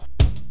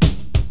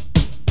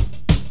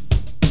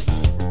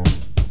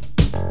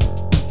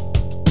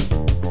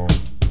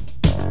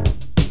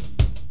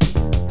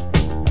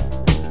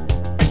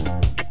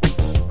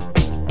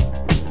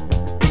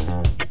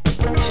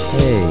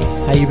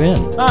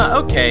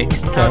okay.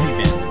 How have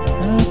you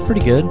been?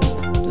 Pretty good.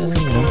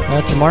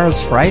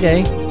 Tomorrow's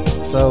Friday,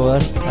 so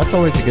that's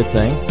always a good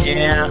thing.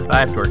 Yeah, I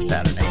have to work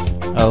Saturday.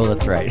 Oh,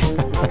 that's right.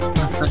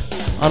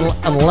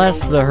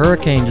 Unless the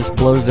hurricane just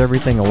blows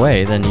everything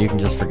away, then you can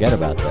just forget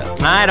about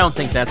that. I don't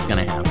think that's going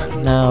to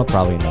happen. No,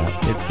 probably not.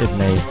 It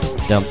may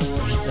dump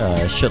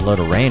a shitload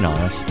of rain on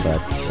us, but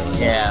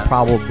that's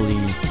probably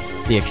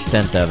the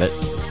extent of it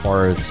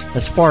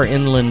as far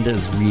inland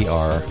as we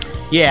are.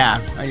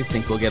 Yeah, I just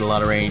think we'll get a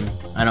lot of rain.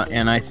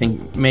 I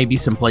think maybe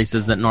some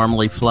places that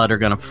normally flood are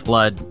going to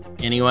flood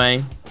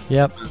anyway.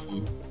 Yep.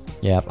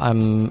 Yep.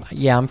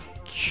 I'm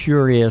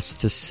curious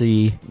to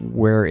see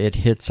where it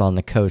hits on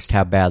the coast,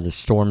 how bad the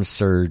storm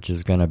surge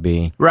is going to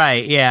be.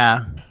 Right,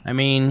 yeah. I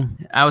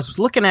mean, I was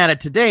looking at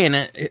it today, and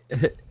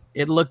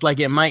it looked like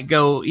it might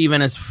go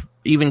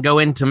even go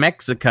into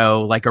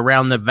Mexico, like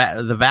around the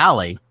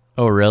valley.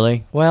 Oh,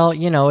 really? Well,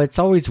 it's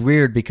always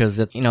weird because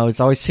it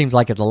always seems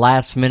like at the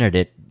last minute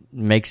it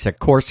makes a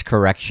course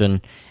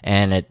correction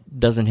and it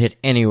doesn't hit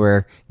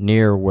anywhere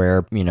near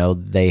where,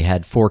 they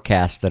had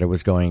forecast that it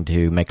was going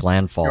to make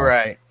landfall.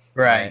 Right.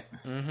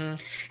 Mm-hmm.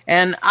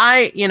 And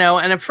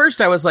and at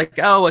first I was like,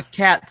 oh, a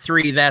Cat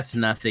 3, that's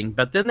nothing.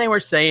 But then they were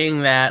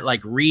saying that,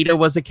 like, Rita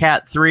was a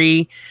Cat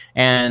 3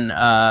 and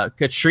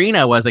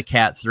Katrina was a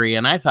Cat 3,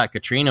 and I thought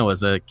Katrina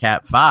was a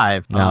Cat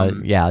 5.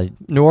 Yeah,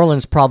 New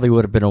Orleans probably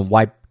would have been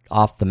wiped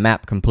off the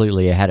map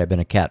completely had it been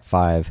a Cat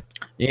 5.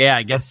 Yeah,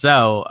 I guess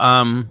so.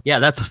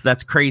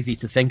 That's crazy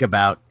to think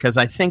about, because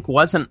I think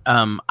wasn't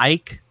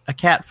Ike a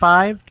Cat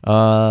 5?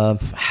 God,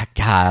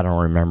 I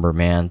don't remember,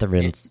 man. There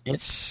been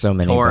so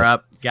many. Tore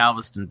up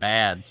Galveston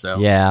bad, so.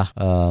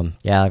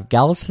 Yeah,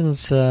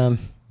 Galveston's,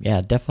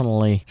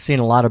 definitely seen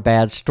a lot of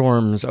bad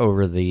storms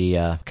over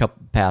the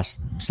past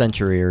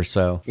century or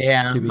so.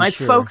 Yeah, my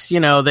folks,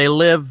 they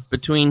live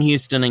between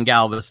Houston and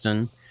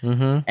Galveston.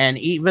 Mm-hmm. And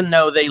even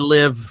though they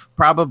live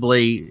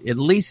probably at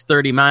least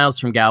 30 miles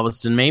from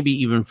Galveston, maybe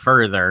even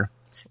further,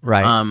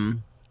 right?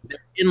 They're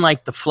in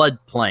like the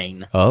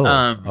floodplain.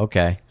 Oh,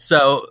 okay.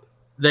 So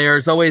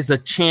there's always a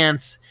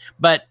chance,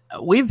 but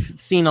we've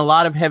seen a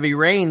lot of heavy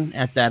rain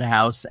at that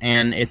house,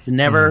 and it's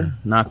never,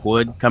 knock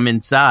wood, come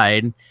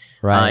inside.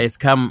 Right. It's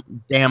come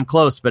damn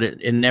close, but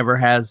it never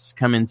has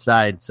come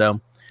inside. So,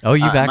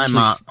 you've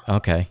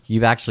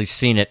actually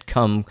seen it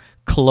come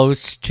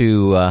close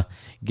to.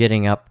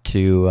 Getting up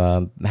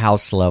to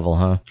house level,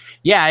 huh?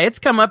 Yeah, it's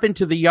come up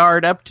into the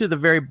yard, up to the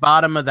very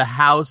bottom of the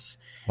house.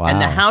 Wow.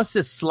 And the house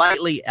is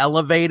slightly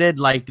elevated.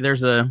 Like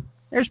there's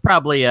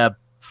probably a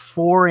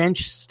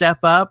 4-inch step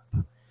up.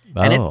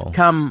 And it's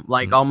come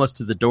like almost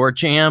to the door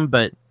jamb,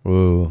 but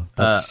ooh,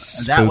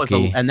 that's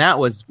spooky. That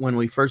was when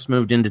we first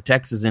moved into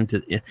Texas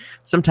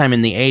sometime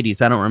in the 80s.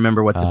 I don't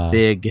remember what the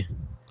big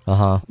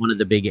one of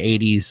the big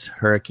 80s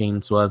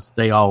hurricanes was.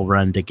 They all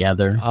run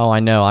together. Oh, I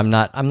know. I'm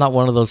not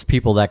one of those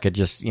people that could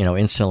just,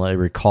 instantly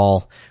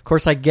recall. Of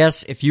course, I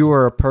guess if you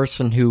were a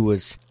person who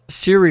was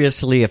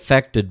seriously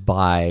affected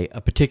by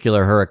a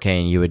particular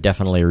hurricane, you would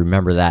definitely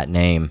remember that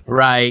name.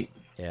 Right.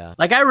 Yeah.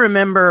 Like I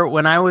remember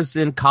when I was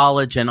in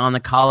college and on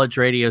the college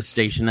radio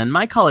station, and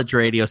my college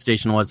radio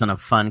station wasn't a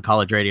fun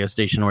college radio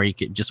station where you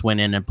could just went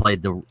in and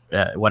played the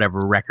whatever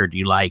record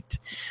you liked.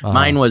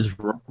 Mine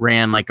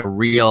ran like a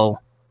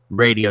real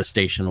radio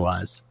station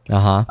was.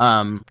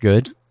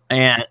 Good.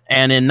 And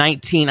in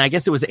I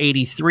guess it was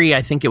 83,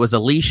 I think it was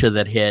Alicia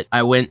that hit.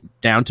 I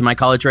went down to my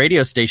college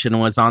radio station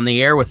and was on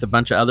the air with a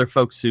bunch of other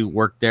folks who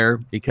worked there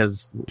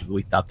because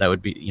we thought that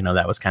would be,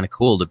 that was kind of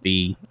cool to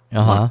be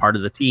one part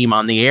of the team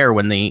on the air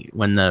when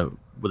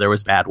there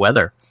was bad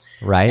weather.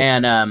 Right.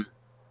 And at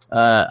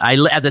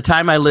the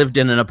time I lived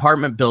in an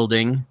apartment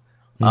building.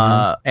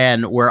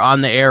 And we're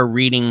on the air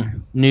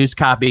reading news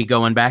copy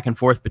going back and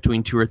forth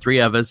between 2 or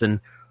 3 of us,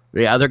 and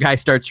the other guy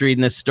starts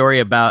reading this story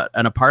about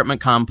an apartment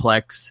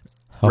complex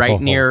right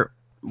near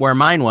where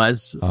mine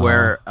was,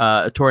 where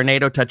a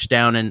tornado touched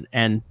down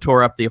and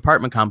tore up the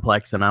apartment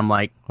complex. And I'm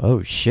like,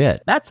 oh,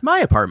 shit. That's my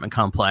apartment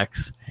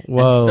complex.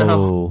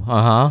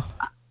 Whoa.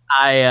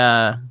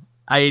 I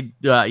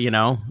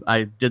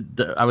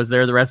was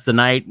there the rest of the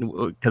night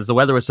because the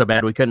weather was so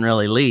bad we couldn't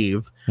really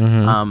leave.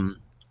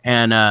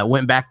 And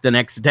went back the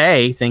next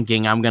day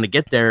thinking I'm going to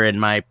get there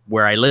and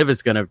where I live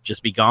is going to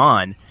just be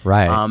gone.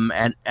 Right.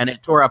 And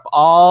it tore up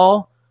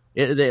all.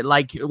 It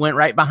went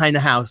right behind the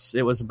house.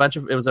 It was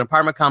an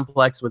apartment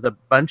complex with a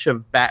bunch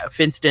of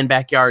fenced in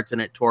backyards, and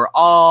it tore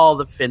all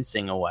the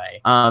fencing away.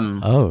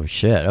 Oh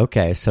shit.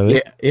 Okay. So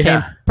it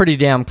came pretty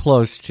damn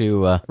close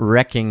to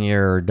wrecking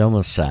your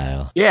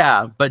domicile.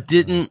 Yeah, but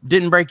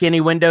didn't break any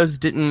windows.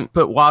 Didn't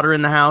put water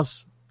in the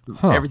house.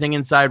 Everything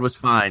inside was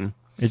fine.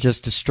 It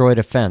just destroyed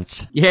a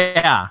fence.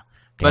 Yeah,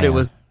 but it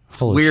was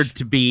weird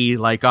to be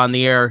like on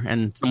the air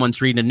and someone's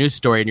reading a news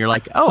story and you're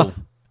like, oh,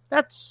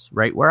 that's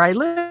right where I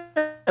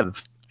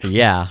live.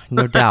 Yeah,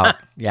 no doubt.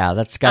 Yeah,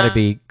 that's got to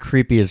be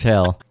creepy as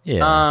hell.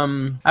 Yeah.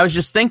 I was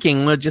just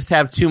thinking we'll just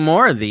have 2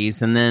 more of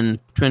these and then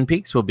Twin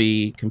Peaks will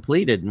be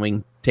completed and we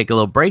can take a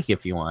little break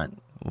if you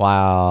want.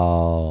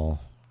 Wow.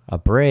 A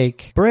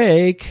break?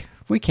 Break?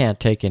 We can't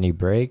take any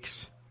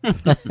breaks.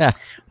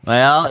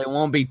 Well, it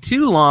won't be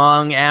too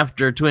long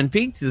after Twin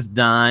Peaks is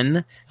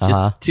done.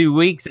 Just 2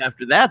 weeks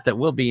after that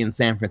we'll be in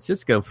San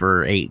Francisco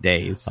for 8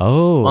 days.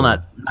 Oh. Well,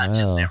 not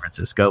just San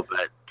Francisco,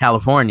 but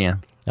California.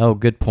 Oh,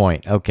 good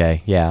point.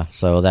 Okay, yeah.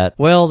 So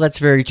that's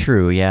very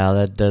true. Yeah,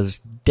 that does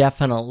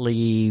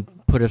definitely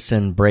put us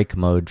in break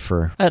mode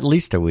for at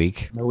least a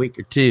week. A week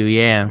or two,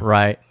 yeah.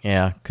 Right,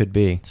 yeah, could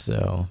be.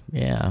 So,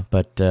 yeah,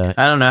 but... I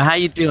don't know. How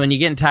you doing? You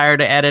getting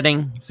tired of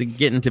editing? Is it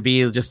getting to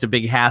be just a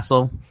big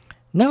hassle?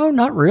 No,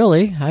 not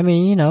really. I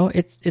mean,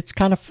 it's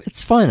kind of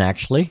it's fun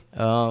actually.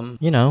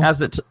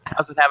 How's it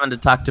having to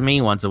talk to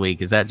me once a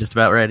week? Is that just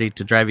about ready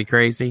to drive you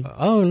crazy?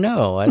 Oh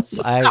no,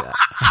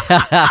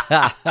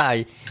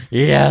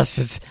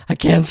 yes, I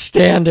can't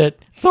stand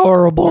it. It's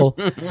horrible.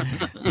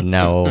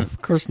 No,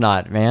 of course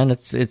not, man.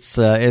 It's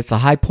a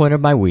high point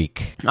of my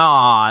week.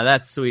 Aw,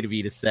 that's sweet of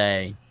you to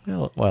say.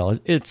 Well,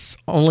 it's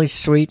only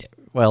sweet.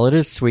 Well, it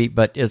is sweet,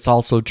 but it's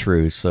also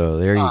true. So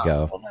there you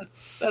go. Well,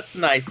 that's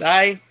nice.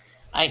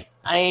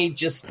 I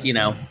just,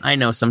 I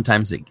know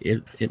sometimes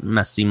it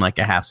must seem like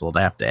a hassle to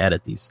have to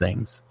edit these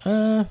things.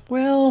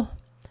 Well,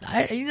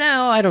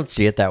 I don't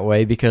see it that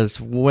way, because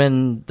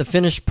when the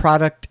finished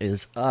product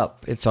is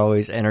up, it's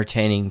always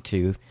entertaining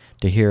to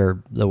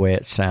hear the way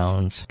it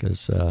sounds.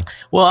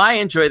 Well, I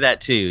enjoy that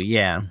too,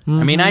 yeah. Mm-hmm.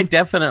 I mean, I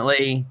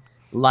definitely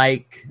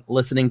like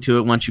listening to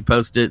it once you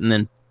post it and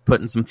then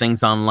putting some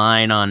things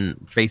online on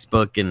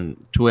Facebook and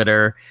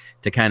Twitter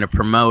to kind of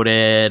promote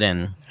it.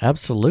 And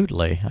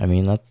absolutely. I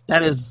mean,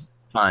 that is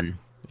fun.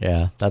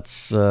 Yeah,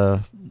 that's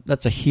a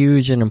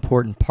huge and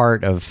important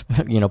part of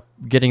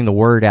getting the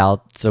word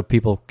out so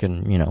people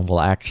can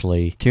will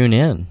actually tune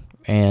in.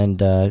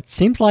 And it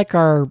seems like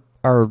the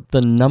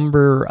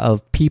number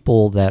of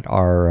people that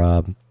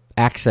are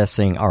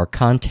accessing our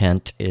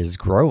content is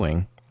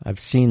growing. I've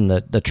seen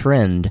the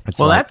trend.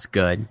 That's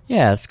good.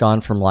 Yeah, it's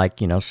gone from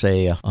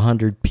say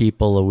 100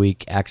 people a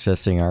week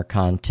accessing our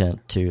content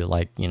to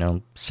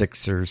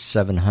 600 or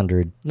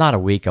 700, not a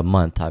week, a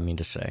month, I mean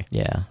to say.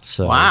 Yeah.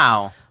 So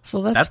wow.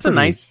 So that's pretty, a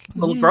nice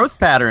little growth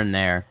pattern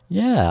there.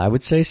 Yeah, I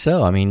would say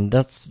so. I mean,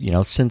 that's,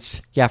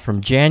 since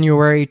from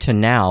January to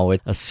now,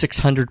 it's a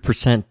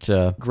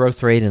 600%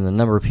 growth rate in the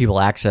number of people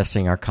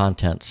accessing our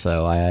content.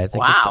 So I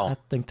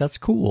think that's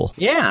cool.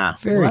 Yeah.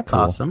 Very that's cool.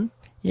 Awesome.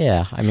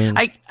 Yeah, I mean,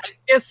 I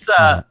guess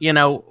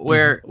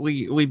where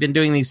we've been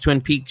doing these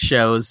Twin Peaks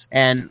shows,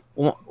 and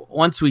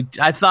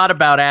I thought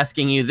about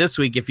asking you this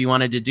week if you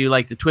wanted to do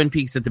like the Twin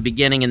Peaks at the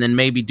beginning, and then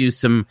maybe do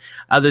some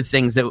other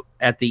things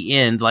at the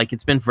end. Like,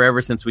 it's been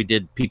forever since we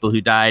did People Who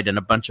Died, and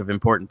a bunch of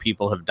important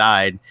people have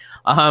died.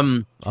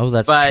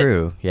 That's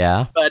true.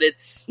 Yeah, but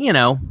it's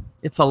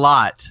it's a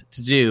lot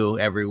to do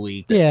every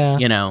week.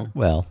 Yeah,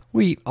 Well,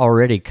 we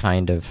already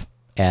kind of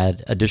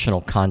add additional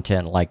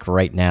content, like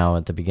right now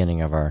at the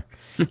beginning of our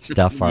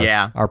stuff,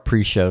 our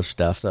pre-show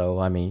stuff. So,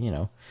 I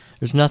mean,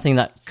 there's nothing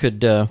that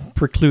could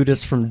preclude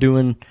us from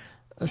doing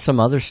some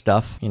other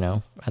stuff,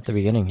 at the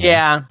beginning.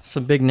 Yeah.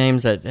 Some big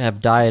names that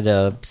have died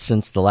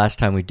since the last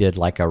time we did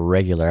like a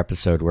regular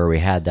episode where we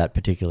had that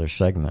particular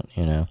segment,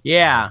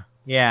 Yeah.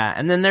 Yeah.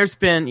 And then there's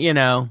been,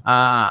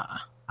 I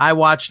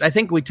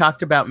think we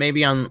talked about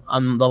maybe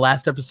on the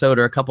last episode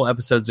or a couple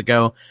episodes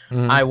ago,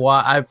 I've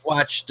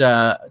watched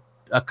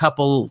a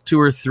couple, 2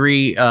 or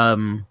 3.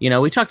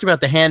 We talked about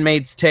The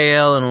Handmaid's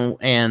Tale,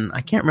 and I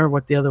can't remember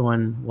what the other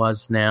one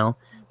was now.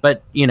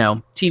 But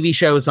TV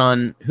shows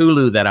on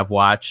Hulu that I've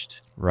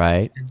watched.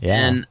 Right. Yeah.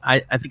 And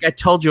I think I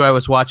told you I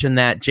was watching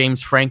that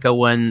James Franco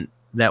one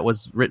that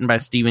was written by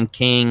Stephen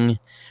King,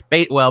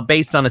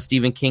 based on a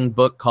Stephen King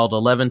book called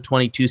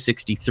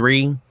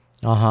 11/22/63.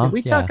 Did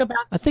we talk about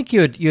that? I think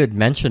you had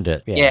mentioned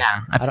it.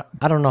 Yeah.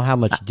 I don't know how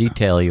much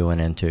detail you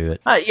went into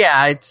it.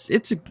 Yeah,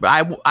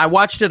 I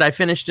watched it. I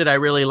finished it. I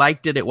really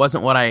liked it. It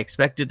wasn't what I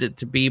expected it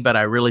to be, but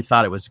I really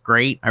thought it was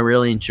great. I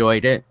really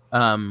enjoyed it.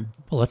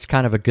 Well, that's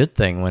kind of a good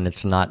thing when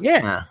it's not.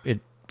 Yeah.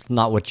 It's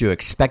not what you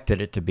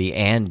expected it to be,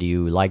 and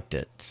you liked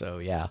it. So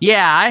yeah.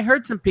 Yeah, I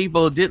heard some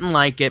people didn't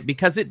like it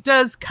because it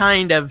does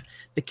kind of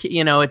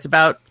it's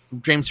about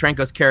James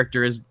Franco's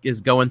character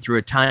is going through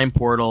a time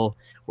portal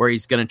where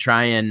he's going to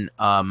try and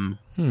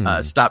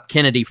stop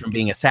Kennedy from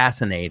being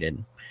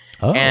assassinated.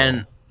 Oh.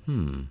 And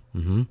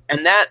mm-hmm.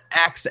 and that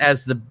acts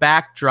as the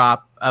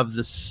backdrop of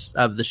the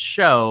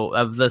show,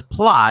 of the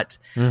plot.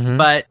 Mm-hmm.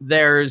 But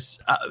there's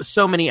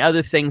so many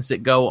other things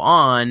that go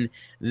on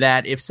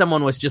that if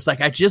someone was just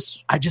like, I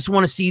just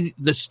want to see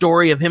the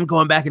story of him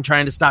going back and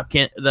trying to stop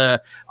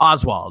the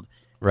Oswald.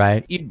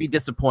 Right. You'd be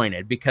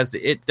disappointed because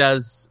it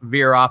does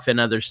veer off in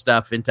other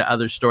stuff, into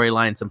other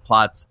storylines and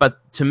plots. But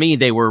to me,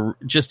 they were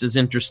just as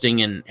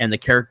interesting and the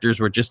characters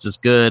were just as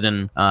good.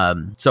 And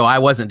so I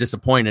wasn't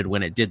disappointed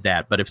when it did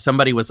that. But if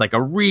somebody was like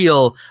a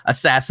real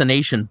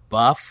assassination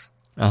buff,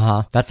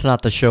 that's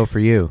not the show for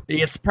you.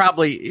 It's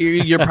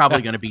you're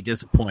probably going to be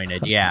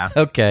disappointed. Yeah.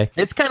 Okay.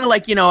 It's kind of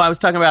like, I was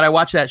talking about, I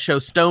watched that show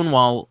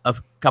Stonewall a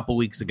couple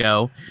weeks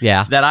ago.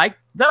 Yeah. That I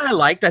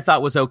liked, I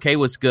thought was okay,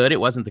 was good.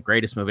 It wasn't the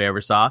greatest movie I ever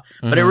saw,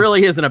 but it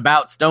really isn't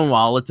about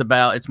Stonewall.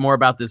 It's more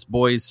about this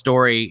boy's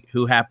story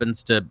who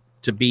happens to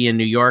to be in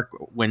New York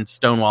when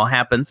Stonewall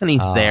happens, and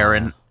he's there,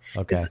 and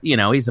okay,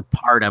 he's a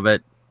part of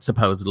it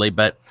supposedly,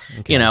 but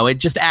it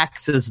just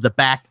acts as the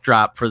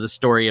backdrop for the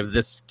story of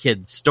this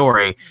kid's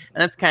story,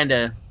 and that's kind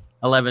of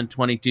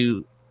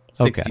 11/22/63.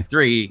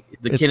 Okay.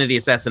 The Kennedy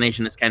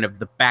assassination is kind of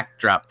the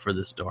backdrop for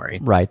the story.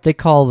 Right. They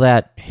call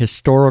that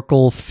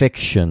historical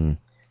fiction.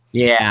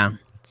 Yeah.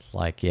 It's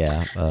like,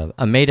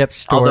 a made-up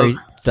story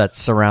that's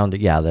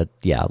surrounded,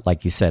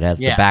 like you said, has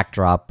the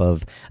backdrop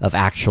of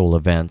actual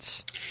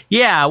events.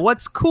 Yeah,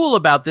 what's cool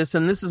about this,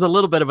 and this is a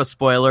little bit of a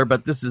spoiler,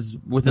 but this is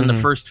within the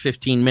first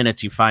 15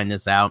 minutes you find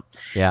this out,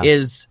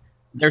 is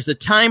there's a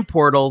time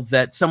portal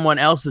that someone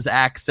else has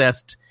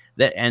accessed,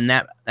 and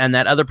that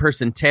other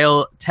person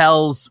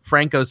tells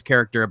Franco's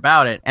character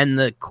about it. And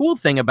the cool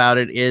thing about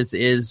it is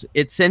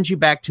it sends you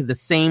back to the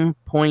same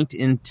point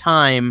in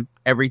time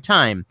every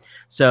time.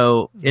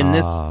 So in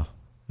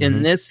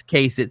this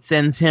case, it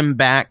sends him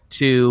back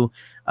to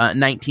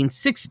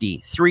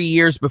 1960, 3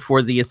 years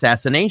before the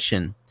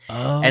assassination.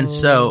 Oh, and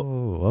so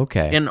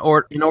okay. In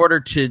order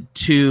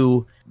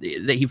to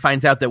that he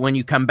finds out that when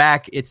you come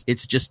back,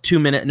 it's just 2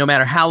 minutes. No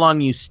matter how long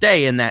you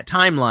stay in that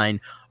timeline,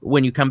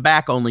 when you come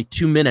back, only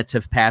 2 minutes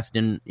have passed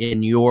in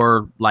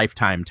your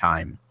lifetime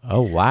time.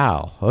 Oh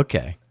wow!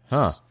 Okay,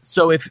 huh?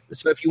 So if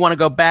you want to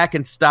go back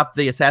and stop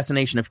the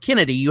assassination of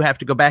Kennedy, you have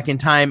to go back in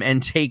time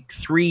and take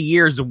 3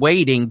 years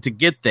waiting to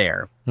get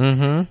there.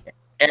 Mm-hmm.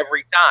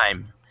 Every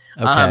time.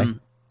 Okay.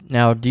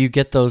 Now, do you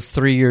get those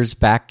 3 years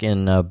back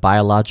in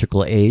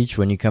biological age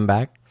when you come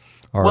back?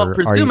 Or well,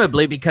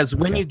 presumably, because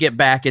when you get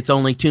back, it's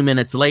only 2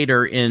 minutes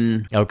later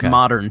in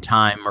modern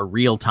time or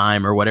real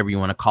time or whatever you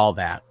want to call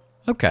that.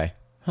 Okay.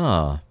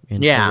 Huh.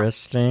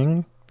 Interesting.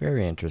 Yeah.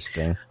 Very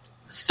interesting.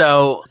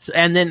 So,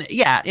 and then,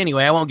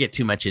 anyway, I won't get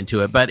too much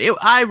into it, but it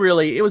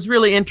was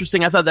really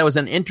interesting. I thought that was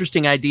an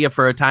interesting idea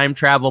for a time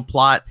travel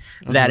plot,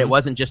 that it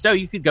wasn't just,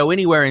 you could go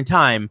anywhere in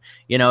time.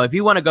 If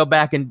you want to go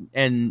back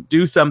and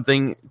do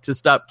something to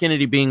stop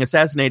Kennedy being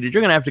assassinated, you're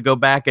going to have to go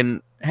back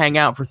and hang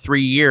out for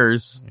 3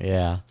 years.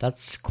 Yeah,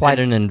 that's quite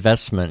an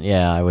investment,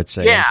 I would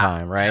say, in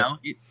time, right?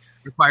 It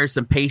requires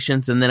some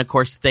patience, and then, of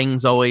course,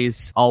 things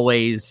always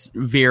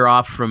veer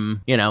off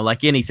from,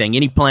 like anything.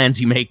 Any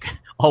plans you make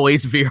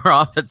always veer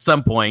off at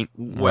some point,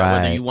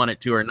 whether you want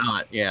it to or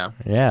not. Yeah.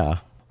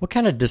 What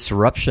kind of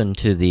disruption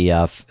to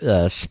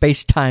the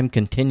space-time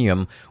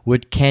continuum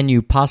can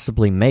you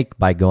possibly make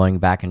by going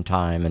back in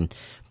time and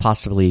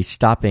possibly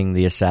stopping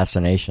the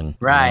assassination?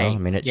 Right. I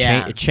mean,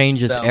 it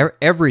changes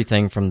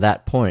everything from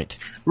that point.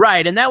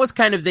 Right, and that was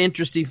kind of the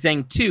interesting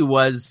thing too.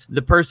 Was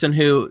the person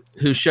who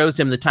shows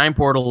him the time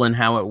portal and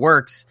how it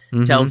works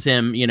tells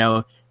him,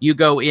 you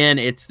go in,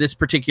 it's this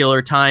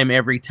particular time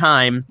every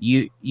time.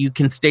 You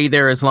can stay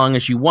there as long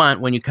as you want.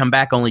 When you come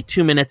back, only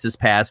 2 minutes has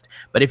passed.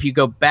 But if you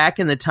go back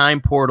in the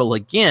time portal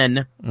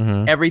again,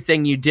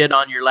 everything you did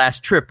on your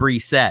last trip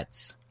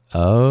resets.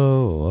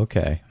 Oh,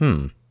 okay.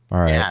 All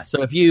right. Yeah.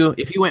 So if you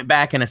went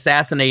back and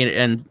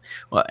assassinated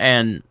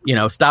and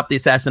stopped the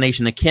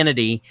assassination of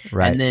Kennedy,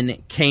 and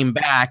then came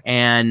back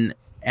and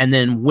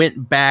then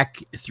went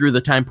back through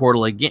the time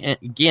portal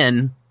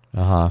again.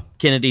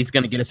 Kennedy's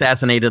going to get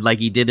assassinated like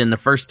he did in the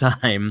first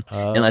time,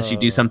 unless you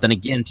do something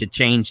again to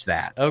change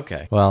that.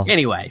 Okay. Well,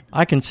 anyway,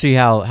 I can see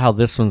how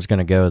this one's going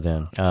to go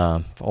then,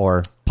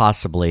 or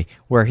possibly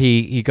where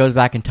he goes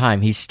back in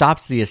time, he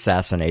stops the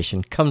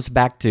assassination, comes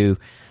back to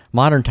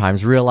modern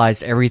times,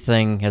 realized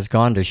everything has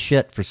gone to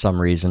shit for some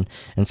reason,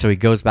 and so he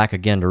goes back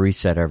again to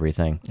reset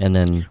everything, and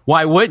then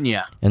why wouldn't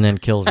you? And then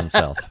kills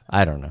himself.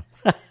 I don't know.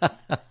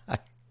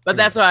 But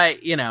that's why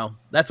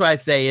I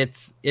say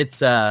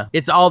it's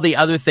all the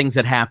other things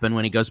that happen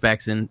when he goes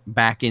back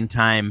in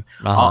time.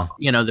 All,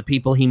 the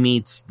people he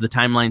meets, the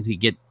timelines he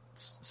gets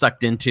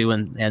sucked into,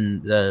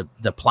 and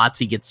the plots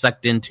he gets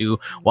sucked into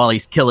while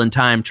he's killing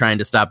time trying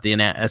to stop the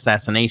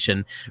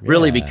assassination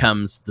really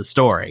becomes the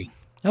story.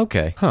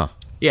 Okay. Huh.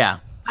 Yeah.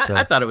 So.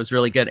 I thought it was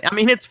really good. I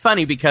mean, it's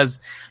funny because,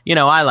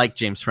 I like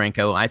James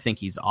Franco. I think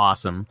he's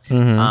awesome.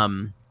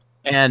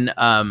 And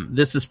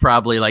this is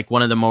probably like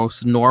one of the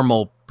most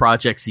normal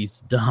projects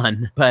he's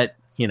done, but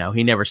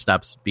he never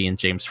stops being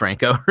James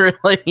Franco,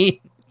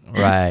 really.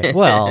 Right.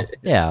 Well,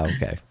 yeah.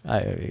 Okay.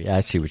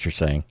 I see what you're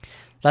saying.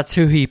 That's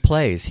who he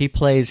plays. He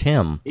plays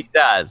him. He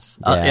does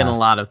in a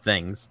lot of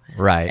things.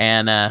 Right.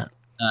 And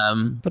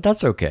but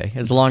that's okay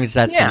as long as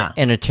that's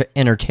an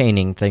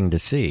entertaining thing to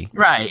see.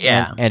 Right.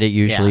 Yeah. And it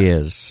usually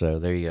is. So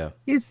there you go.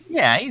 He's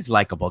a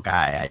likable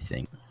guy. I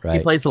think. Right.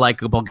 He plays a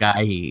likable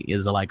guy. He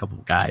is a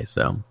likable guy.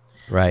 So.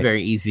 Right.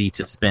 Very easy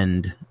to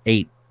spend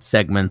 8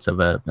 segments of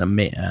a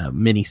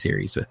mini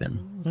series with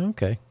him.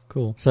 Okay,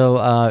 cool. So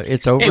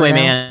it's over. Anyway, now?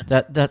 man,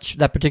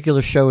 that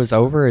particular show is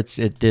over.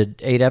 It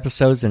did 8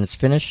 episodes and it's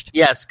finished.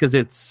 Yes, because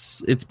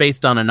it's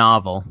based on a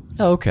novel.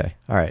 Oh, okay,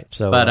 all right.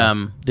 So, but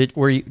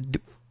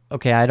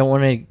okay? I don't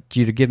want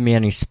you to give me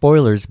any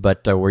spoilers,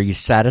 but were you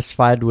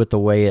satisfied with the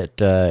way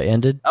it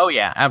ended? Oh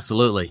yeah,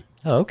 absolutely.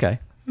 Oh, okay.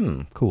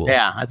 Cool.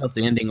 Yeah, I thought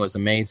the ending was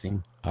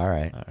amazing. All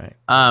right.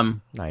 Nice.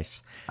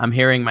 Nice. I'm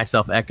hearing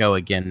myself echo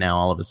again now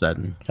all of a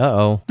sudden.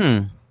 Uh-oh.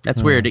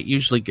 That's weird. It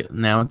usually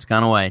now it's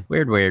gone away.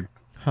 Weird.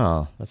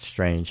 Huh, that's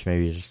strange.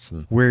 Maybe just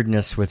some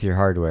weirdness with your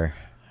hardware.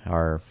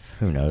 Or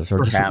who knows? Or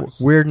Perhaps.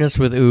 just weirdness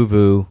with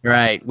Uvu.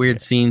 Right.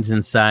 Weird scenes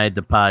inside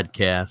the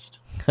podcast.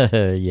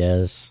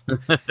 Yes.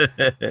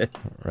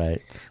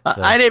 Right.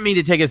 So, I didn't mean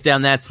to take us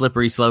down that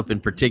slippery slope in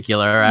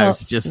particular. I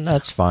was just...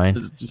 That's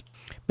fine.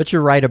 But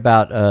you're right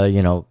about,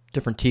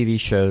 different TV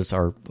shows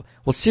are...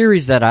 Well,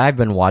 series that I've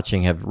been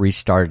watching have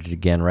restarted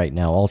again right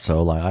now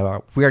also.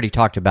 We already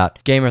talked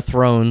about Game of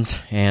Thrones,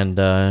 and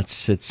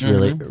it's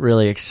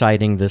really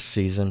exciting this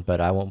season,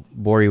 but I won't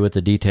bore you with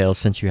the details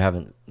since you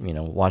haven't,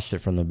 watched it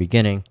from the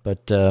beginning.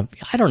 But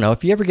I don't know.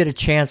 If you ever get a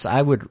chance,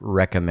 I would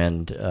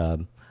recommend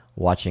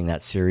watching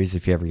that series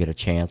if you ever get a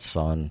chance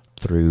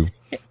through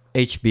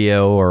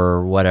HBO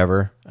or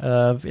whatever.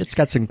 It's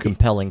got some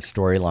compelling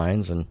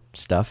storylines and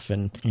stuff,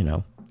 and,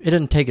 it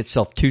didn't take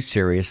itself too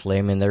seriously.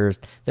 I mean, there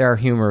are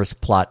humorous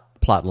plot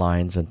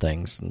lines and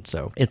things, and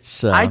so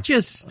it's. I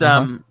just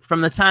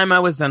from the time I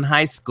was in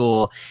high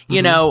school,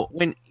 when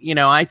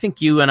I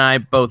think you and I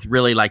both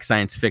really like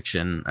science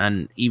fiction,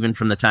 and even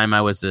from the time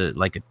I was a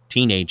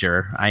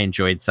teenager, I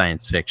enjoyed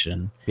science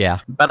fiction. Yeah,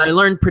 but I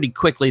learned pretty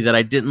quickly that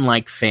I didn't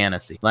like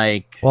fantasy.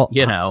 I'm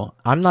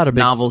not a big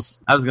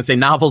novels. I was gonna say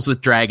novels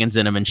with dragons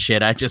in them and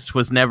shit. I just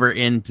was never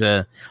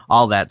into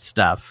all that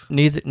stuff.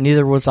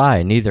 Neither was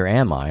I. Neither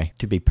am I,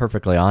 to be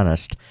perfectly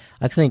honest.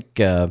 I think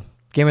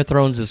Game of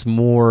Thrones is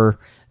more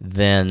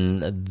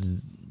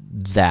than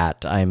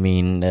that. I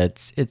mean,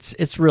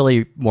 it's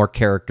really more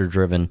character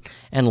driven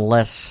and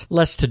less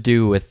to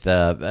do with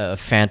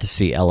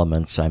fantasy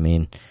elements. I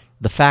mean,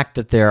 the fact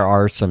that there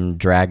are some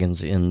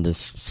dragons in this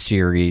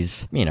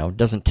series,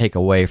 doesn't take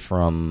away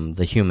from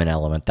the human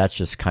element. That's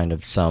just kind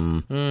of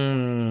some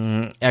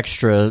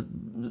extra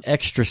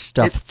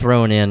stuff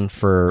thrown in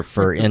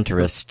for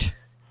interest.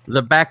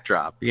 The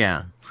backdrop,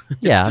 yeah.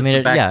 Yeah, I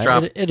mean,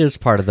 it is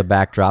part of the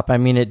backdrop. I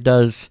mean, it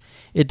does.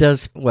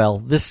 Well,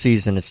 this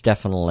season it's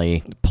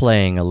definitely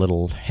playing a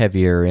little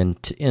heavier in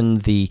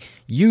the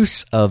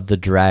use of the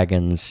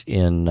dragons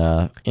in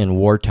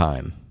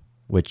wartime,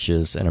 which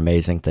is an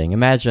amazing thing.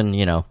 Imagine,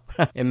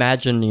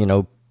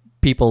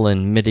 people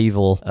in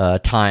medieval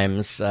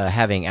times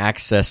having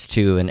access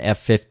to an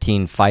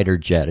F-15 fighter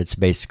jet. It's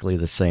basically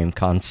the same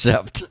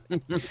concept.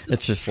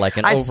 It's just like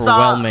an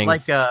overwhelming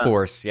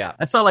force. Yeah,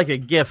 I saw a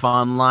GIF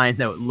online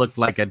that looked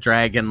like a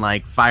dragon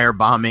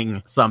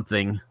firebombing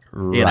something.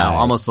 Right.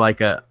 Almost like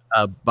a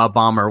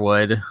bomber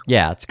would.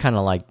 Yeah, it's kind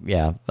of like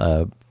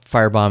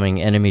firebombing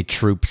enemy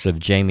troops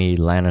of Jaime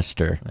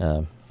Lannister.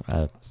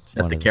 Is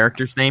that the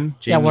character's name?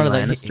 Jaime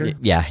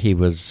Lannister? He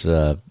was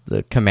the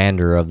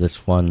commander of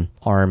this one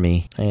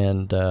army,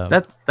 and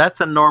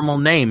that's a normal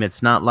name.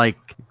 It's not like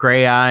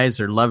Gray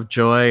Eyes or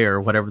Lovejoy or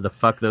whatever the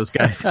fuck those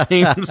guys'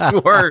 names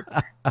were.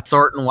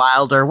 Thornton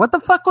Wilder. What the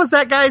fuck was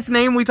that guy's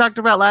name we talked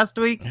about last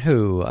week?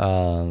 Who?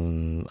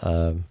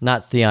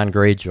 Not Theon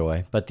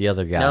Greyjoy, but the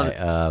other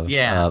guy.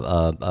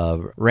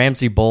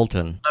 Ramsay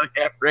Bolton. Oh,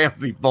 yeah,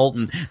 Ramsay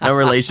Bolton. No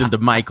relation to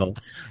Michael.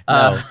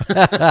 No.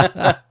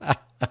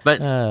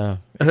 But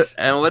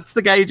and what's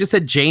the guy you just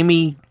said?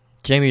 Jaime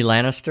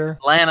Lannister.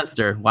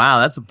 Lannister. Wow,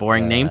 that's a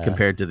boring name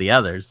compared to the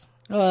others.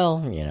 Well,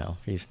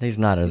 he's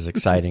not as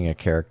exciting a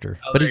character.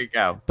 But there you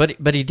go.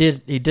 But he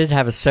did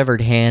have a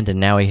severed hand,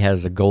 and now he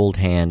has a gold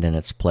hand in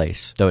its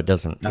place. Though it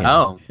doesn't.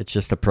 It's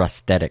just a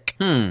prosthetic.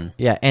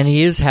 Yeah, and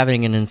he is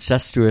having an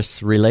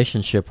incestuous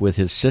relationship with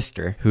his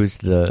sister, who's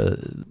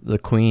the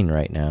queen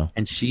right now.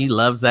 And she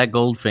loves that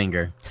gold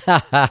finger.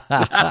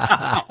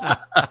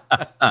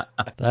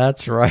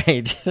 That's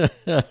right.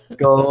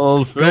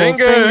 Gold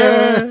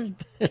finger.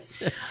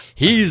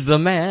 He's the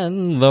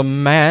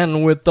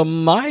man with the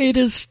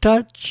Midas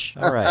touch.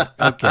 All right.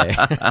 Okay.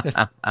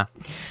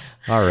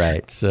 All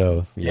right.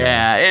 So,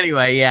 yeah.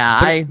 Anyway,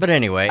 yeah. But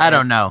anyway, I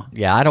don't know.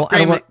 Yeah, I don't.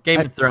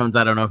 Game of Thrones.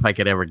 I don't know if I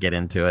could ever get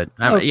into it.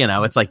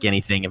 It's like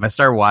anything. If I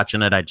start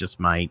watching it, I just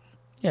might.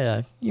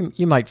 Yeah,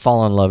 you might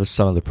fall in love with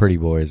some of the pretty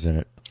boys in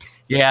it.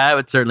 Yeah, it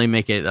would certainly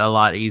make it a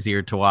lot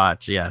easier to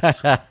watch,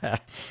 yes.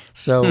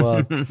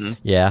 So,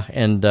 yeah,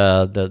 and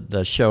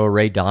the show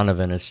Ray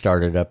Donovan has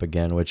started up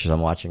again, which I'm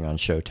watching on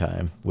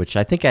Showtime, which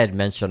I think I had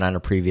mentioned on a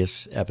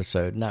previous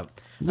episode.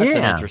 That's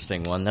an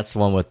interesting one. That's the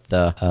one with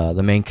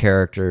the main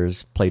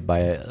characters played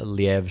by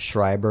Liev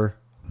Schreiber.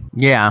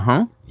 Yeah,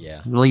 huh?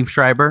 Yeah. Liev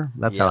Schreiber,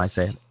 that's how I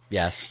say it.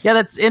 Yes. Yeah,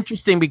 that's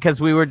interesting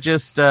because we were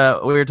just we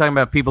were talking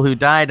about people who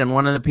died, and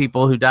one of the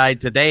people who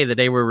died today, the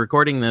day we're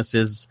recording this,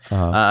 is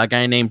a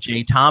guy named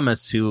Jay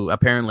Thomas, who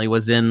apparently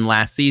was in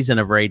last season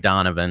of Ray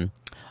Donovan.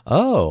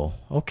 Oh,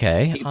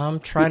 okay. I'm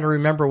trying to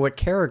remember what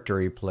character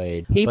he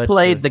played. He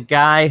played the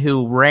guy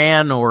who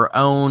ran or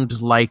owned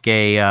like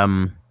a,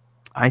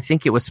 I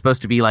think it was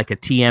supposed to be like a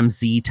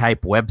TMZ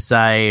type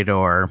website,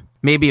 or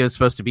maybe it was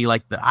supposed to be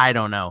like I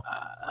don't know.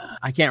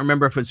 I can't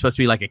remember if it was supposed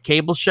to be like a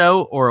cable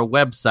show or a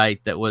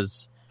website that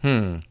was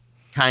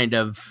kind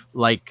of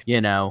like,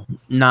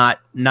 not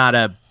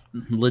a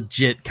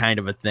legit kind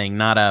of a thing,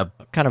 not a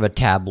kind of a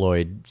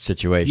tabloid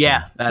situation.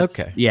 Yeah.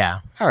 Okay. Yeah.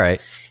 All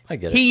right. I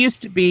get it. He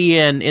used to be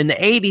in the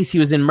 80s. He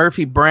was in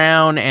Murphy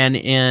Brown and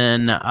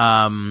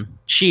in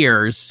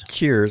Cheers.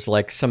 Cheers,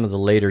 like some of the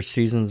later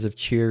seasons of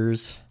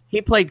Cheers.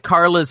 He played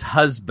Carla's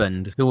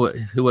husband, who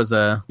was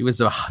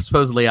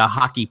supposedly a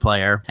hockey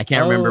player. I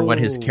can't remember what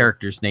his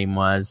character's name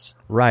was.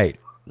 Right.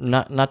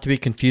 Not to be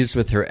confused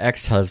with her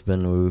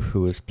ex-husband,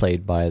 who was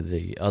played by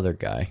the other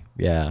guy.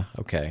 Yeah.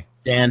 Okay.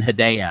 Dan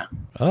Hedaya.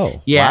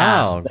 Oh, yeah,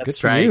 wow. that's Good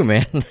for right. you,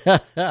 man.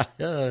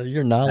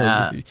 Your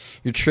knowledge,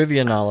 your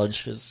trivia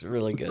knowledge is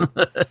really good.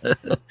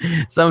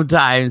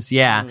 Sometimes,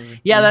 yeah.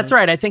 Yeah, that's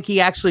right. I think he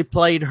actually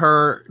played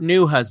her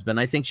new husband.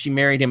 I think she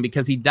married him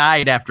because he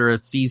died after a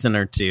season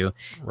or two.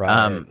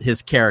 Right.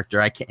 His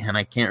character. I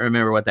can't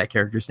remember what that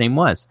character's name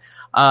was.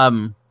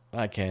 I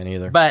can't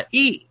either. But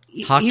he's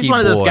Hockey one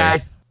of those boy.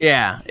 guys.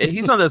 Yeah,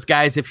 he's one of those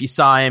guys. If you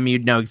saw him,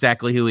 you'd know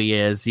exactly who he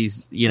is.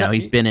 He's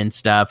he's been in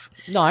stuff.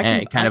 No,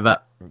 I can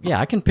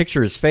I can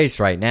picture his face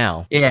right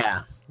now.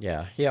 Yeah.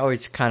 Yeah, he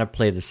always kind of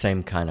played the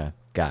same kind of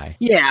guy.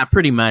 Yeah,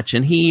 pretty much.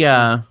 And he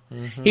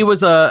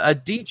was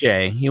a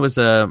DJ. He was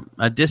a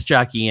disc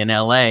jockey in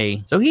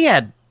L.A. So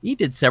he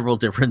did several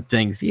different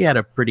things. He had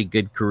a pretty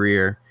good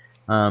career.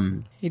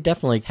 He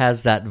definitely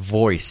has that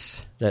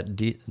voice, the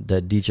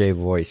DJ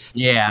voice.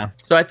 Yeah.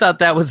 So I thought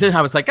that was it.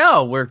 I was like,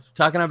 oh, we're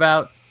talking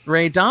about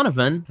Ray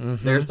Donovan.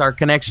 There's our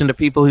connection to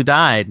people who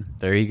died.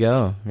 There you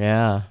go.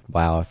 Yeah.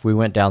 Wow. If we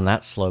went down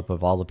that slope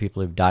of all the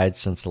people who've died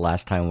since the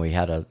last time we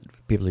had a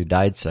people who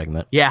died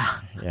segment. Yeah.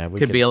 We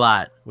could be a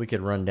lot. We could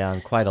run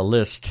down quite a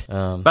list.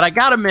 But I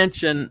got to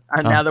mention,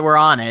 now that we're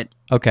on it,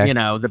 okay.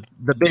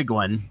 The big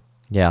one.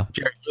 Yeah.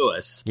 Jerry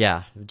Lewis.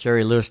 Yeah.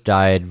 Jerry Lewis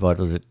died, what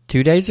was it,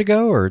 2 days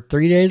ago or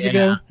 3 days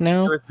ago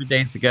now? 2 or 3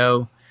 days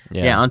ago.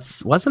 Yeah.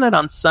 Wasn't it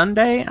on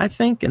Sunday, I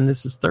think? And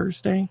this is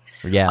Thursday?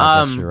 Yeah,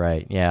 I guess you're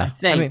right. Yeah.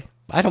 I mean,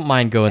 I don't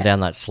mind going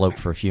down that slope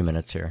for a few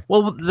minutes here.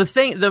 Well,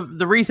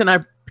 the reason I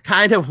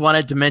kind of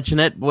wanted to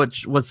mention it,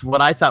 which was what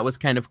I thought was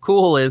kind of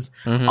cool, is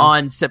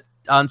on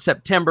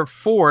September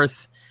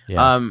 4th,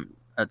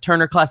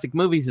 Turner Classic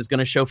Movies is going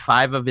to show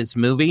 5 of his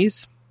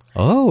movies.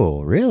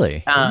 Oh,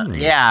 really?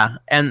 Yeah,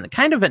 and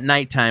kind of at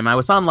nighttime. I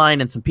was online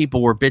and some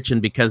people were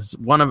bitching because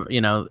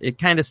it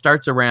kind of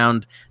starts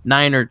around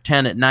 9 or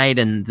 10 at night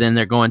and then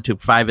they're going to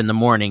 5 in the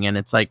morning, and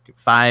it's like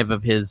 5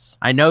 of his.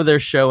 I know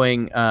they're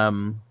showing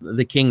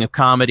The King of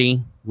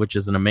Comedy, which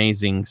is an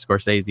amazing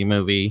Scorsese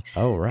movie.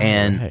 Oh, right.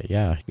 And right.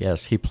 Yeah,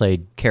 yes, he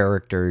played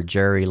character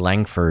Jerry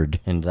Langford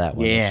in that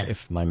one, Yeah.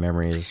 if my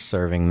memory is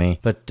serving me.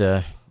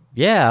 But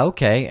yeah,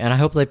 okay. And I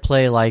hope they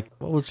play, like,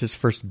 what was his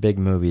first big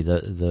movie?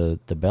 The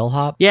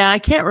Bellhop? Yeah, I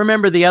can't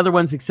remember the other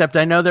ones except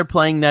I know they're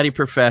playing Nutty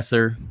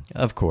Professor.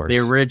 Of course. The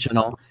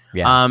original.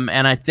 Yeah.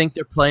 And I think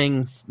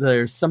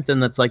there's something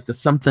that's like the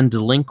Something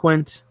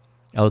Delinquent.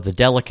 Oh, The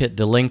Delicate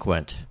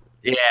Delinquent.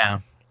 Yeah.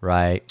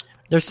 Right.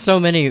 There's so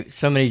many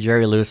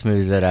Jerry Lewis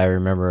movies that I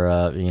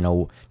remember.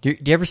 Do you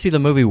ever see the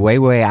movie Way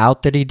Way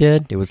Out that he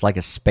did? It was like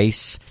a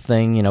space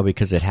thing,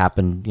 because it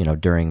happened,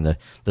 during the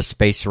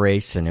space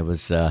race, and it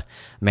was a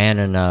man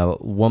and a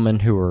woman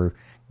who were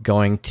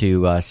going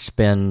to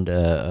spend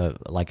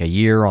like a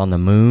year on the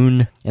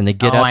moon, and they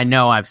get up. I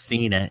know, I've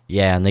seen it.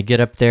 Yeah, and they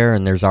get up there,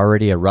 and there's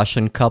already a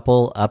Russian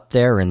couple up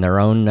there in their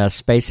own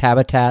space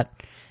habitat,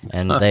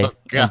 and they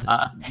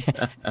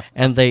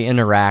and they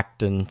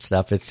interact and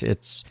stuff.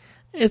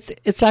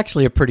 It's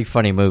actually a pretty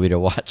funny movie to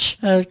watch.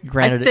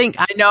 Granted,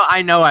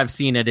 I know I've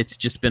seen it. It's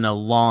just been a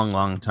long,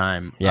 long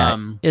time. Yeah,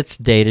 it's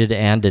dated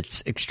and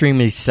it's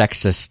extremely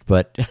sexist,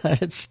 but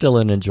it's still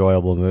an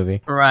enjoyable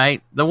movie.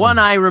 Right. The one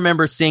I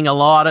remember seeing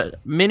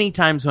many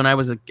times when I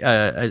was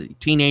a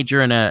teenager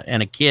and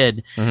a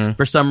kid.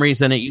 For some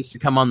reason, it used to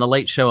come on the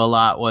Late Show a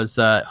lot. Was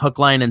Hook,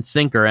 Line, and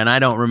Sinker, and I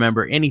don't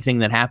remember anything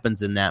that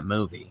happens in that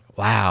movie.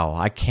 Wow,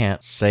 I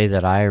can't say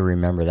that I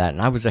remember that.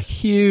 And I was a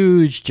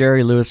huge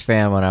Jerry Lewis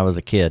fan when I was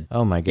a kid.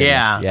 Oh my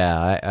goodness.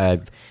 Yeah.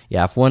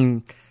 If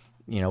one,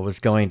 was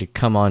going to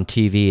come on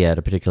TV at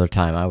a particular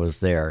time, I was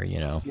there,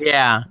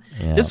 Yeah.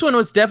 This one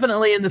was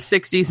definitely in the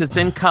 60s. It's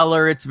in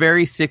color. It's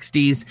very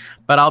 60s,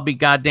 but I'll be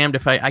goddamned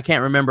if I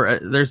can't remember.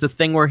 There's a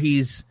thing where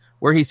he's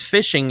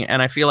fishing,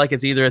 and I feel like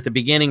it's either at the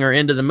beginning or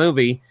end of the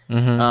movie.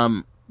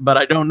 But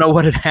I don't know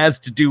what it has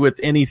to do with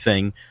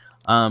anything.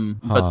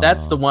 But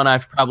that's the one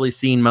I've probably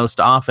seen most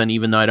often,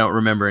 even though I don't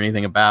remember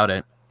anything about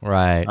it.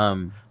 Right.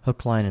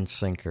 Hook, Line, and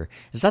Sinker.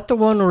 Is that the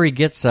one where he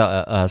gets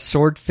a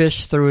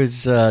swordfish through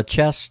his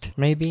chest,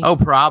 maybe? Oh,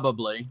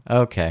 probably.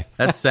 Okay.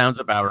 That sounds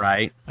about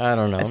right. I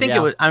don't know. I think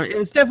it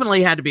was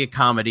definitely had to be a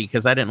comedy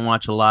because I didn't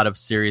watch a lot of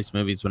serious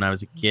movies when I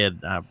was a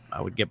kid.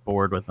 I would get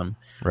bored with them.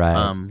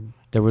 Right.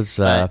 There was...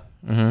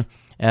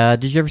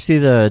 did you ever see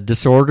the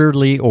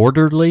Disorderly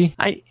Orderly?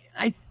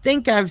 I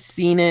think I've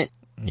seen it.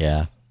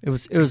 Yeah. It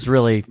was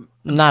really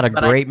not a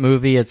great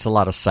movie. It's a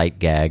lot of sight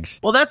gags.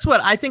 Well, that's what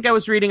I think I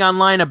was reading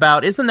online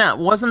about. Wasn't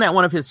that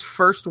one of his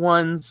first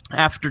ones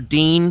after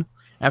him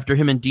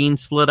and Dean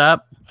split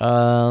up?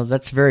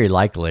 That's very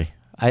likely.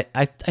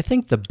 I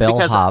think the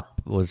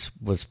Bellhop was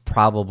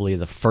probably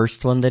the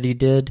first one that he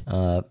did.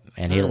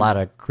 and he had a lot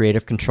of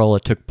creative control.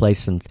 It took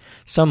place in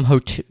some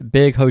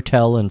big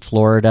hotel in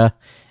Florida,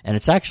 and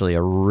it's actually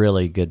a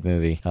really good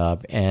movie.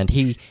 And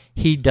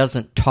he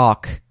doesn't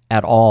talk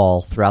at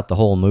all throughout the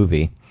whole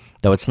movie,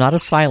 though it's not a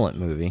silent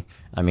movie.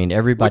 I mean,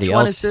 everybody Which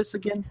else. Which one is this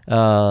again?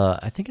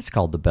 I think it's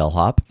called The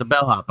Bellhop. The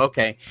Bellhop.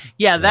 Okay,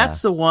 yeah,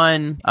 that's the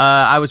one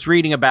I was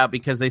reading about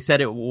because they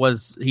said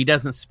he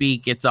doesn't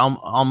speak. It's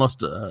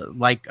almost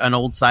like an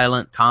old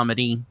silent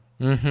comedy,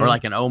 or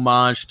like an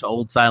homage to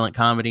old silent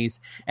comedies.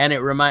 And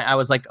I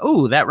was like,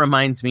 oh, that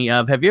reminds me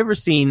of. Have you ever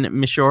seen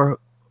Monsieur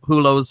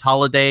Hulot's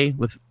Holiday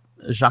with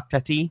Jacques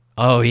Tati?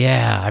 Oh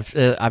yeah,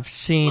 I've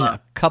seen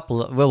a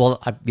couple of.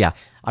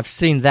 I've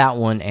seen that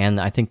one, and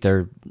I think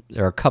there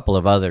are a couple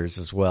of others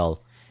as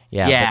well.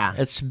 Yeah.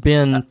 It's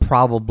been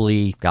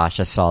probably, gosh,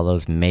 I saw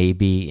those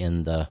maybe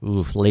in the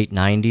late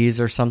 90s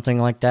or something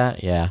like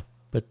that. Yeah,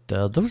 but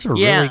those are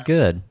really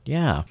good.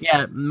 Yeah.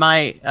 Yeah,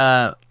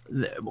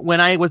 when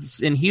I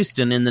was in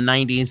Houston in the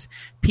 90s,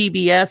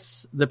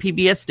 the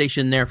PBS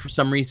station there for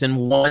some reason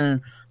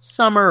one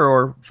summer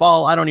or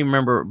fall, I don't even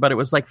remember, but it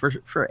was like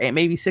for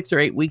maybe 6 or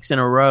 8 weeks in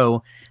a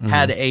row,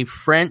 had a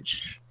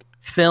French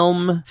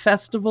film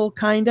festival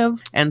kind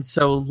of. And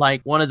so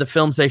like one of the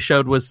films they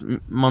showed was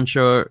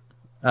Monsieur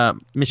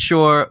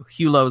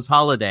Hulot's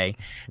Holiday,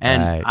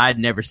 and I'd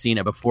never seen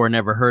it before,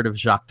 never heard of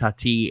Jacques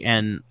Tati,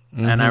 and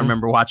I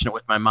remember watching it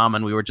with my mom,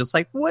 and we were just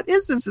like, what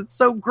is this? It's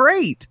so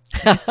great.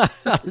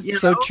 It's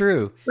so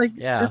true. Like,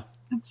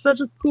 it's such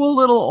a cool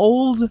little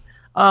old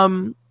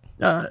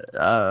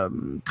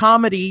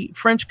comedy,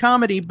 French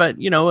comedy, but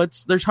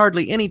there's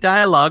hardly any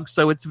dialogue,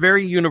 so it's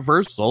very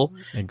universal.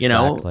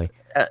 Exactly.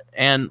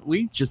 And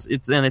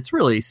it's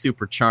really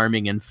super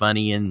charming and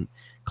funny and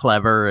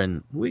clever,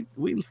 and we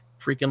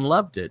freaking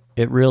loved it.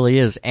 It really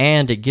is,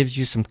 and it gives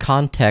you some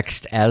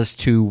context as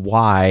to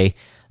why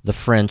the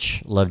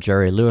French love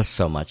Jerry Lewis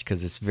so much,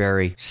 because it's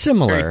very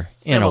similar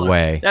in a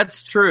way.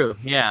 That's true,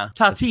 yeah.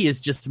 Tati is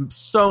just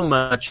so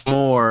much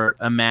more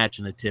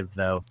imaginative,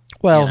 though.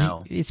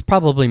 Well, he's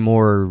probably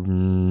more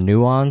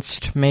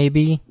nuanced,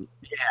 maybe.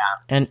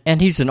 Yeah.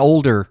 And he's an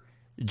older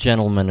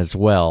gentleman as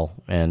well,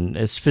 and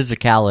his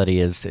physicality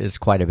is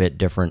quite a bit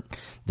different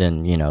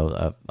than,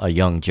 a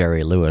young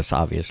Jerry Lewis,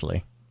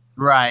 obviously.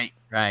 Right,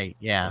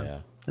 yeah.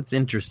 That's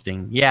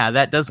interesting. Yeah,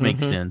 that does make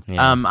sense.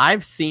 Yeah.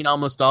 I've seen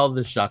almost all of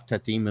the Jacques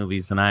Tati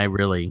movies, and I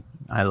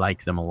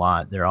like them a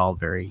lot. They're all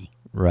very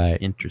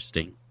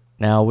interesting.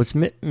 Now, was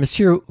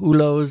Monsieur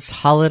Hulot's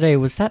Holiday,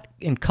 was that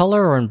in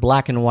color or in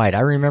black and white? I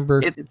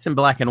remember... It's in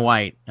black and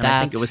white, and I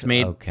think it was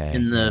made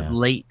in the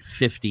late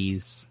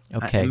 50s.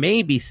 Okay.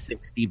 Maybe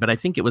 60, but I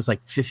think it was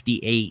like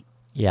 58.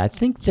 Yeah, I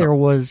think there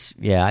was...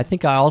 Yeah, I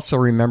think I also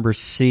remember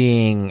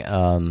seeing...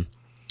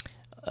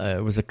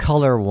 it was a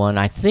color one.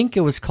 I think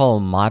it was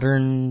called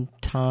Modern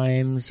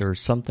Times or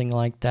something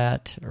like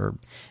that. Or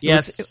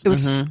yes, it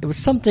was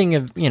something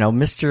of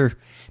Monsieur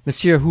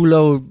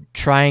Hulot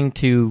trying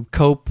to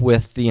cope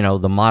with the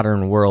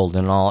modern world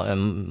and all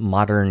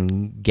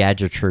modern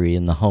gadgetry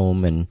in the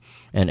home and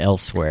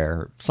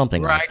elsewhere,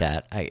 something like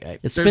that.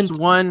 It's been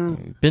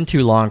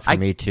too long for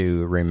me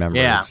to remember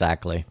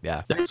exactly.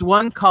 Yeah, there's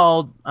one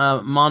called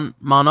Mon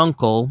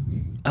Oncle.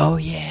 Oh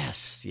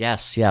yes.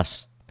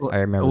 I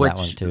remember that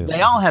one too.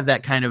 They all have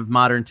that kind of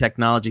modern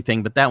technology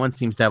thing, but that one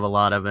seems to have a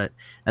lot of it.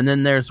 And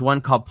then there's one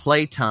called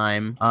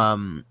Playtime,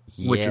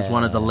 which is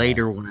one of the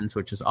later ones,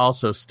 which is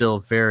also still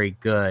very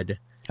good.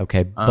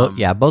 Okay,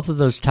 both of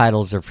those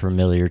titles are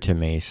familiar to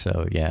me,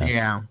 so yeah.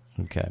 Yeah.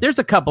 Okay. There's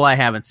a couple I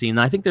haven't seen.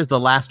 I think the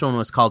last one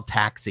was called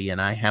Taxi,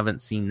 and I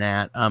haven't seen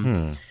that.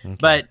 Okay.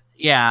 But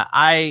yeah,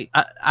 I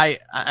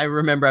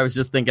remember I was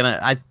just thinking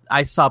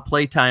I saw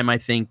Playtime, I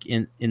think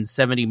in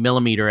 70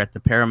 millimeter at the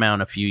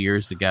Paramount a few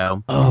years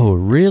ago. Oh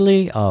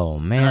really? Oh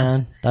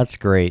man, that's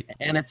great.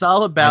 And it's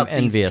all about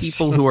these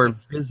people who are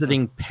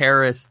visiting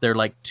Paris. They're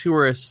like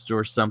tourists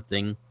or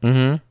something.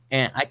 Mm-hmm.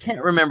 And I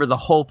can't remember the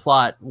whole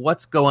plot,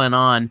 what's going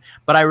on,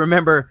 but I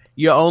remember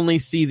you only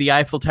see the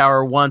Eiffel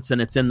Tower once,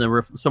 and it's in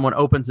someone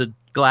opens a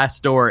glass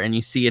door, and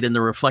you see it in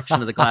the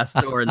reflection of the glass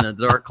door, and the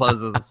door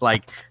closes.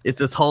 It's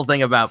this whole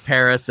thing about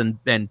Paris and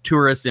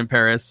tourists in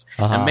Paris,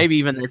 and maybe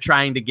even they're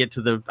trying to get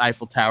to the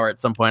Eiffel Tower at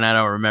some point. I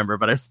don't remember,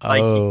 but it's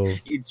like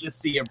you just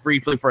see it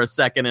briefly for a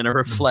second in a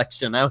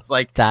reflection. I was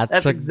like,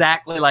 that's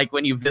exactly like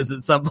when you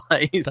visit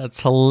someplace.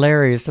 That's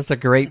hilarious. That's a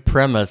great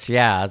premise.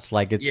 Yeah, it's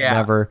like it's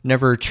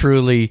never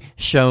truly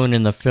shown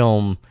in the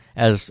film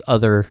as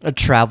other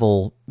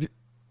travel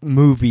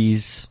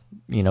movies,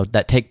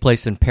 that take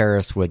place in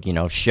Paris would,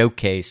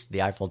 showcase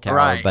the Eiffel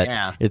Tower. But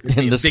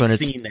in this one,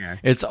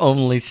 it's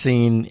only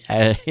seen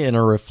in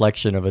a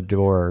reflection of a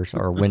door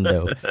or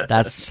window.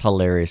 That's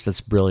hilarious. That's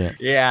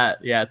brilliant. Yeah,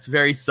 it's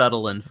very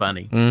subtle and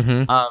funny.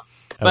 Mm-hmm.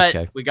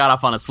 But we got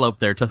off on a slope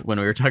there when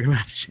we were talking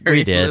about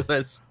Jerry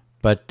Lewis.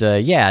 But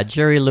yeah,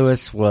 Jerry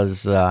Lewis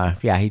was,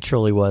 he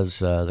truly was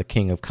the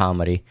king of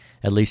comedy,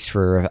 at least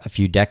for a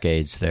few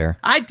decades there.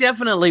 I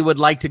definitely would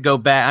like to go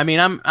back. I mean,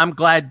 I'm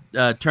glad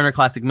Turner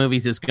Classic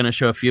Movies is going to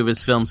show a few of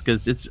his films,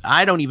 because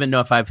I don't even know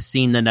if I've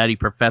seen The Nutty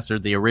Professor,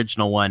 the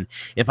original one.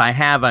 If I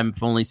have,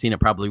 I've only seen it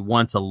probably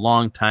once a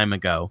long time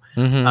ago.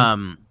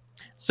 Mm-hmm.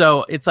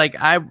 So it's like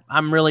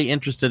I'm really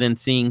interested in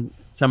seeing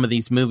some of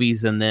these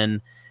movies, and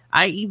then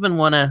I even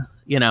want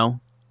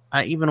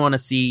to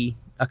see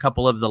a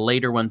couple of the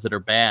later ones that are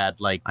bad.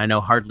 Like, I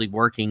know Hardly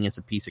Working is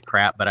a piece of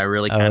crap, but I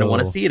really kind of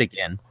want to see it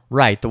again.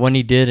 Right, the one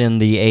he did in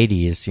the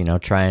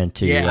 80s, trying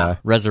to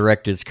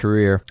resurrect his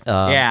career.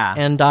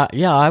 And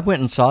I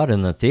went and saw it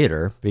in the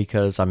theater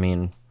because, I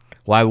mean,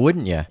 why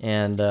wouldn't you?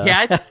 And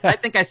I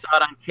think I saw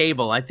it on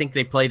cable. I think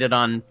they played it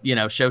on,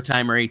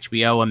 Showtime or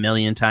HBO a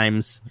million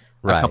times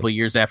a couple of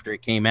years after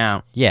it came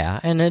out. Yeah,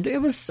 and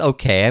it was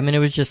okay. I mean, it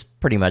was just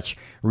pretty much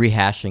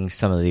rehashing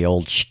some of the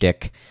old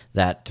shtick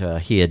that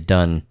he had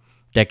done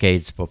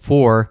decades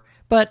before,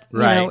 but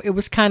it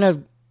was kind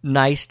of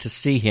nice to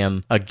see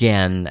him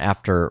again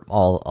after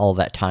all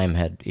that time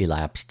had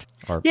elapsed.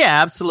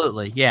 Yeah,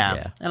 absolutely.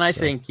 Yeah. And I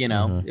think,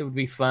 it would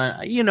be fun.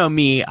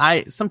 Me,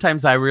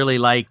 sometimes I really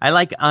like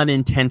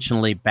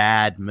unintentionally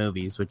bad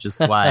movies, which is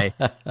why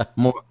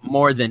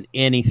more than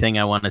anything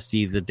I want to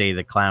see The Day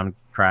the Clown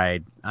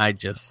Cried. I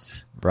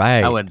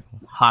would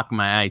hawk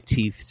my eye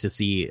teeth to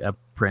see a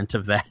print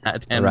of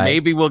that, and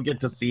maybe we'll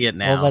get to see it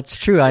now. Well, that's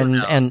true.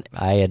 And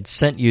I had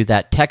sent you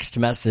that text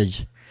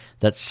message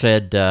that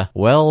said,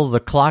 well, the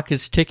clock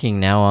is ticking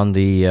now on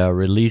the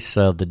release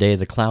of The Day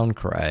the Clown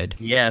Cried.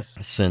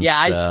 Yes.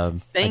 I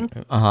think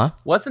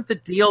wasn't the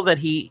deal that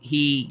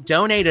he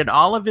donated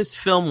all of his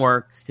film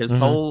work, his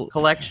whole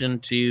collection,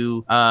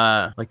 to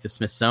like the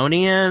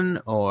Smithsonian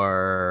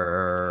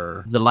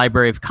or the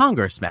Library of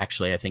Congress,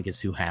 actually, I think is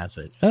who has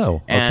it.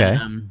 Oh, okay.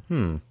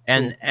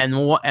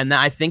 And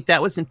I think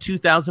that was in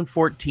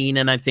 2014,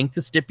 and I think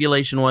the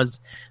stipulation was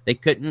they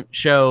couldn't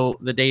show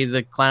The Day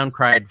the Clown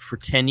Cried for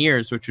 10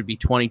 years, which would be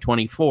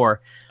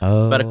 2024.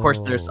 But of course,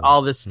 there's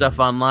all this stuff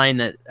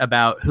online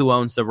about who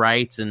owns the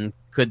rights, and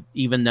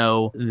even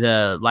though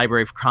the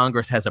Library of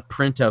Congress has a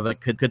print of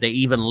it, could they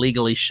even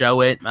legally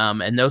show it,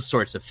 and those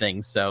sorts of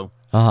things. So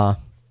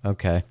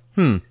okay.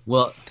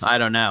 Well, I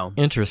don't know.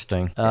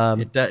 Interesting.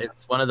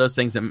 It's one of those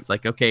things that it's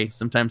like, okay,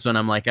 sometimes when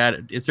I'm like,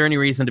 is there any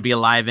reason to be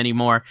alive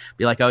anymore?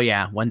 Be like, oh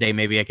yeah, one day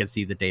maybe I could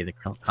see The Day the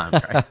Clown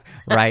Cried.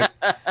 Right.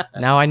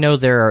 Now I know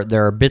there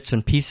are bits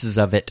and pieces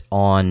of it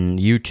on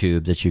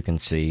YouTube that you can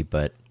see,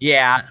 but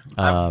yeah,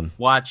 I've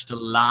watched a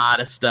lot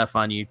of stuff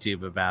on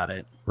YouTube about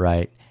it.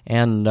 Right.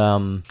 And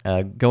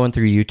going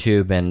through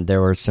YouTube, and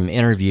there were some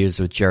interviews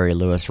with Jerry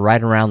Lewis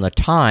right around the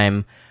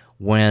time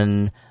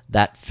when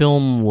that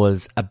film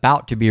was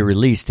about to be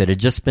released. It had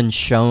just been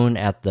shown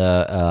at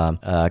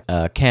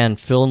the Cannes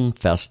Film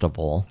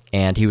Festival,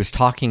 and he was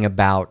talking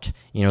about,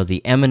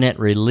 the imminent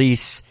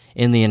release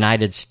in the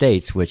United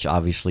States, which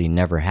obviously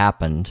never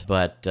happened.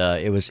 But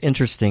it was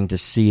interesting to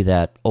see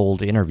that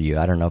old interview.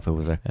 I don't know if it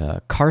was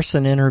a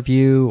Carson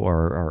interview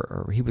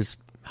or he was,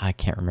 I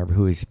can't remember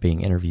who he was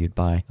being interviewed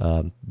by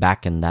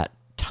back in that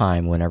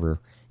time whenever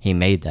he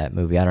made that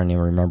movie. I don't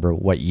even remember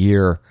what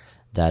year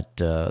that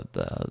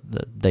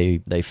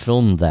they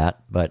filmed that,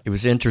 but it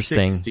was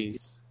interesting.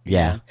 60s.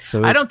 Yeah.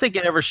 So I don't think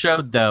it ever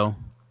showed, though.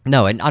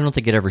 No, and I don't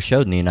think it ever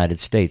showed in the United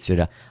States.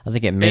 I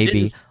think it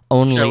maybe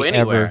only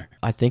ever.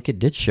 I think it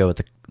did show at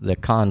the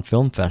Cannes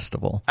Film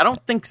Festival. I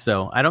don't think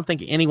so. I don't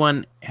think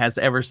anyone has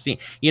ever seen.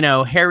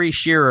 Harry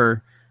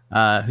Shearer,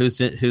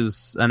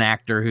 who's an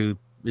actor who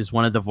is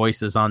one of the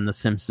voices on The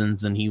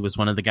Simpsons, and he was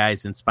one of the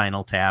guys in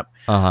Spinal Tap.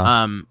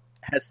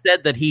 Has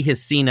said that he has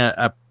seen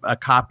a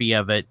copy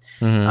of it.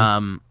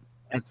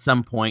 At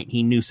some point.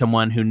 He knew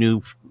someone who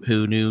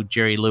knew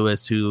Jerry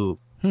Lewis, who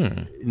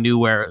knew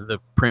where the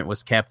print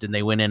was kept, and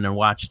they went in and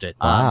watched it.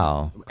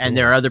 Wow! And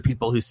there are other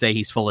people who say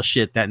he's full of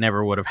shit. That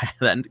never would have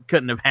that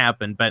couldn't have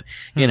happened. But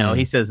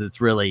he says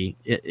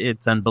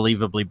it's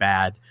unbelievably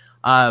bad.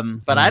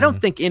 But I don't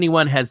think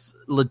anyone has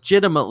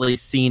legitimately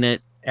seen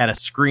it at a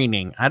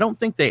screening. I don't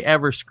think they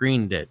ever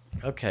screened it.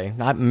 Okay.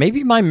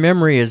 Maybe my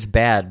memory is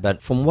bad,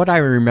 but from what I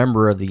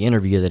remember of the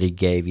interview that he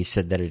gave, he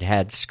said that it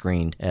had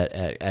screened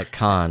at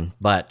Cannes,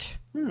 but...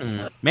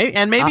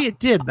 Maybe it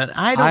did, but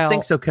I don't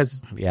think so,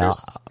 because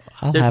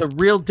there's a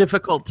real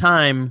difficult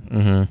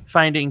time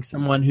finding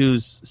someone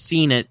who's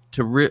seen it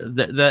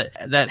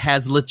that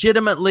has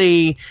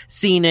legitimately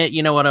seen it.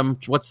 You know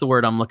what's the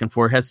word I'm looking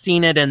for? Has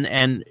seen it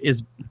and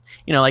is,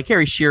 like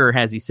Harry Shearer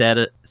has. He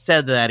said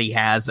that he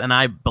has, and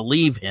I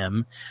believe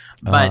him.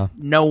 But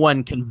no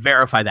one can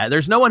verify that.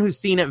 There's no one who's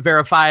seen it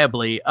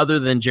verifiably other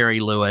than Jerry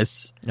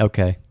Lewis.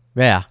 Okay.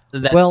 Yeah.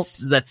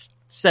 That's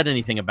said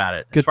anything about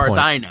it, as far as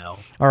I know.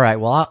 All right,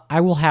 well, I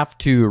will have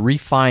to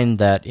refine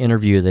that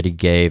interview that he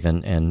gave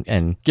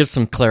and give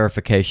some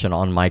clarification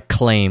on my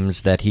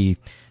claims that he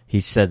he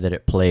said that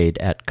it played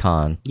at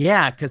con.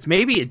 Yeah, because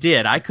maybe it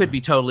did. I could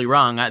be totally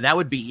wrong. That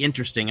would be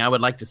interesting. I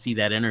would like to see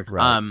that interview.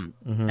 Right.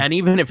 And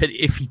even if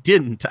he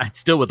didn't, I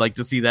still would like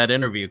to see that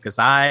interview because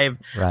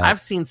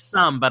I've seen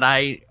some, but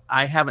I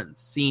haven't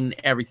seen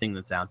everything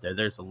that's out there.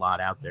 There's a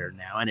lot out there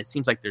now, and it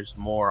seems like there's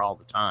more all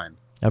the time.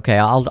 Okay,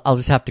 I'll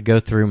just have to go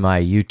through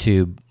my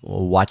YouTube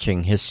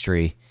watching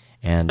history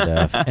and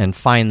and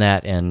find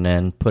that and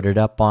then put it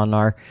up on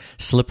our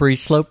Slippery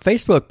Slope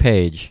Facebook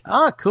page.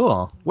 Oh,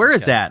 cool. Where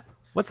is that?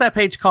 What's that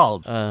page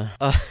called?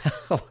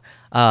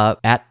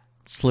 At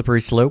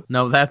Slippery Slope.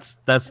 No, that's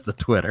the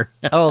Twitter.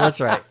 Oh,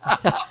 that's right.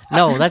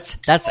 No,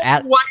 that's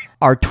at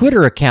our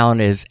Twitter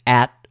account is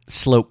at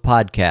Slope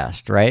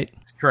Podcast, right?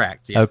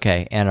 Correct. Yes.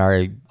 Okay, and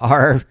our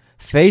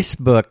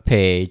Facebook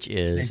page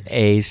is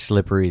A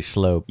Slippery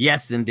Slope.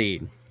 Yes,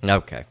 indeed.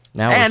 Okay.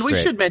 Now and we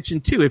should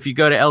mention, too, if you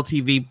go to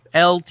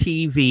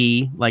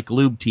LTV, like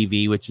Lube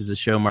TV, which is a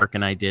show Mark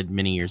and I did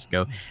many years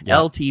ago,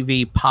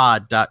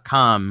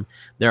 ltvpod.com,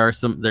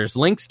 there's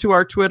links to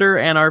our Twitter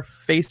and our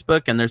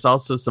Facebook, and there's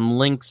also some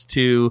links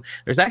to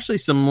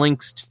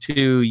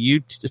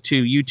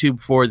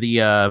YouTube for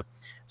the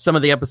some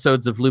of the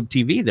episodes of Lube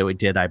TV that we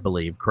did, I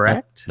believe,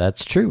 correct?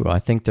 That's true. I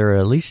think there are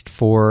at least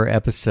 4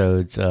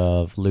 episodes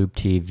of Lube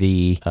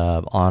TV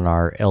on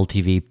our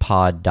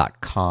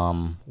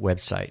ltvpod.com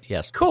website.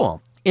 Yes.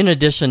 Cool. In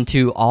addition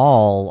to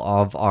all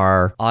of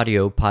our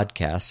audio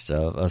podcasts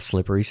of A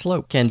Slippery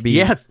Slope can be...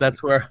 Yes,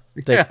 that's where...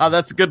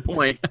 that's a good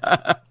point.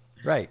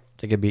 Right.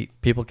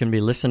 People can be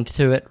listening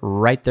to it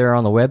right there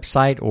on the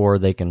website, or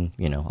they can,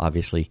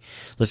 obviously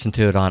listen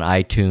to it on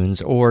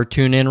iTunes or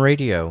TuneIn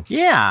Radio.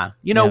 Yeah.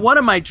 One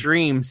of my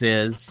dreams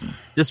is,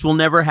 this will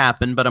never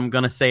happen, but I'm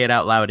going to say it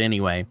out loud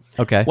anyway.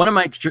 Okay. One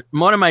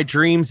of my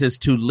dreams is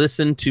to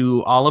listen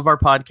to all of our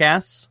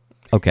podcasts.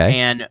 Okay.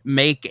 And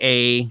make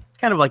a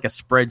kind of like a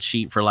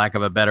spreadsheet, for lack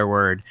of a better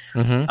word,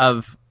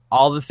 of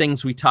all the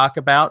things we talk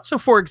about. So,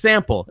 for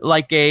example,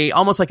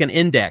 almost like an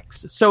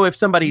index. So if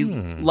somebody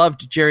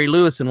loved Jerry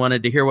Lewis and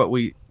wanted to hear what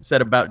we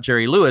said about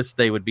Jerry Lewis,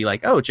 they would be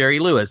like, oh, Jerry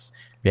Lewis,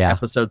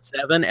 episode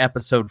 7,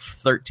 episode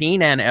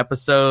 13, and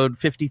episode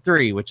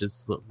 53, which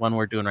is the one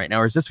we're doing right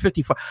now. Or is this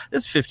 54?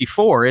 This is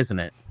 54, isn't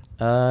it?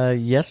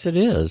 Yes, it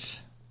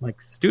is. Like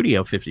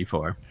Studio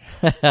 54.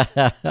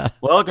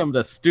 Welcome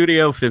to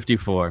Studio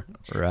 54.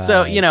 Right.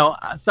 So,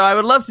 so I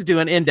would love to do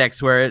an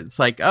index where it's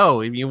like,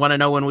 oh, if you want to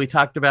know when we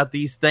talked about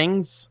these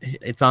things,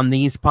 it's on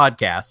these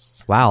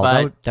podcasts.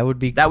 Wow, that would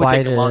be would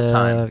take a long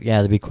time. Yeah,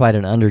 that'd be quite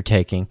an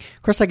undertaking.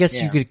 Of course, I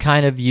guess you could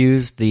kind of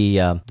use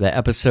the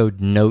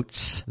episode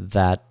notes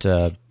that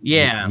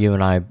you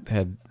and I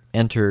have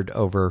entered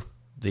over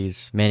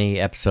these many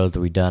episodes that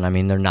we've done. I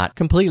mean, they're not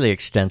completely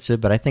extensive,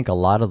 but I think a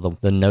lot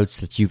of the notes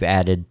that you've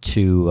added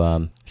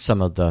to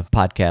some of the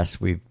podcasts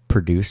we've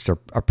produced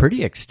are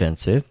pretty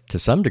extensive to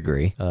some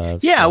degree.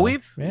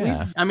 We've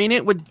I mean,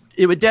 it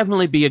would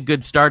definitely be a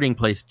good starting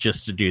place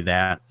just to do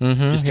that.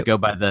 Just to go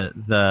by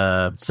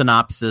the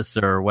synopsis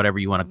or whatever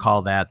you want to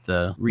call that,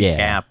 the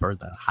recap or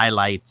the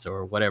highlights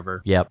or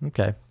whatever. Yep.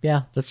 Okay.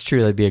 Yeah, that's true.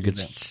 That'd be a good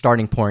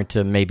starting point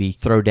to maybe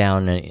throw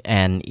down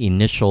an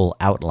initial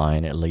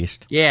outline at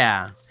least.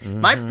 Yeah.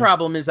 My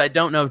problem is I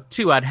don't know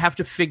too. I'd have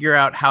to figure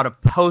out how to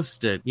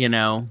post it,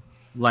 right.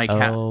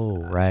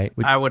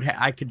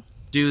 I could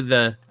do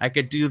the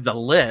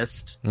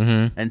list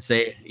and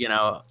say,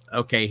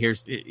 okay,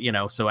 here's,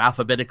 so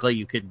alphabetically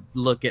you could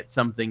look at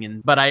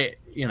something but to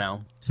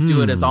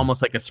do it as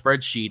almost like a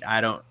spreadsheet. I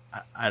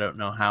don't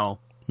know how.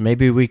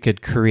 Maybe we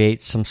could create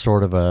some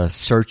sort of a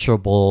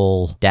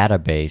searchable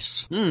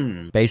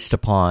database based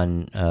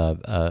upon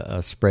a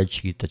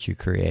spreadsheet that you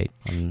create.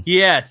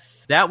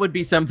 Yes, that would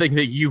be something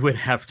that you would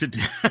have to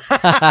do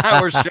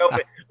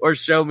or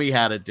show me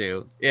how to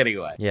do.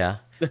 Anyway. Yeah.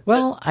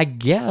 Well, I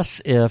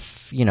guess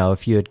if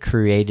you had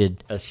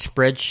created a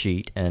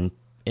spreadsheet and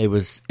it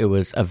was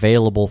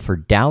available for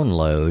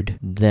download,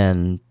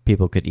 then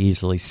people could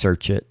easily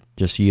search it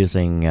just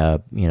using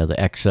the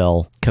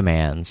Excel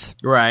commands.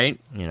 Right.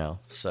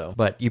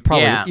 But you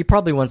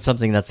probably want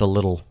something that's a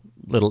little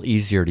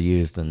easier to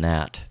use than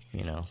that,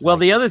 Well,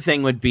 the other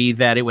thing would be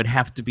that it would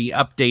have to be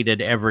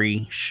updated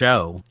every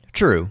show.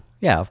 True.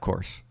 Yeah, of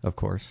course.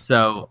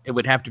 So it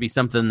would have to be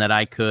something that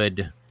I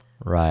could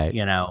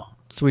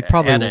So we'd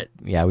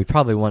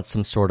probably want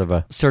some sort of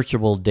a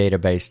searchable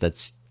database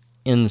that's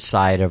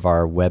inside of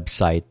our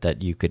website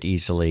that you could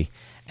easily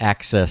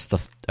access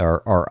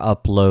or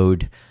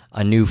upload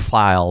a new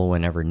file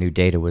whenever new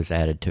data was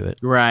added to it.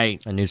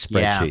 Right. A new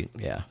spreadsheet.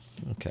 Yeah.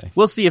 Okay.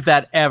 We'll see if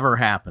that ever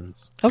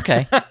happens.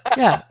 Okay.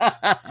 Yeah.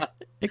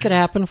 It could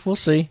happen. We'll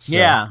see. So,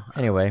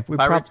 anyway, if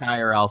I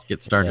retire, I'll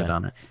get started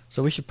on it.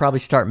 So we should probably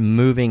start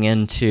moving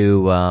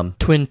into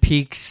Twin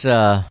Peaks,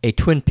 a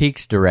Twin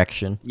Peaks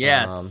direction.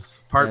 Yes.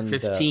 Part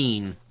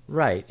 15.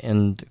 Right,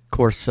 and of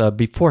course,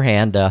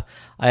 beforehand,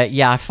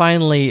 I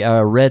finally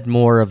read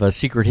more of A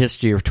Secret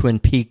History of Twin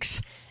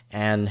Peaks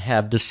and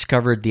have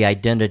discovered the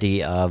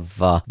identity of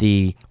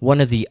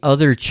one of the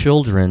other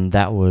children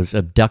that was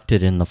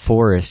abducted in the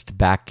forest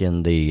back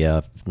in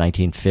the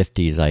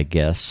 1950s, I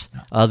guess.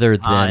 Other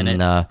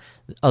than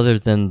other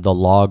than the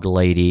log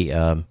lady,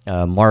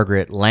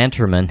 Margaret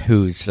Lanterman,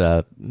 whose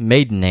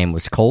maiden name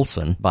was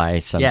Coulson by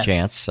some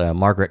chance,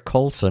 Margaret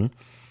Coulson.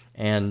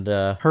 And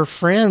her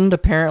friend,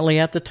 apparently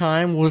at the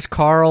time, was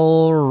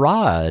Carl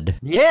Rodd.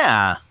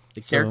 Yeah,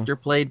 the character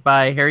played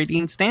by Harry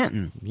Dean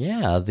Stanton.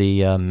 Yeah,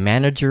 the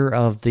manager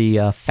of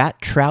the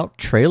Fat Trout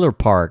Trailer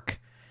Park.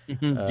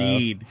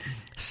 Indeed.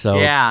 So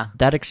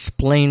that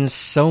explains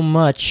so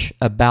much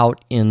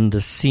about in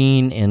the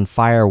scene in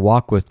Fire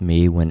Walk With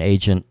Me when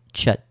Agent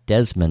Chet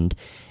Desmond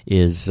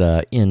is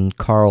in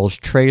Carl's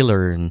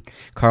trailer, and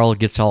Carl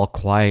gets all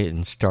quiet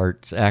and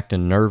starts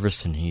acting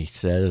nervous, and he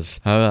says,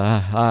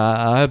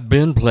 I've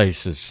been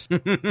places.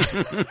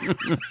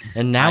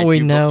 And now we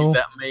know.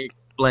 That may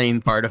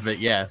explain part of it,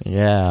 yes.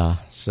 Yeah,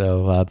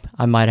 so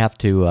I might have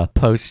to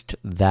post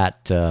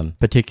that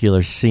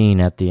particular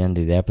scene at the end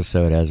of the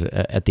episode,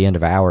 at the end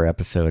of our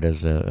episode,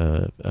 as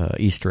a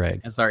Easter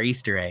egg. As our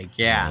Easter egg,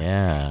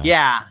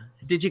 yeah.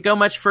 Did you go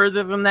much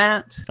further than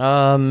that?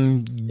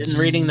 In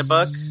reading the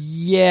book?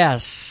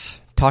 Yes,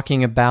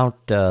 talking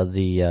about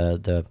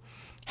the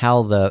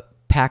how the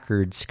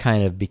Packards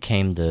kind of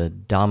became the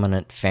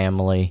dominant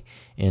family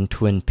in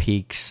Twin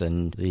Peaks,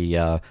 and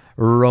the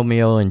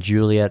Romeo and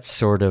Juliet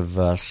sort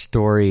of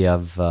story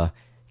of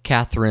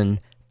Catherine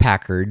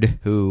Packard,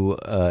 who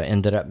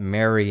ended up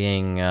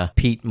marrying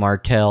Pete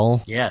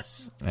Martell.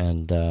 Yes.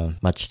 And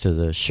much to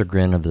the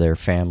chagrin of their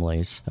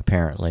families,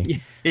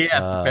 apparently.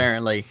 Yes,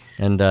 apparently.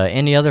 And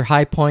any other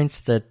high points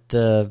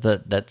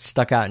that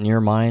stuck out in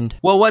your mind?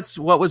 Well,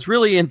 what was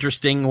really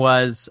interesting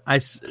was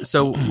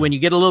so when you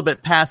get a little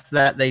bit past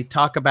that, they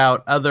talk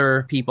about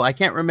other people. I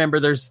can't remember.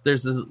 There's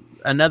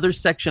another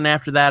section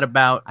after that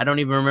about, I don't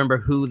even remember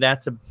who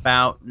that's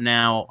about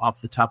now off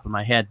the top of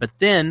my head. But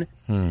then,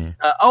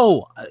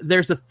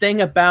 there's a thing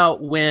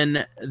about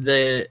when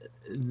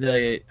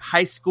the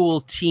high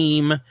school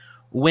team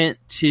went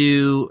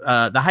to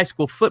the high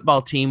school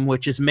football team,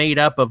 which is made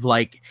up of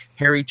like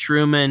Harry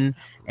Truman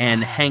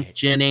and Hank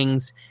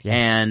Jennings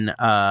and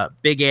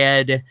Big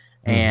Ed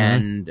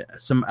and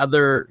some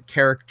other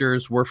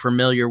characters we're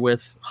familiar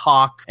with,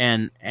 Hawk,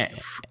 and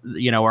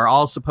are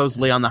all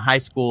supposedly on the high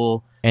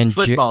school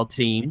football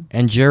team.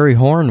 And Jerry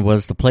Horn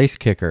was the place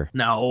kicker.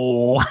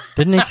 No.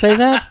 Didn't he say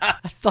that?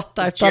 I thought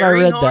I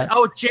read Horn? that.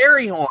 Oh,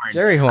 Jerry Horn.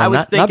 Jerry Horn. I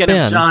was thinking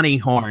not of Johnny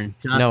Horn.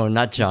 No,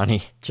 not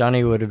Johnny.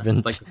 Johnny would have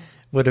been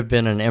would have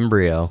been an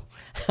embryo.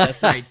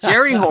 That's right.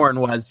 Jerry Horn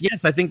was.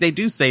 Yes, I think they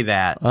do say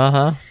that.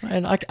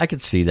 And I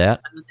could see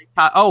that.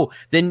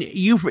 Then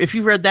if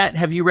you've read that,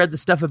 have you read the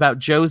stuff about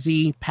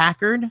Josie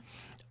Packard?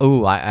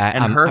 Oh,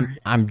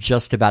 I'm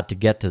just about to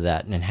get to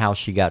that, and how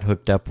she got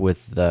hooked up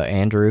with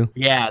Andrew.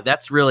 Yeah,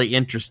 that's really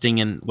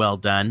interesting and well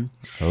done.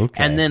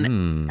 Okay. And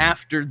then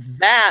after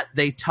that,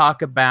 they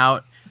talk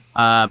about.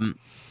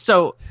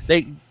 So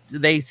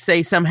they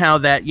say somehow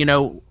that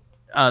the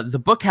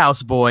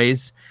Bookhouse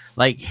Boys,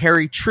 like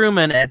Harry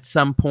Truman, at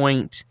some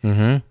point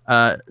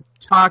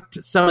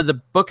talked some of the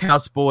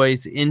Bookhouse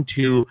Boys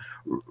into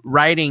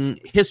writing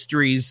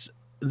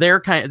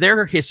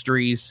their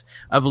histories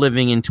of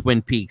living in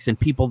Twin Peaks and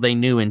people they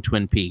knew in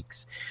Twin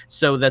Peaks,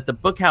 so that the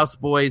Bookhouse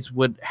Boys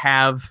would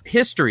have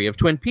history of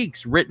Twin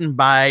Peaks written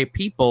by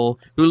people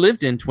who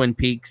lived in Twin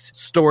Peaks,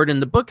 stored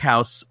in the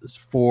Bookhouse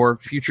for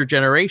future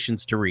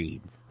generations to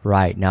read.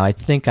 Right. Now, I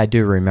think I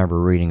do remember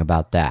reading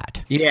about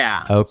that.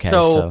 Yeah. Okay.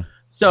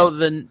 So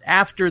then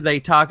after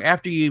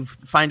you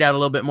find out a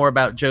little bit more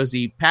about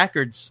Josie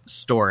Packard's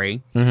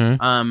story,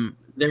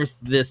 there's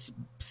this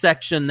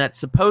section that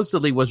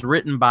supposedly was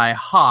written by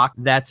Hawk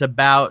that's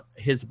about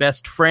his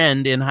best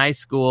friend in high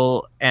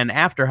school and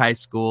after high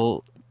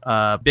school,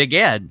 Big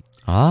Ed.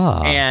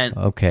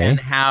 Okay. And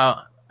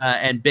how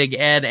and Big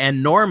Ed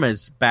and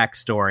Norma's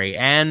backstory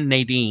and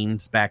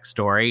Nadine's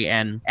backstory,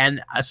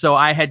 and so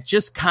I had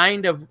just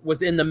kind of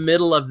was in the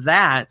middle of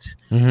that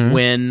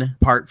when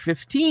part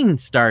 15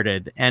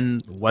 started.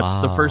 And what's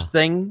the first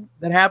thing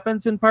that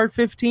happens in part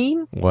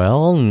 15?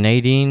 Well,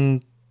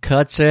 Nadine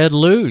cuts Ed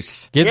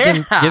loose, gives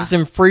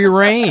him free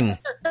reign.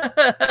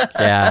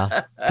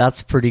 Yeah,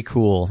 that's pretty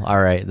cool.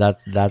 All right,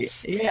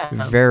 that's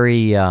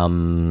very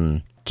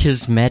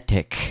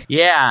kismetic.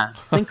 Yeah,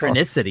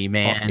 synchronicity,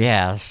 man.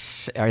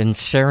 Yes, and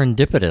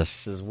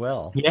serendipitous as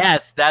well.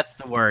 Yes, that's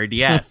the word.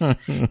 Yes.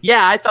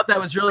 Yeah, I thought that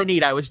was really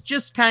neat. I was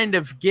just kind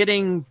of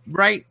getting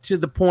right to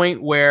the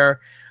point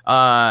where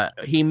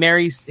he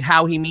marries,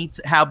 how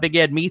Big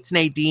Ed meets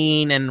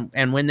Nadine,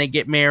 and when they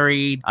get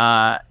married,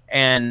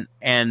 and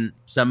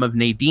some of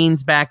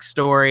Nadine's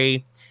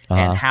backstory,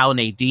 and how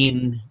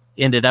Nadine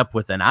ended up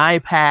with an eye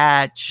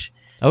patch.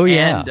 Oh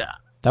yeah. And,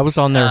 that was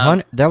on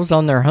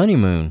their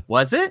honeymoon.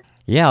 Was it?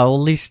 Yeah, well, at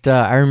least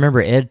I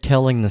remember Ed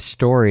telling the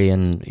story,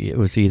 and it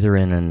was either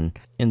in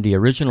the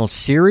original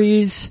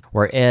series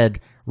where Ed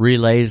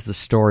relays the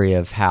story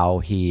of how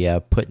he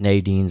put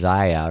Nadine's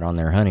eye out on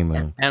their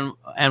honeymoon. And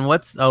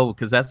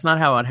because that's not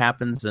how it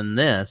happens in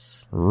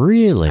this.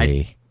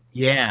 Really?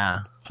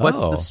 Yeah.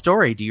 What's the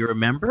story? Do you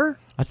remember?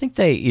 I think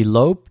they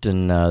eloped,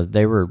 and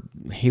they were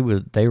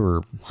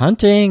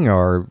hunting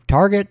or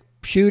target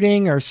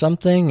shooting or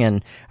something,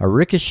 and a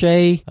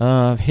ricochet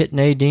hit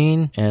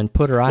Nadine and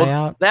put her eye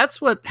out?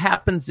 That's what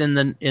happens in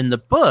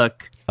the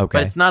book. Okay.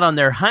 But it's not on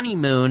their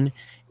honeymoon.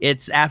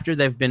 It's after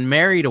they've been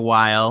married a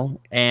while,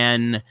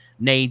 and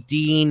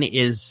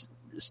Nadine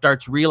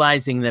starts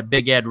realizing that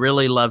Big Ed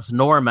really loves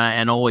Norma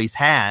and always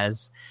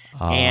has,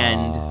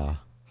 and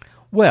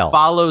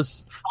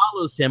follows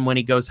him when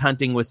he goes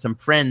hunting with some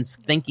friends,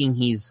 thinking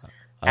he's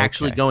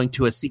actually going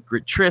to a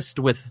secret tryst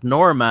with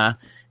Norma,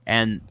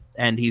 and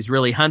he's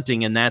really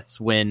hunting, and that's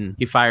when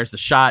he fires the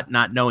shot,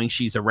 not knowing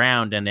she's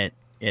around, and it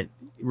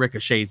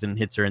ricochets and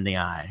hits her in the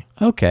eye.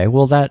 Okay,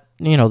 well that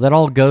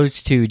all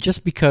goes to,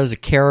 just because a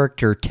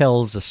character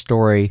tells a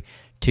story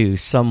to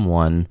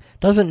someone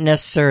doesn't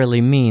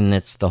necessarily mean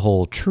that's the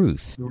whole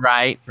truth.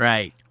 Right.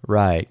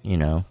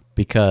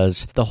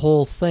 Because the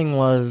whole thing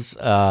was,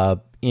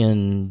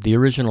 in the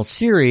original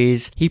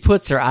series, he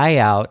puts her eye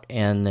out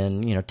and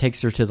then,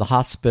 takes her to the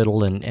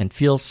hospital and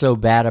feels so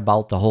bad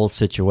about the whole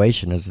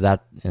situation.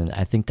 And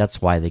I think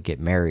that's why they get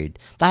married.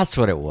 That's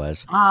what it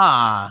was.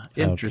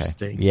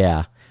 Interesting. Okay.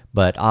 Yeah.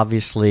 But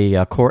obviously,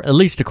 at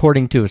least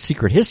according to A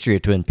Secret History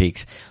of Twin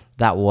Peaks,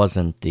 that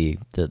wasn't the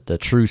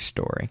true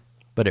story.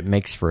 But it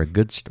makes for a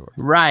good story.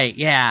 Right,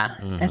 yeah.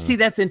 Mm-hmm. And see,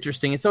 that's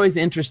interesting. It's always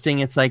interesting.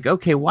 It's like,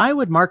 okay, why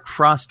would Mark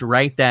Frost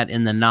write that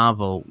in the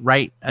novel,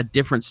 write a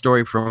different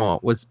story from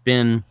what was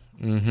been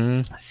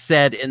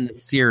said in the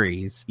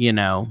series,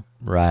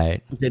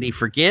 Right. Did he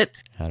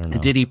forget? I don't know.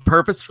 Did he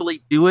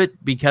purposefully do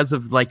it because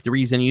of, like, the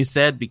reason you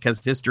said?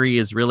 Because history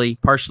is really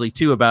partially,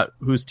 too, about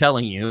who's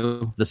telling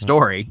you the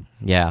story.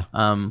 Yeah.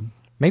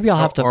 Maybe I'll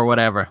have to, or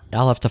whatever.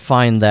 I'll have to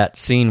find that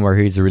scene where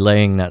he's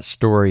relaying that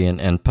story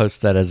and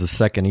post that as a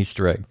second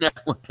Easter egg.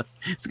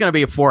 It's going to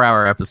be a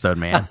 4-hour episode,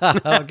 man.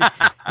 Okay.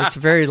 It's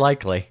very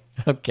likely.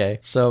 Okay,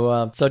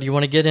 so do you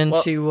want to get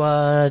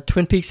into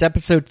Twin Peaks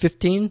episode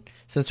 15?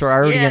 Since we're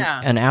already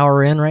an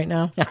hour in right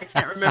now. I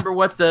can't remember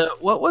what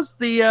was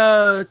the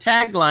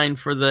tagline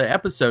for the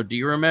episode. Do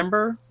you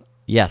remember?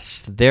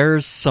 Yes,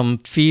 there's some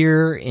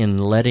fear in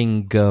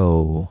letting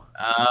go.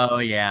 Oh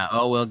yeah.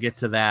 Oh, we'll get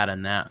to that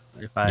and that.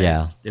 If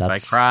I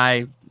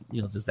cry,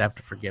 you'll just have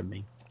to forgive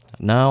me.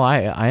 No,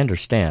 I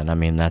understand. I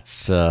mean,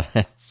 that's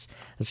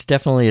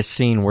definitely a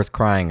scene worth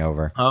crying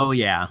over. Oh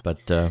yeah.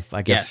 But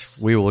I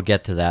guess we will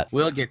get to that.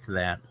 We'll get to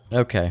that.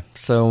 Okay.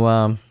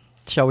 So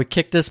shall we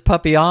kick this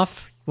puppy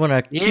off?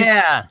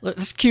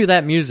 Let's cue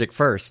that music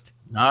first.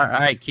 All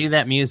right, cue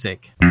that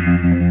music.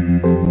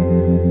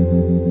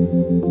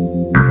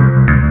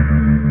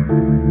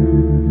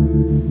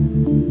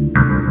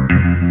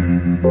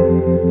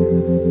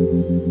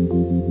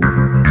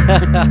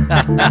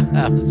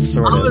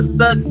 Sort of. All of a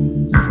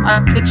sudden,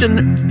 I'm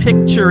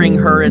picturing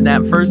her in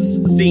that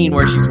first scene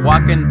where she's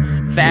walking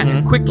fat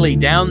and quickly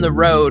down the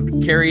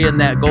road carrying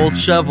that gold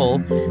shovel,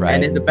 right.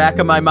 And in the back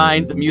of my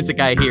mind, the music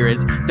I hear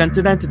is dun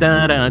dun dun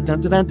dun dun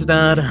dun dun dun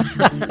dun.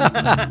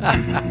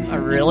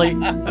 Really?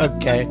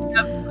 Okay.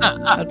 Yes.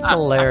 That's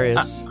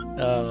hilarious.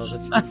 Oh,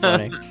 that's too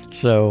funny.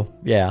 So,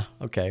 yeah,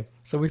 okay.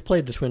 So we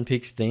played the Twin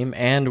Peaks theme,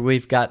 and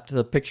we've got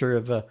the picture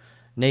of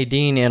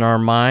Nadine in our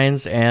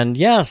minds, and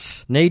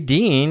yes,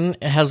 Nadine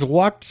has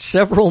walked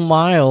several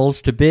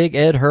miles to Big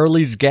Ed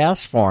Hurley's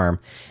gas farm,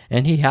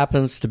 and he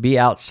happens to be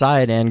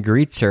outside and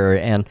greets her.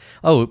 And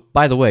oh,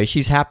 by the way,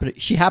 she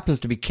happens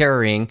to be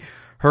carrying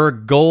her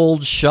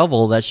gold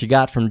shovel that she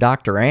got from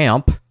Dr.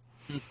 Amp.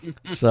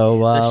 So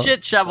the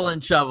shit shovel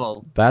and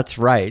shovel. That's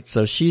right.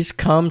 So she's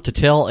come to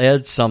tell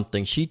Ed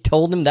something. She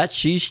told him that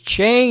she's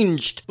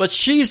changed, but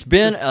she's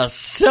been a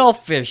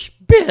selfish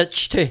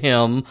bitch to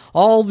him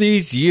all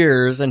these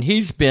years, and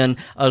he's been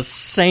a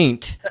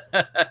saint.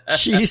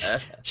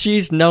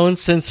 She's known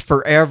since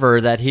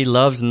forever that he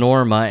loves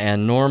Norma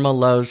and Norma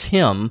loves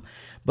him,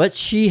 but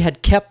she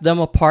had kept them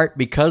apart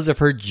because of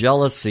her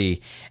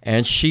jealousy,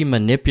 and she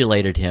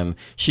manipulated him.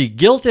 She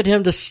guilted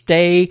him to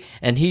stay,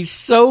 and he's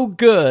so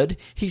good,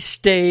 he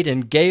stayed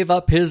and gave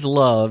up his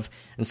love.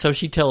 And so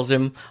she tells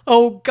him,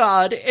 "Oh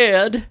God,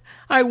 Ed,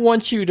 I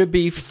want you to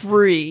be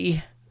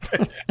free."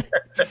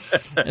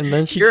 And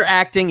then your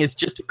acting is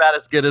just about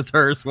as good as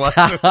hers was.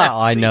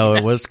 I know,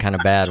 it was kind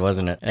of bad,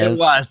 wasn't it? It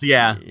was,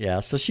 yeah. Yeah,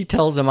 so she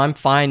tells him, "I'm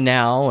fine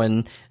now,"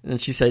 and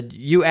she said,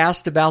 "You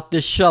asked about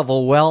this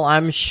shovel. Well,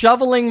 I'm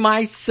shoveling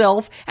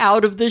myself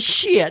out of the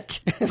shit."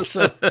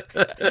 So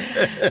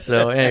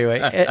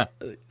anyway,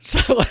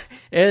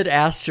 Ed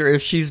asks her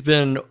if she's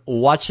been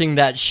watching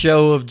that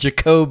show of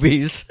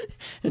Jacoby's,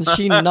 and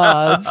she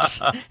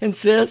nods and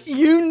says,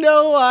 "You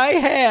know I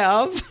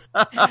have."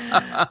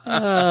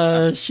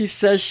 She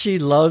says she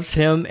loves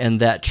him and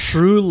that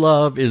true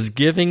love is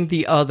giving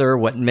the other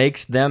what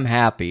makes them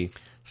happy.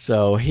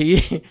 So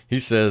he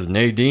says,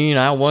 "Nadine,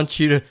 I want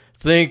you to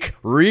think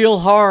real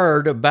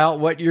hard about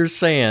what you're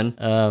saying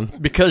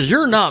because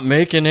you're not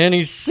making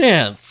any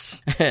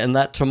sense." And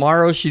that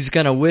tomorrow she's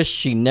going to wish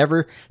she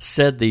never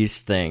said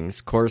these things.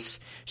 Of course,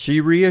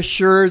 She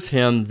reassures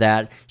him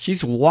that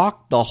she's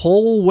walked the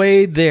whole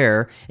way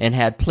there and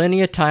had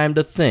plenty of time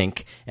to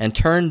think and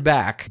turn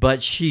back,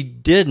 but she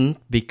didn't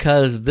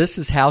because this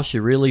is how she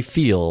really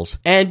feels.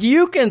 And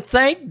you can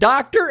thank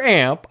Dr.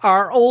 Amp,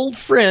 our old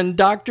friend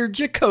Dr.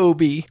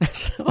 Jacoby.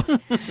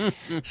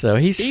 So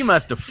he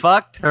must have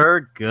fucked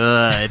her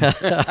good.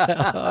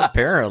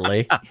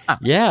 Apparently.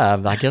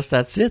 Yeah, I guess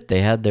that's it.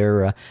 They had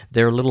their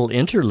little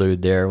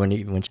interlude there when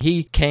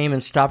he came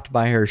and stopped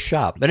by her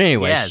shop. But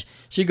anyway,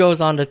 Yes. she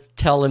goes on to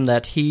tell him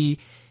that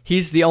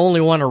he's the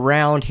only one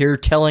around here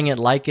telling it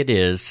like it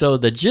is. So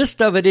the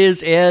gist of it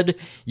is, Ed,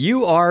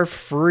 you are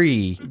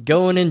free.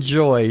 Go and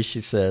enjoy,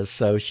 she says.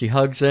 So she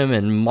hugs him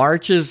and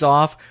marches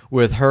off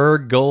with her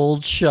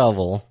gold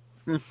shovel.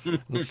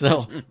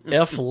 So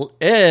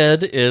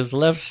Ed is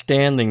left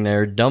standing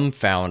there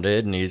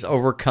dumbfounded, and he's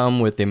overcome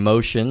with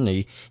emotion.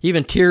 He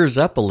even tears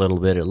up a little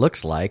bit, it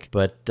looks like.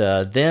 But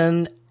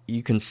then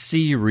you can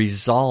see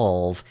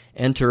resolve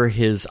enter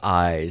his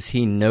eyes.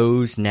 He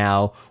knows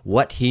now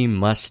what he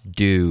must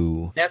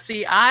do. Now,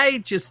 see,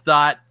 I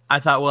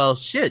thought, well,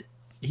 shit.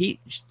 He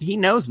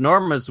knows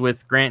Norma's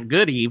with Grant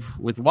Goodeve,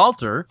 with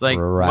Walter. It's like,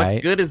 Right.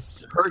 What good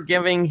is her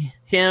giving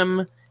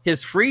him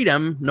his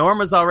freedom?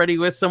 Norma's already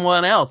with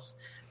someone else.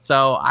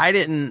 So I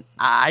didn't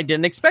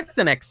expect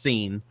the next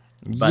scene.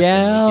 But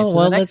Yeah,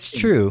 well, that's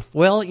true.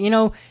 Well,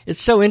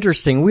 it's so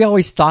interesting. We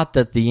always thought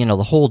that the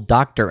whole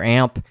Dr.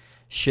 Amp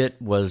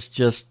shit was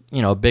just,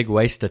 a big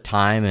waste of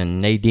time,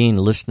 and Nadine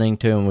listening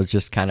to him was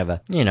just kind of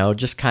a,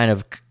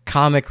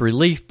 comic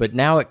relief. But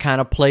now it kind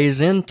of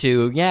plays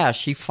into,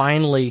 she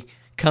finally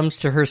comes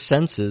to her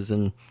senses,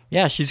 and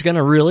she's going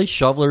to really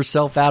shovel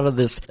herself out of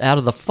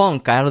the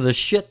funk, out of the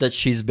shit that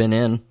she's been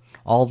in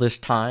all this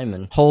time,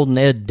 and holding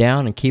Ed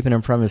down and keeping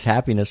him from his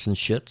happiness and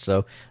shit.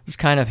 So it's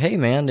kind of, hey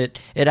man, it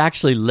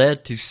actually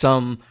led to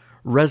some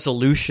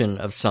resolution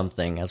of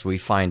something, as we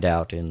find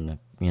out in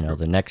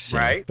the next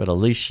scene. Right. But at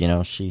least she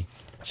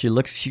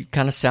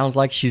kind of sounds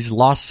like she's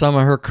lost some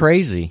of her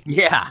crazy.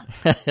 Yeah.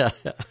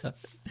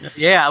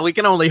 Yeah, we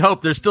can only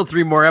hope. There's still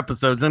 3 more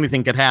episodes.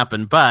 Anything could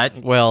happen, but...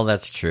 Well,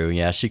 that's true.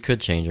 Yeah, she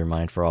could change her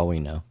mind for all we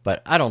know.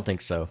 But I don't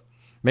think so.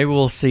 Maybe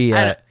we'll see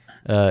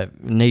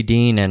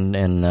Nadine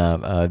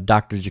and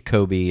Dr.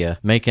 Jacoby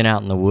making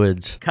out in the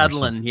woods.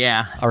 Cuddling,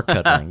 yeah. Or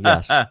cuddling,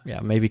 yes.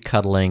 Yeah, maybe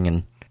cuddling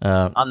and...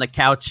 on the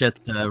couch at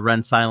the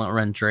Run Silent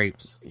Run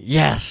Drapes.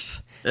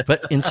 Yes.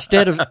 But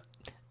instead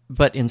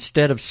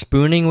of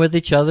spooning with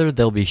each other,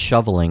 they'll be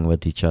shoveling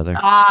with each other.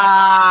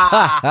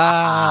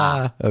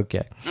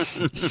 Okay.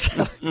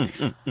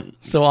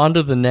 So on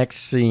to the next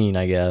scene,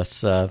 I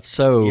guess. To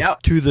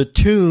the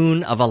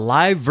tune of a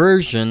live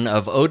version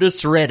of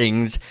Otis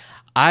Redding's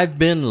I've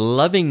Been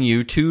Loving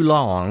You Too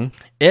Long,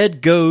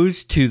 Ed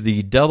goes to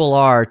the Double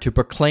R to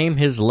proclaim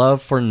his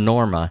love for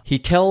Norma. He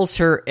tells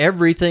her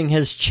everything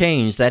has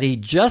changed, that he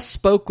just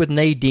spoke with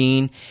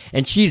Nadine,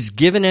 and she's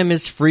given him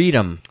his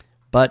freedom.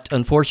 But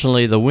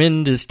unfortunately, the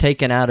wind is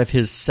taken out of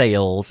his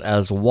sails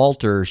as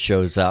Walter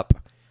shows up,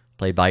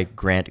 played by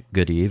Grant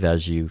Goodeve,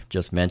 as you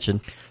just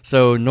mentioned.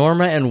 So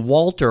Norma and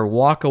Walter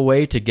walk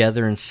away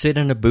together and sit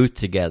in a booth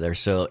together.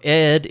 So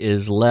Ed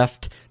is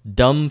left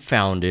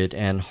dumbfounded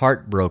and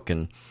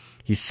heartbroken.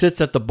 He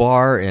sits at the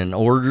bar and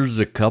orders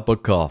a cup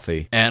of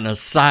coffee and a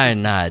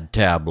cyanide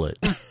tablet.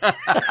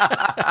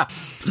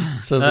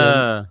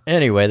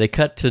 Anyway, they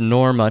cut to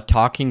Norma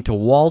talking to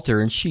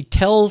Walter, and she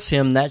tells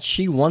him that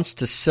she wants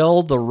to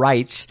sell the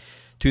rights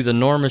to the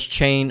Norma's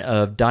chain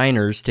of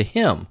diners to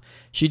him.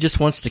 She just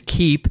wants to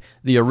keep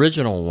the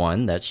original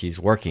one that she's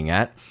working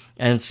at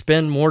and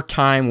spend more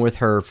time with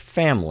her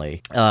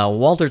family.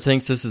 Walter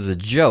thinks this is a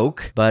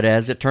joke, but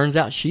as it turns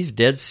out, she's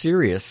dead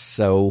serious.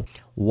 So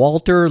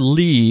Walter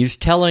leaves,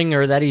 telling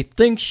her that he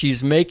thinks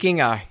she's making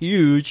a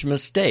huge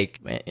mistake,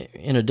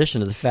 in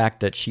addition to the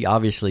fact that she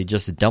obviously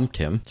just dumped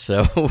him.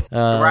 So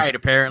right,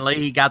 apparently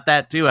he got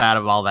that too out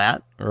of all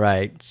that.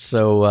 Right.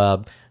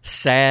 So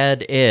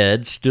sad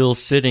Ed, still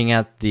sitting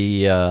at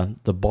the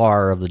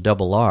bar of the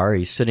Double R.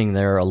 He's sitting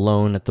there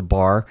alone at the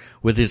bar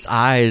with his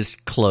eyes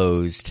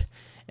closed.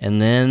 And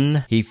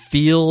then he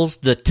feels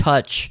the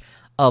touch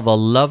of a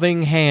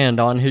loving hand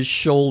on his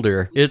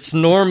shoulder. It's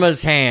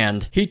Norma's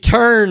hand. He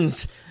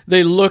turns.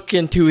 They look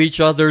into each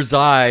other's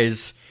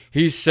eyes.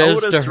 He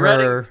says Otis to her,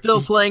 Redding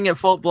still playing at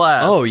full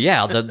blast. Oh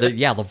yeah,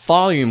 the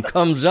volume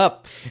comes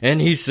up,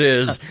 and he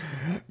says,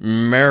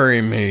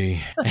 "Marry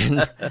me."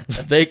 And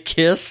they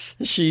kiss.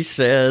 She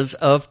says,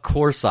 "Of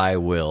course I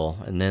will."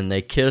 And then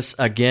they kiss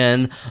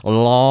again,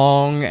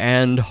 long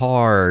and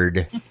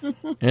hard.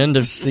 End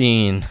of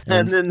scene.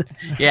 And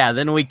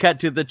then we cut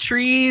to the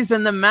trees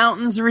and the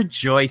mountains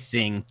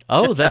rejoicing.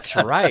 Oh, that's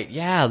right.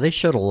 Yeah, they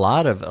showed a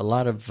lot of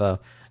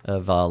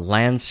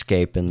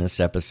landscape in this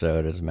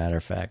episode, as a matter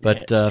of fact.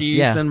 But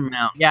trees and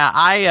mountains. Yeah,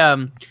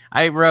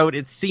 I wrote,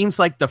 it seems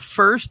like the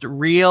first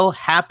real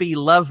happy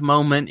love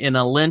moment in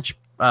a Lynch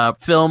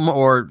film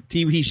or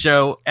TV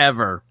show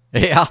ever.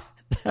 Yeah,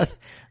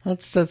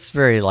 that's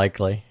very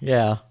likely.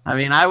 Yeah. I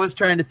mean, I was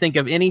trying to think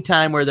of any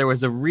time where there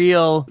was a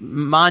real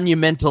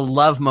monumental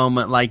love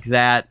moment like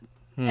that.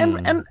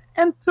 And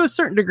and to a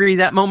certain degree,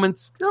 that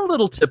moment's a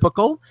little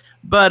typical.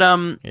 But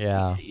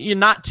you're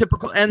not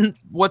typical. And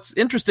what's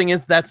interesting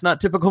is that's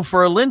not typical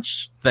for a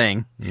Lynch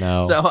thing.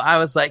 No. So I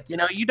was like,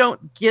 you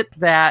don't get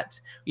that.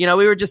 We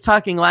were just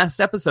talking last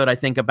episode, I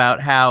think,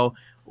 about how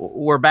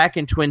we're back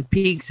in Twin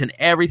Peaks and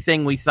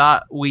everything we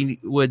thought we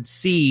would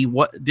see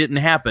what didn't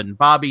happen.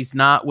 Bobby's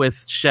not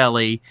with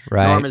Shelley.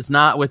 Right. Norma's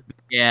not with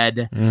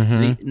Ed.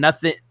 Mm-hmm.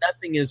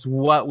 Nothing is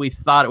what we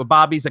thought.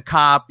 Bobby's a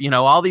cop.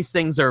 All these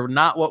things are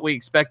not what we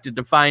expected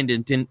to find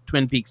in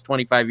Twin Peaks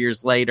 25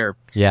 years later.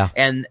 Yeah.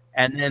 And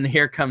then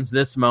here comes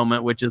this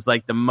moment, which is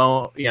like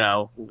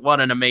what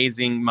an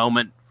amazing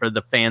moment for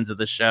the fans of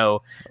the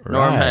show. Right.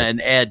 Norma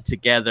and Ed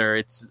together.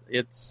 It's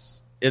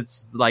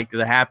like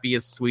the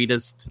happiest,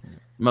 sweetest,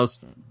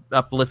 most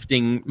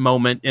uplifting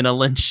moment in a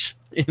Lynch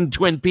in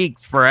Twin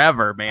Peaks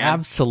forever, man.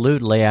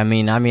 Absolutely.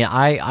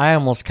 I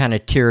almost kind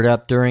of teared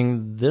up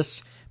during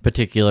this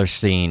particular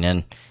scene,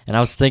 and I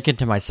was thinking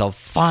to myself,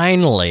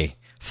 finally,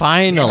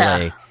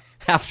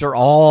 after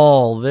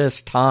all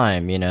this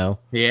time,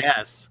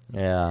 Yes.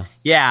 Yeah.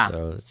 Yeah.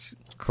 So it's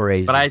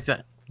crazy. But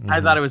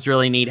I thought it was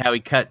really neat how he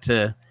cut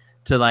to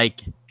like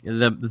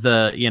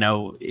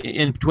the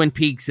in Twin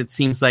Peaks. It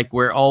seems like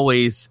we're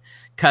always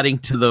cutting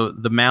to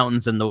the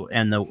mountains and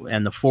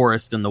the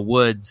forest and the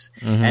woods,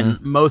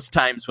 and most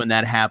times when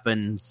that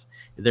happens,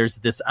 there's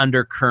this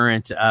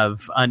undercurrent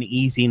of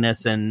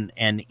uneasiness and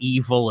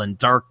evil and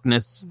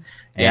darkness.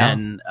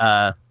 And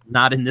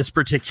not in this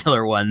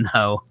particular one,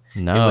 though.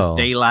 No. It was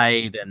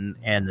daylight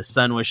and the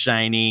sun was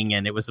shining,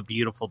 and it was a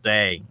beautiful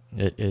day.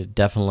 It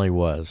definitely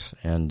was,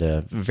 and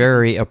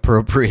very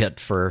appropriate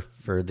for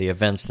the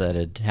events that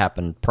had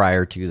happened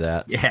prior to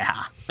that.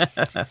 Yeah.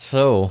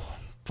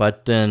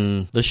 But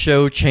then the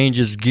show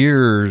changes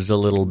gears a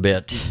little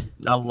bit.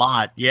 A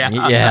lot, yeah.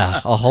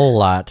 Yeah, a whole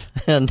lot.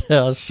 And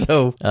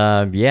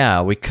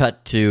we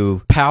cut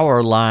to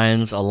power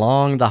lines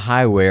along the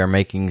highway are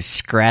making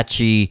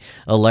scratchy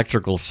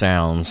electrical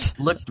sounds.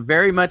 Looked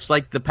very much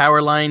like the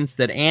power lines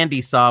that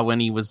Andy saw when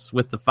he was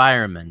with the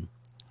firemen.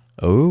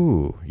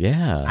 Oh,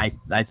 yeah.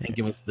 I think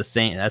it was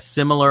a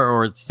similar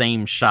or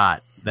same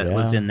shot that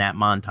was in that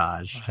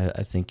montage.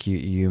 I think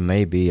you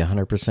may be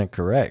 100%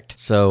 correct.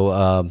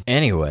 So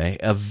anyway,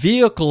 a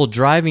vehicle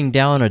driving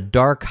down a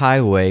dark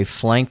highway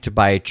flanked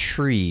by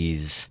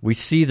trees. We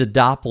see the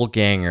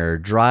doppelganger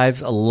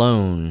drives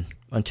alone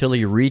until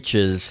he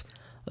reaches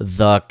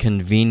the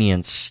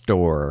convenience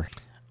store.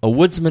 A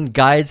woodsman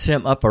guides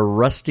him up a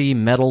rusty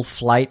metal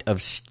flight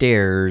of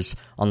stairs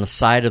on the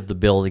side of the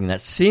building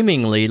that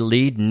seemingly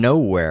lead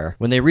nowhere.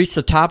 When they reach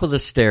the top of the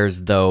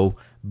stairs, though,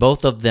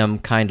 both of them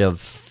kind of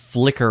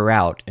flicker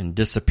out and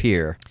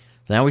disappear.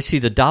 So now we see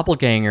the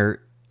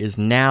doppelganger is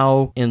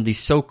now in the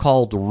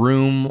so-called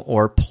room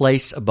or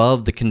place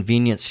above the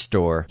convenience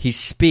store. He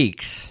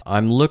speaks,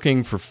 "I'm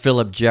looking for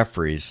Philip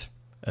Jeffries."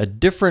 A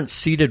different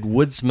seated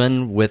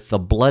woodsman with a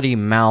bloody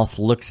mouth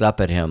looks up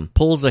at him,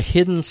 pulls a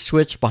hidden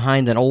switch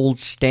behind an old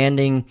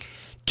standing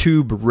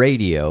tube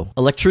radio.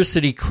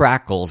 Electricity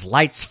crackles,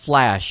 lights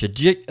flash, a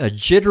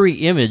jittery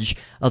image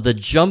of the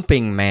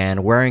jumping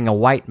man wearing a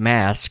white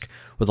mask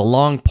with a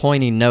long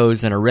pointy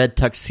nose and a red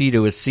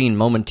tuxedo is seen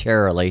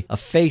momentarily. A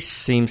face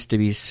seems to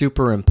be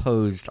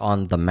superimposed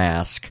on the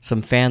mask.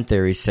 Some fan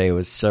theories say it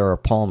was Sarah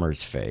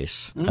Palmer's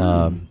face.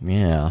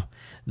 Yeah.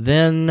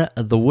 Then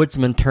the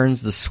woodsman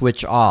turns the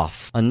switch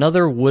off.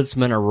 Another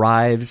woodsman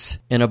arrives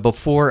in a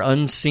before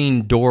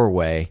unseen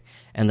doorway,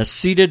 and the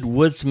seated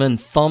woodsman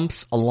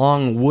thumps a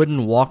long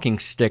wooden walking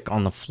stick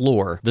on the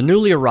floor. The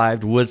newly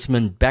arrived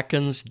woodsman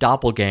beckons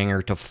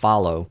doppelganger to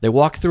follow. They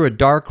walk through a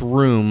dark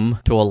room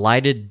to a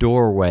lighted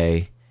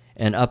doorway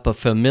and up a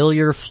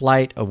familiar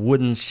flight of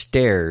wooden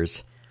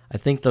stairs. I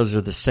think those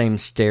are the same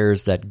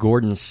stairs that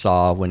Gordon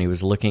saw when he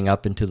was looking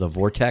up into the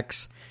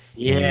vortex.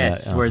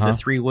 Yes, where the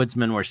three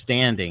woodsmen were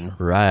standing.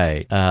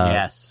 Right.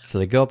 Yes. So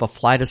they go up a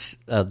flight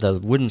of the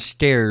wooden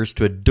stairs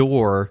to a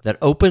door that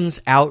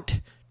opens out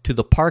to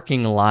the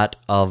parking lot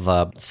of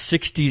a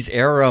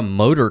 60s-era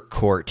motor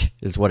court,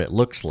 is what it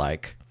looks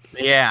like.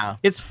 Yeah.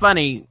 It's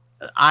funny.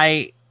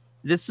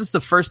 This is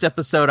the first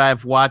episode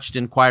I've watched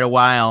in quite a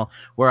while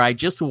where I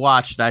just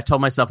watched. I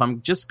told myself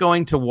I'm just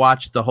going to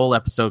watch the whole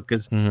episode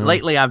because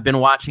lately I've been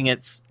watching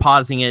it,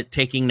 pausing it,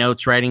 taking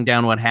notes, writing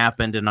down what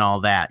happened and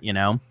all that,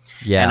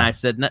 Yeah. And I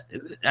said,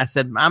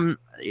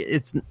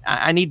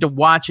 I need to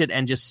watch it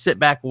and just sit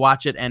back,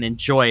 watch it and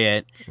enjoy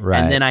it. Right.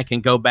 And then I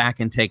can go back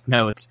and take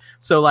notes.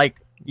 So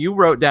you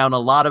wrote down a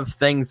lot of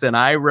things and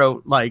I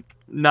wrote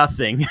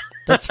nothing.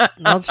 That's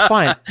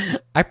fine.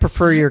 I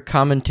prefer your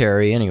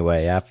commentary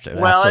anyway after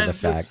the fact.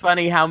 It's just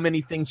funny how many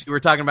things you were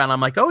talking about. And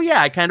I'm like, oh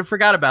yeah, I kind of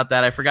forgot about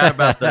that. I forgot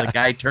about the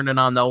guy turning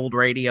on the old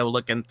radio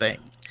looking thing.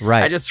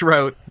 Right. I just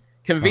wrote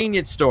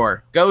convenience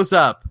store goes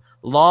up.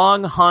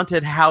 Long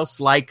haunted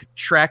house like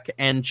Trek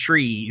and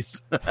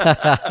trees.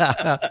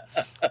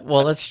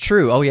 Well, that's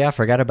true. Oh yeah, I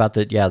forgot about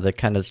the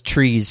kind of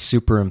trees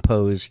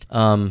superimposed.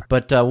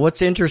 But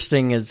what's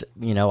interesting is,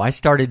 I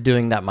started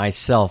doing that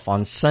myself.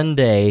 On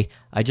Sunday,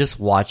 I just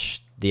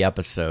watched the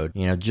episode,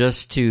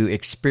 just to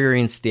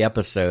experience the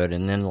episode,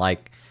 and then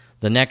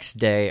the next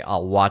day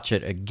I'll watch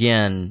it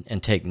again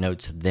and take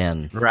notes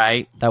then.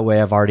 Right. That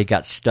way I've already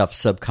got stuff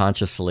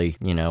subconsciously,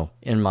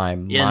 in my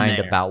mind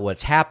there. about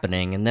what's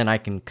happening, and then I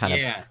can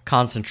kind of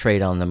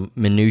concentrate on the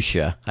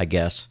minutia, I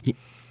guess.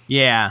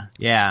 Yeah.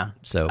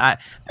 So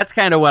that's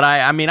kind of what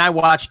I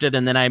watched it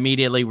and then I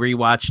immediately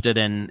rewatched it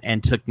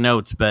and took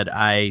notes, but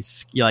I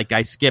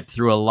skipped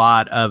through a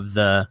lot of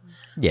the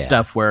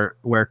stuff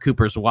where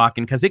Cooper's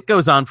walking, because it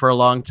goes on for a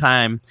long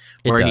time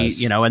where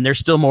he, and there's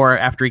still more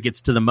after he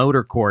gets to the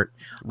motor court.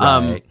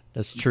 Right.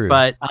 That's true.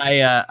 But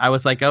I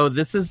was like, oh,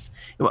 this is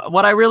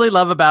what I really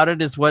love about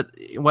it is what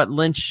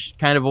Lynch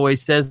kind of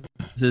always says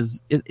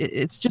is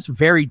it's just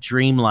very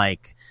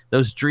dreamlike.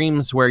 Those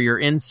dreams where you're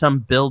in some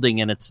building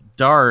and it's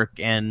dark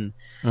and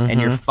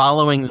you're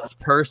following this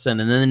person,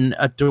 and then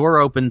a door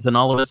opens and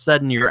all of a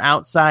sudden you're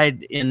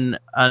outside in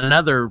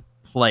another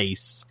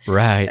place.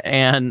 Right.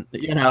 And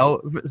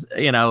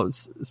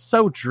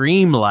so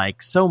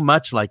dreamlike, so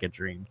much like a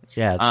dream.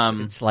 Yeah,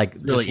 it's like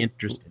it's really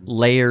interesting.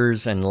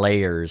 Layers and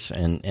layers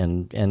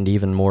and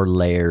even more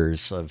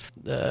layers of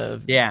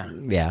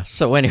yeah.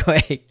 So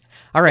anyway,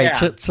 all right.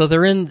 Yeah. So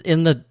they're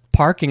in the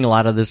parking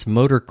lot of this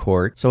motor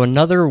court. So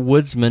another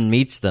woodsman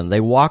meets them.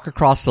 They walk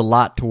across the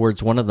lot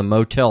towards one of the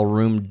motel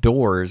room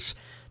doors,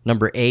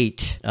 number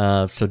 8.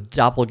 So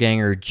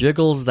Doppelganger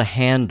jiggles the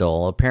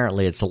handle.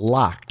 Apparently it's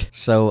locked.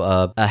 So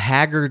a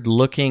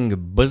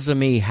haggard-looking,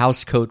 bosomy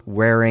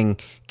housecoat-wearing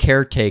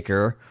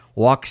caretaker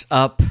walks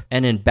up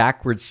and in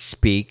backwards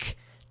speak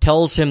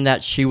tells him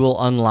that she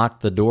will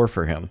unlock the door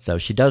for him. So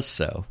she does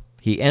so.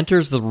 He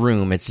enters the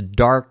room. It's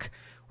dark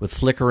with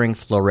flickering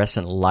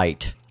fluorescent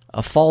light.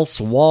 A false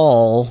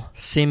wall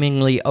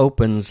seemingly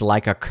opens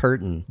like a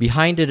curtain.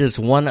 Behind it is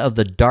one of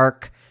the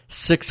dark,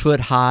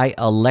 6-foot-high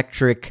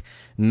electric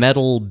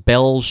metal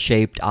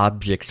bell-shaped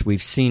objects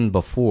we've seen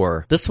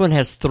before. This one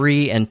has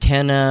 3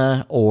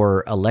 antennae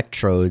or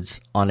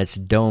electrodes on its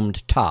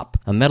domed top.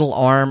 A metal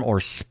arm or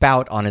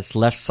spout on its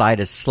left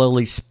side is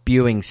slowly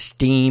spewing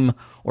steam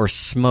or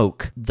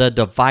smoke. The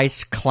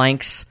device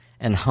clanks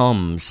and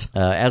hums.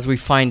 As we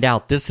find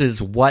out, this is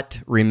what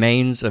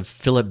remains of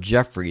Philip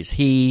Jeffries.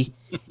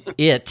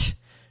 It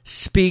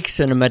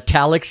speaks in a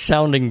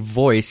metallic-sounding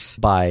voice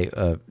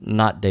by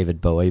not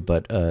David Bowie,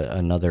 but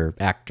another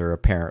actor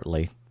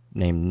apparently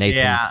named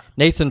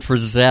Nathan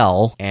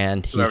Frizzell,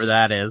 and whoever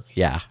that is.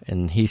 Yeah,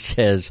 and he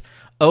says,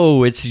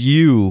 "Oh, it's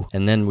you,"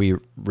 and then we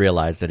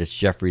realize that it's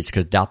Jeffries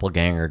because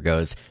Doppelganger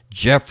goes,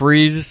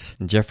 "Jeffries,"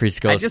 and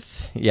Jeffries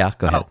goes, "Yeah,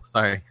 go ahead." Oh,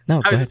 sorry.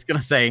 No, I was just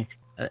gonna say.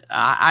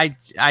 I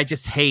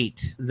just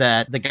hate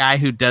that the guy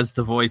who does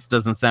the voice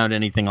doesn't sound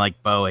anything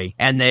like Bowie.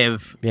 And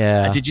they've...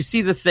 Yeah. Did you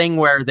see the thing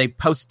where they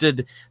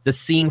posted the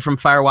scene from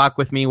Fire Walk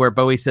with Me where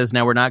Bowie says,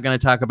 "Now we're not going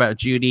to talk about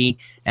Judy,"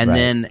 and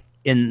then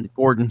in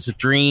Gordon's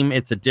dream,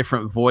 it's a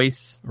different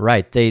voice.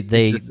 Right.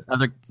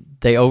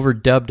 They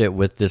overdubbed it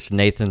with this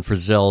Nathan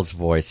Frizzell's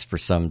voice for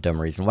some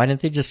dumb reason. Why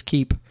didn't they just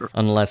keep,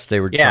 unless they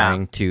were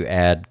trying to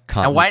add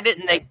content? And why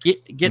didn't they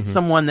get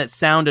someone that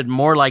sounded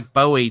more like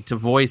Bowie to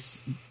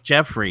voice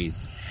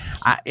Jeffries?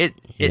 It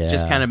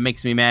just kind of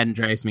makes me mad and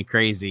drives me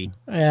crazy.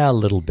 Yeah, a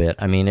little bit.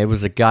 I mean, it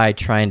was a guy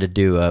trying to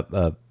do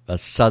a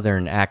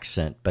Southern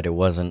accent, but it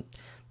wasn't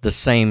the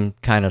same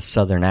kind of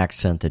Southern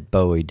accent that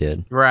Bowie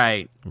did.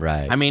 Right.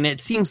 I mean,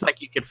 it seems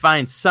like you could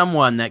find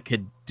someone that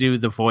could do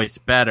the voice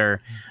better.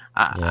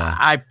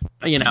 Like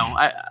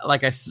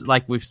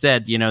we've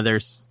said,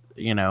 there's,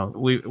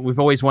 we've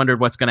always wondered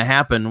what's going to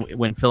happen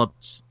when Philip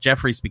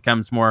Jeffries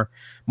becomes more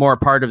a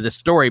part of the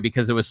story,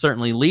 because it was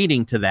certainly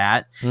leading to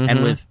that.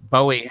 And with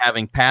Bowie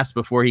having passed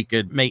before he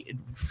could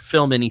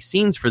film any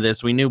scenes for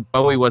this, we knew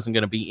Bowie wasn't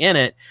going to be in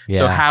it.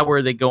 So how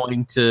were they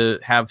going to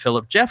have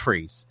Philip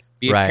Jeffries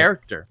be a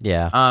character?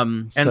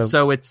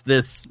 So it's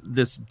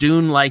this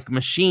Dune-like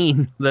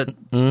machine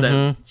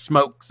that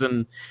smokes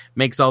and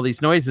makes all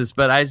these noises.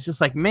 But I was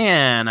just like,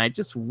 man, I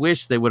just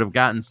wish they would have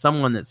gotten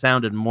someone that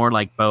sounded more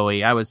like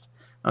Bowie. I was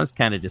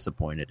kind of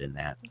disappointed in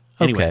that.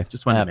 Anyway,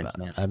 just wanted to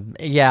mention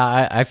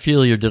that. I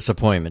feel your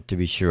disappointment, to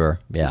be sure.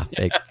 Yeah.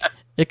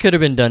 It could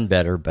have been done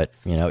better, but,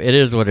 it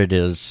is what it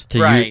is,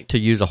 to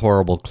use a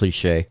horrible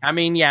cliche. I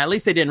mean, at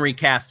least they didn't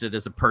recast it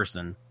as a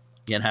person.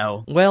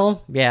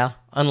 Well, yeah,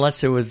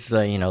 unless it was,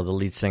 the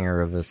lead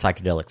singer of the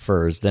Psychedelic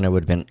Furs, then it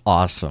would have been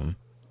awesome.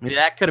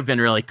 That could have been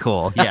really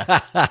cool,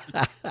 yes.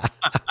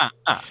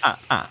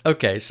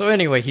 Okay, so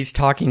anyway, he's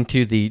talking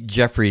to the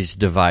Jeffries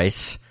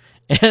device,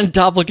 and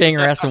Doppelganger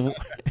asks him,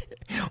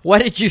 "Why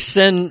did you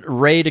send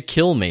Ray to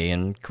kill me?"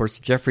 And, of course,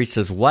 Jeffrey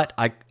says, "What?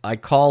 I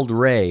called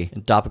Ray."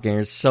 And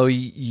Doppelganger says, "So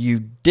you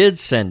did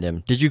send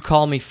him. Did you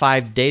call me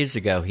 5 days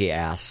ago?" he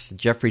asks.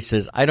 Jeffrey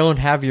says, "I don't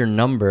have your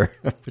number,"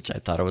 which I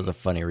thought it was a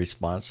funny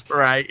response.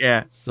 Right,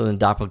 yeah. So then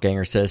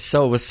Doppelganger says,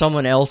 "So it was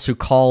someone else who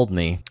called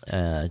me."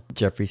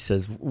 Jeffrey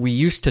says, "We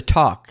used to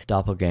talk."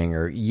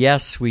 Doppelganger,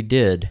 "Yes, we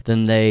did.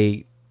 Then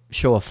they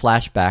show a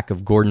flashback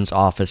of Gordon's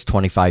office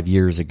 25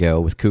 years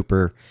ago with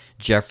Cooper,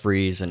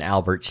 Jeffries, and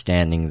Albert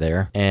standing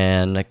there.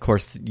 And, of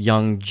course,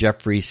 young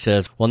Jeffries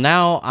says, well,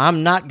 now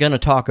I'm not going to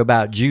talk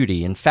about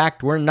Judy. In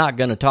fact, we're not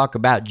going to talk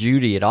about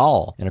Judy at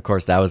all. And, of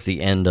course, that was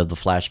the end of the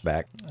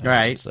flashback.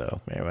 Right.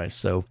 Anyway,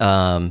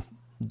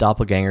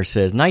 Doppelganger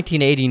says,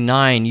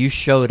 1989, you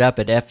showed up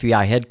at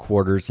FBI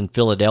headquarters in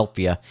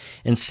Philadelphia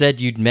and said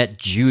you'd met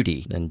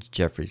Judy. Then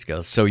Jeffries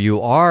goes, so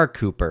you are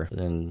Cooper.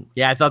 Then,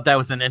 yeah, I thought that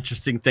was an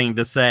interesting thing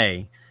to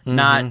say.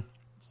 Not,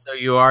 so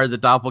you are the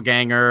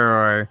doppelganger,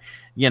 or,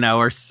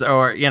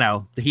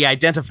 he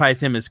identifies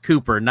him as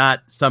Cooper,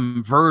 not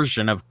some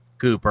version of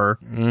Cooper,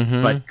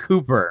 but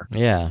Cooper.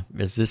 Yeah.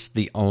 Is this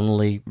the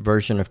only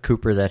version of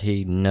Cooper that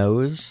he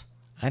knows?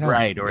 I don't.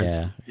 Right. Or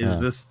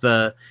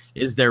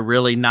is there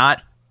really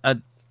not a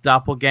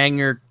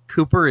doppelganger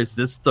Cooper? Is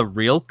this the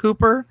real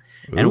Cooper?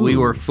 And we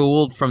were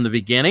fooled from the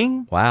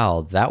beginning?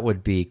 Wow, that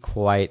would be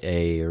quite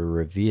a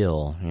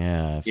reveal.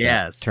 Yeah. If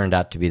yes. That turned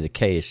out to be the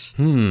case.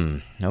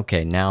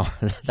 Okay, now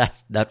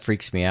that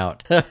freaks me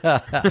out.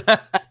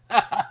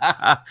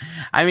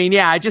 I mean,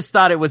 yeah, I just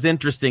thought it was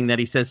interesting that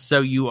he says,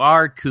 so you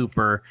are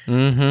Cooper.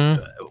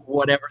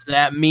 Whatever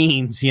that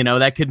means,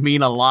 that could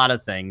mean a lot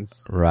of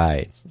things.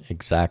 Right,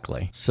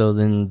 exactly. So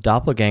then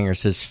Doppelganger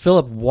says,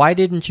 Philip, why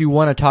didn't you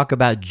want to talk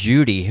about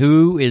Judy?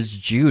 Who is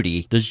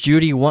Judy? Does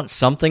Judy want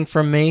something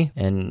from me?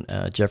 And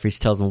Jeffries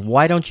tells him,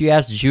 why don't you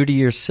ask Judy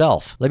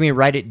yourself? Let me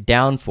write it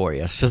down for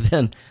you. So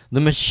then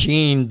the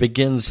machine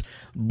begins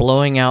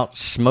blowing out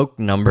smoke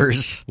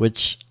numbers,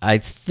 which I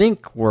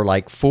think were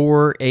like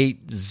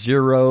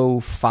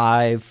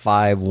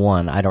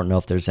 480551. I don't know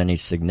if there's any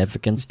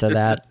significance to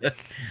that.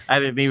 I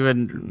didn't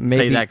even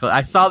pay that close.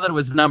 I saw that it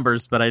was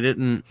numbers, but I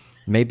didn't.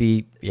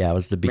 Maybe, it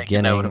was the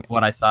beginning. Of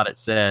what I thought it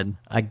said.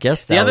 I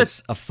guess that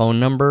was a phone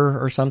number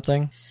or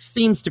something.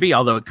 Seems to be,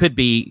 although it could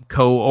be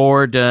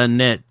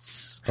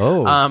coordinates.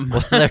 Oh,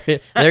 well,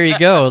 there you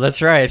go.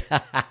 That's right.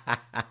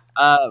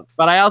 But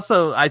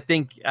I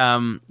think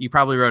you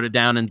probably wrote it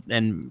down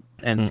and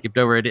skipped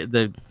over it.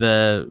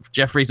 The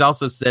Jeffries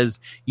also says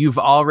you've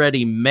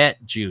already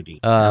met Judy.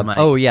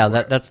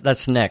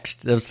 That's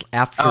next. That was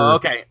after. Oh,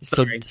 okay.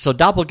 So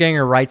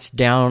Doppelganger writes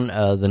down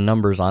the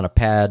numbers on a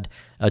pad,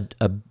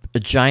 a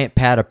giant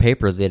pad of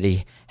paper that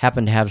he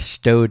happened to have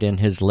stowed in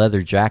his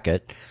leather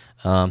jacket.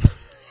 Oh,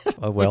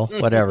 well,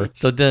 whatever.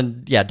 So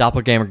then,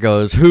 Doppelganger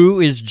goes, who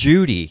is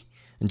Judy?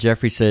 And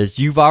Jeffrey says,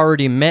 you've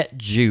already met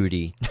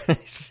Judy.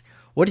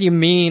 What do you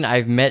mean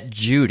I've met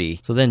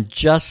Judy? So then,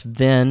 just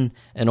then,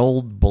 an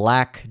old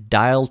black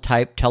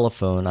dial-type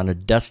telephone on a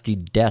dusty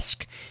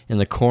desk in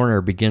the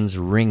corner begins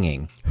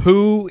ringing.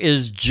 Who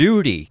is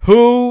Judy?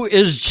 Who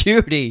is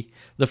Judy?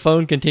 The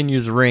phone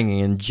continues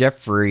ringing, and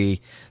the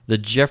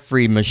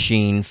Jeffrey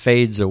machine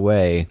fades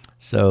away.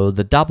 So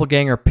the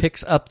doppelganger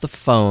picks up the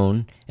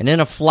phone, and in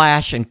a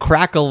flash and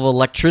crackle of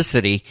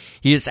electricity,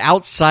 he is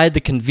outside the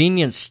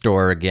convenience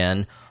store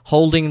again,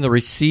 holding the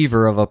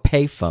receiver of a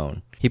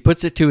payphone. He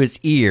puts it to his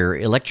ear,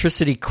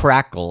 electricity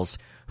crackles,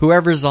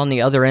 whoever's on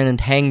the other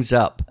end hangs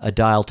up, a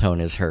dial tone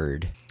is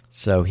heard.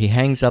 So he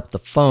hangs up the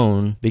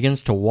phone,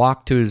 begins to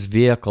walk to his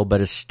vehicle,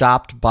 but is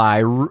stopped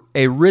by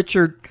a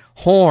Richard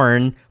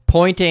Horn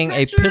pointing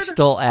a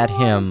pistol at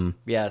him.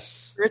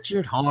 Yes.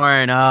 Richard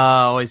Horn. Oh,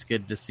 always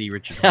good to see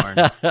Richard Horn.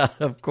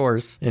 Of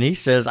course. And he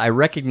says, I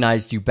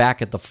recognized you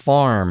back at the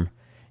farm.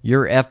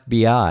 You're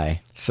FBI.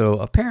 So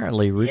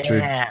apparently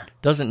Richard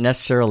doesn't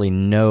necessarily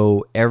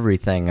know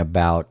everything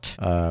about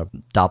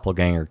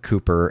Doppelganger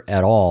Cooper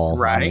at all.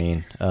 Right. I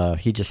mean,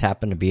 he just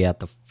happened to be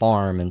at the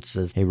farm and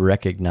says he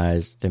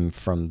recognized him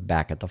from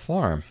back at the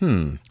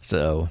farm.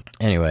 So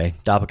anyway,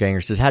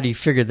 Doppelganger says, how do you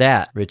figure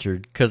that,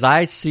 Richard? Because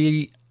I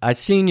seen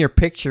your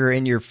picture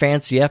in your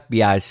fancy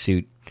FBI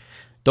suit.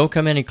 Don't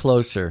come any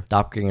closer.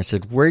 Doppelganger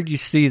said, where'd you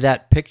see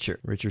that picture?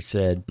 Richard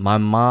said, my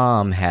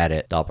mom had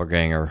it.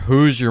 Doppelganger,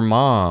 who's your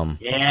mom?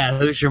 Yeah,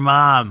 who's your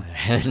mom?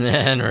 And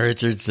then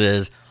Richard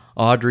says,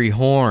 Audrey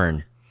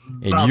Horn.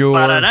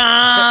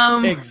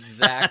 And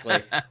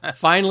Exactly.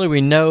 Finally,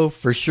 we know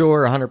for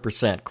sure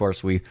 100%. Of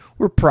course,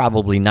 we're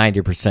probably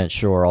 90%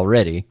 sure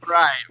already.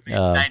 Right.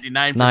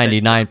 99%.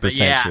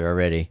 99% sure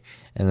already.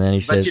 And then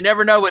he says... But you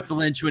never know with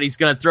Lynch when he's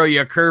going to throw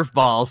you a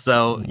curveball,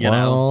 so, you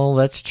know. Well,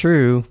 that's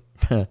true.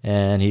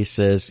 And he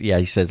says,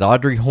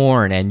 Audrey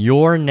Horn, and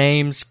your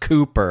name's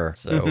Cooper.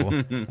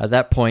 So at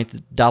that point,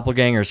 the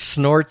doppelganger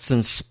snorts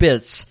and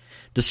spits,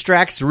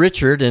 distracts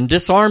Richard, and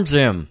disarms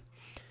him.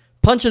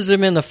 Punches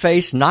him in the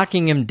face,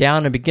 knocking him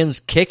down, and begins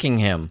kicking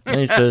him. And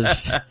he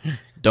says,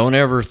 don't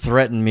ever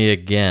threaten me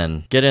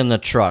again. Get in the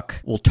truck.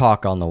 We'll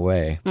talk on the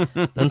way.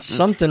 Then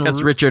something...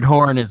 Because Richard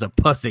Horn is a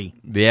pussy.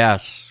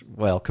 Yes.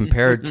 Well,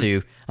 compared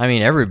to... I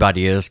mean,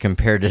 everybody is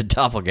compared to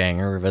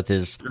Doppelganger with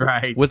his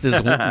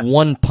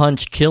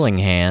one-punch killing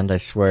hand, I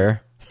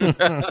swear.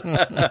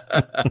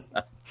 But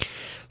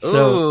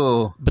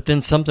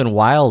then something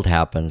wild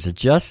happens.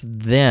 Just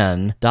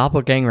then,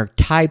 Doppelganger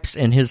types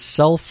in his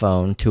cell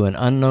phone to an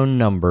unknown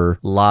number,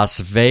 Las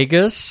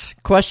Vegas?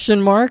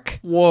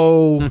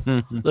 Whoa.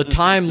 The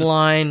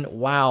timeline,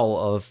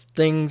 of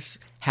things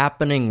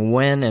happening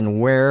when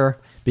and where?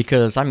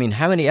 Because, I mean,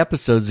 how many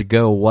episodes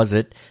ago was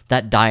it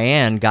that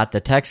Diane got the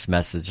text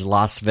message,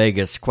 Las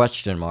Vegas, ?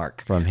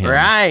 From him?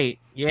 Right.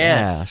 Yes.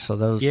 Yeah, so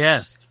those...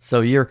 Yes. So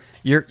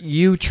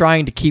you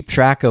trying to keep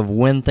track of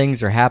when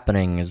things are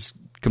happening is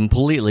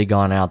completely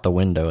gone out the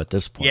window at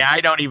this point. Yeah,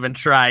 I don't even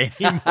try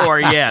anymore.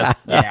 Yes.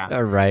 Yeah.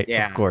 Right,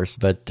 Yeah. of course.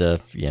 But,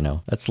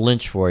 that's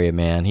Lynch for you,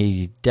 man.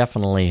 He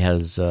definitely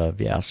has,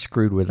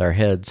 screwed with our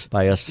heads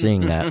by us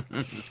seeing that.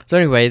 So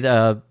anyway,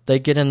 they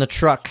get in the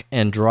truck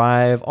and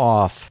drive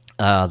off.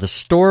 The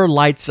store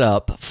lights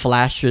up,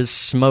 flashes,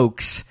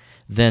 smokes,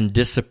 then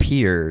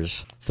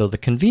disappears. So the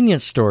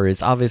convenience store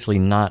is obviously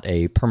not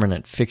a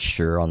permanent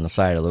fixture on the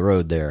side of the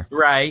road there.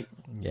 Right.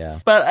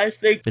 Yeah. But I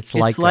think it's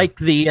like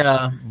the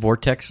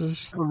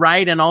vortexes.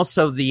 Right, and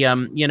also the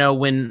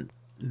when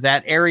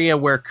that area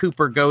where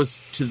Cooper goes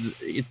to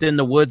it's in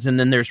the woods, and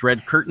then there's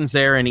red curtains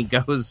there, and he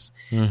goes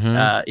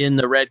in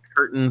the red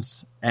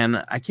curtains,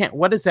 and I can't.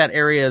 What is that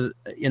area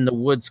in the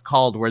woods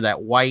called where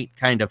that white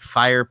kind of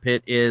fire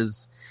pit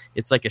is?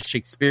 It's like a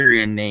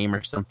Shakespearean name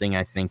or something,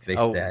 I think they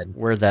said.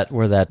 Where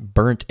that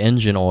burnt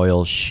engine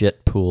oil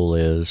shit pool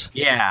is.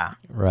 Yeah.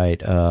 Right.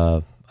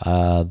 The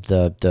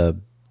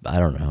I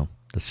don't know.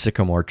 The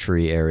sycamore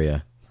tree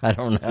area. I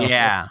don't know.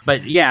 Yeah.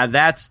 But yeah,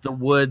 that's the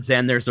woods,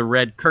 and there's a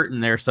red curtain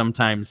there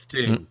sometimes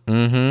too.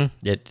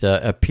 Mm-hmm. It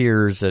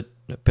appears at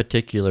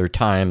particular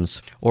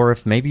times, or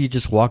if maybe you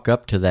just walk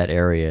up to that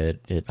area,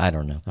 I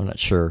don't know. I'm not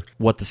sure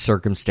what the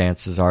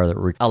circumstances are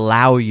that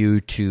allow you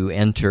to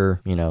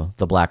enter,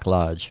 the Black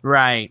Lodge.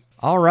 Right.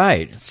 All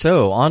right,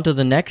 so on to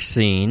the next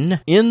scene.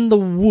 In the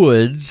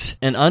woods,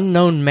 an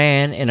unknown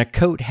man in a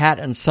coat, hat,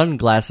 and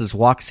sunglasses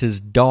walks his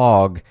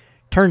dog.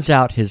 Turns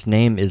out his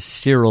name is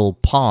Cyril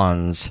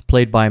Pons,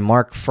 played by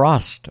Mark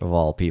Frost, of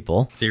all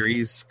people.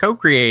 Series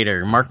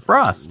co-creator, Mark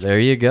Frost. There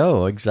you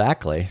go,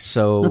 exactly.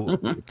 So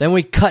then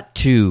we cut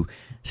to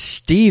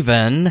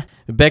Stephen,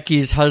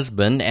 Becky's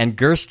husband, and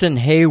Gersten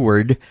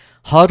Hayward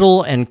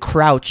huddle and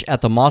crouch at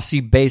the mossy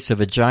base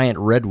of a giant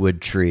redwood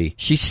tree.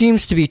 She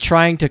seems to be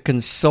trying to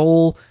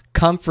console,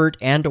 comfort,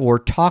 and or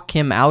talk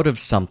him out of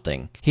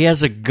something. He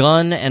has a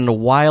gun and a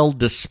wild,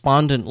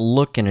 despondent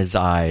look in his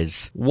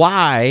eyes.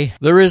 Why?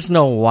 There is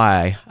no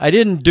why. I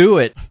didn't do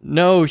it.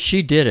 No,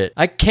 she did it.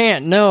 I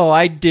can't. No,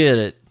 I did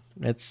it.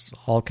 It's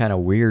all kind of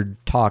weird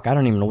talk. I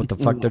don't even know what the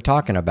fuck they're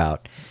talking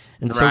about.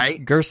 And so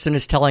Gersten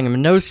is telling him,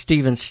 no,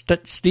 Steven,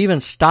 Steven,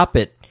 stop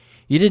it.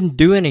 You didn't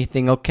do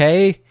anything,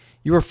 okay?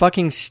 You were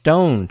fucking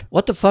stoned.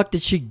 What the fuck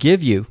did she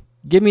give you?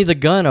 Give me the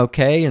gun,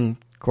 okay? And,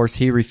 of course,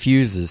 he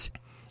refuses.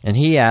 And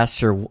he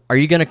asks her, are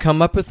you going to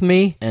come up with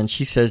me? And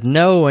she says,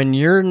 no, and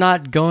you're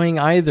not going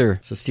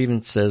either. So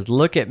Steven says,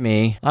 look at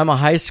me. I'm a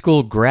high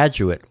school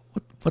graduate.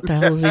 What the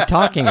hell is he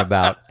talking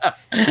about?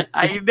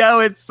 I know,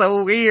 it's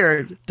so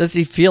weird. Does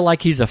he feel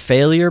like he's a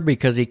failure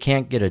because he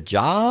can't get a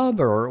job?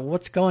 Or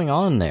what's going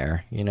on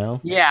there,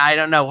 Yeah, I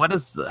don't know. What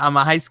does I'm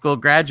a high school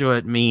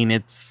graduate mean?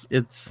 It's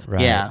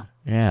right. Yeah.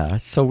 Yeah,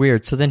 it's so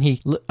weird. So then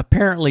he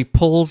apparently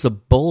pulls a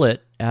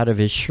bullet out of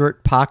his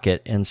shirt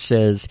pocket and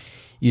says,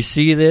 you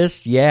see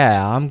this?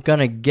 Yeah, I'm going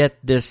to get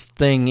this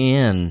thing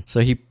in. So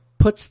he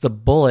puts the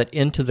bullet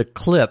into the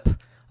clip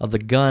of the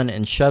gun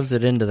and shoves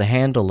it into the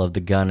handle of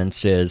the gun and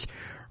says,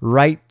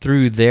 right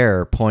through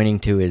there, pointing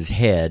to his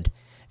head,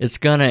 it's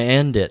going to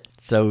end it.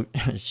 So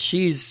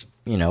she's,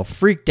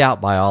 freaked out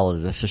by all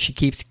of this. So she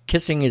keeps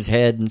kissing his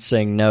head and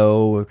saying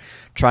no,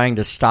 trying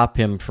to stop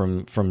him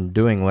from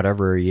doing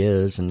whatever he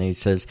is. And he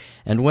says,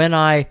 and when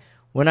I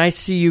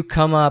see you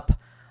come up,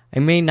 I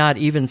may not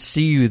even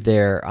see you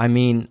there. I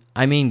mean,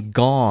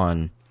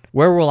 gone.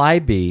 Where will I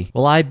be?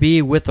 Will I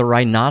be with a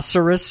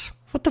rhinoceros?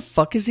 What the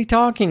fuck is he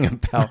talking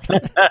about?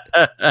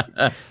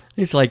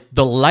 He's like,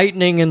 the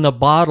lightning in the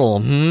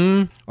bottle,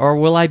 Or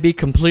will I be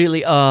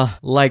completely,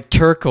 like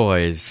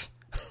turquoise?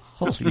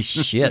 Holy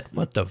shit,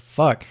 what the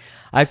fuck?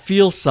 I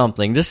feel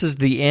something. This is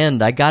the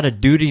end. I got a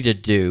duty to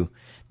do.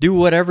 Do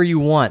whatever you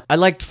want. I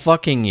liked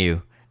fucking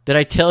you. Did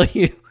I tell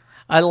you?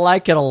 I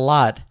like it a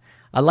lot.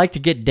 I like to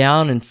get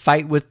down and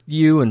fight with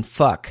you and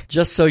fuck,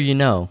 just so you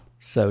know.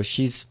 So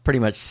she's pretty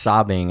much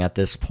sobbing at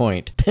this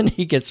point. Then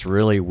he gets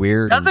really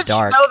weird and dark.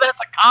 Doesn't she know that's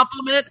a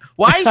compliment?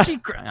 Why is she...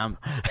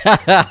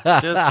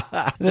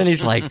 Then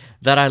he's like,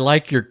 that I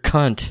like your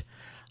cunt.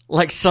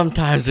 Like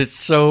sometimes it's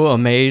so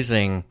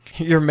amazing.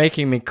 You're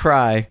making me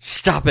cry.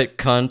 Stop it,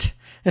 cunt.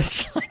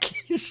 It's like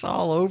he's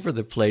all over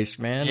the place,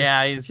 man.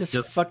 Yeah, he's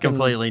just fucking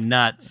completely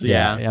nuts.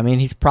 Yeah. I mean,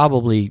 he's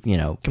probably,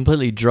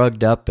 completely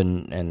drugged up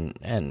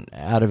and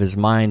out of his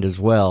mind as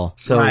well.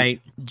 So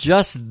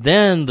just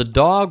then the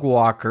dog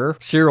walker,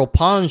 Cyril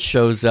Pons,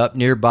 shows up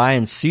nearby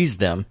and sees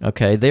them.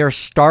 Okay, they are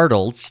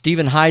startled.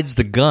 Stephen hides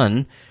the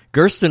gun.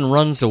 Gersten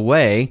runs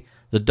away.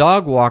 The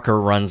dog walker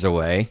runs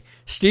away.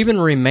 Stephen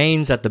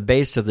remains at the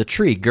base of the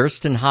tree.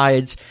 Gersten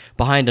hides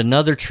behind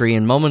another tree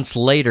and moments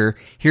later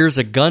hears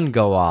a gun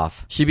go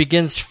off. She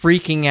begins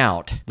freaking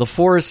out. The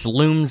forest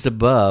looms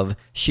above.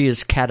 She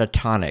is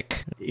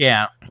catatonic.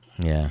 Yeah.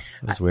 Yeah,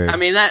 it was weird. I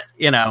mean, that,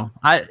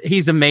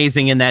 he's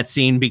amazing in that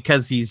scene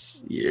because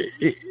he's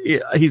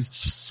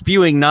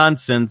spewing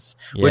nonsense,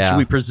 which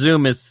we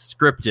presume is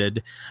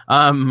scripted.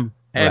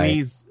 And Right.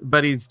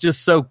 he's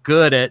just so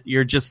good at,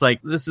 you're just like,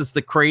 this is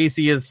the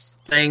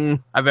craziest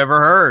thing I've ever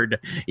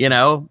heard. You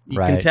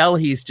can tell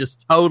he's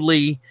just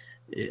totally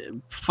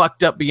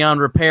fucked up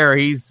beyond repair.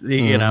 He's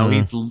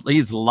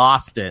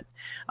lost it.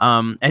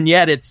 And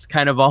yet it's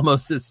kind of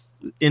almost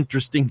this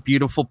interesting,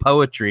 beautiful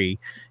poetry.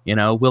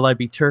 Will I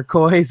be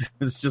turquoise?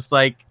 It's just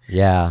like,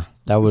 yeah,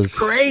 that was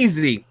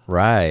crazy.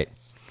 Right.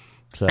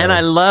 So. And I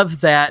love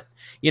that.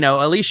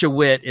 Alicia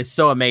Witt is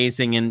so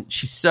amazing, and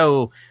she's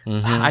so.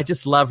 I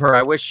just love her.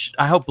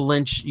 I hope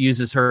Lynch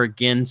uses her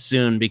again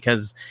soon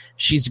because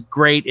she's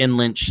great in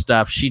Lynch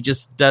stuff. She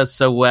just does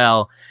so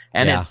well,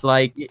 and it's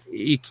like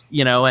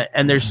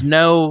and there's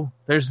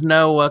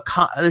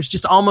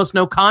just almost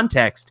no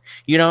context.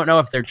 You don't know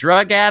if they're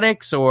drug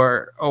addicts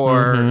or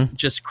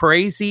just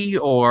crazy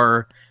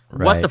or.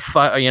 Right. What the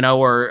fuck,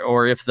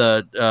 or if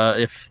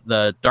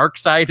the dark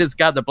side has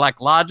got, the Black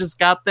Lodge has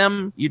got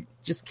them, you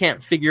just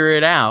can't figure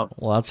it out.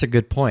 Well, that's a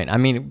good point. I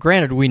mean,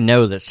 granted, we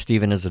know that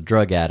Steven is a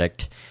drug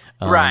addict,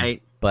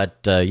 right? But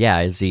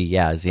is he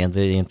under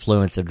the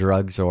influence of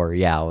drugs, or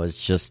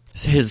it's just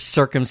his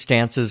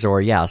circumstances,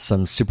 or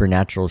some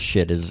supernatural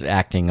shit is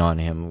acting on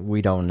him?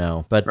 We don't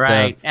know. But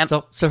right.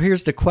 So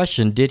here's the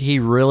question: did he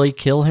really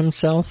kill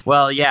himself?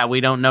 Well, we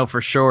don't know for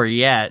sure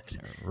yet.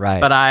 Right.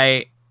 But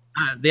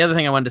the other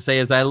thing I wanted to say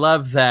is I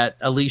love that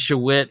Alicia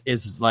Witt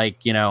is like,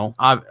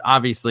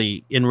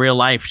 obviously in real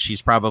life,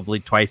 she's probably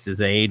twice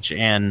his age,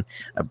 and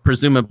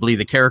presumably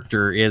the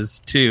character is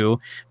too,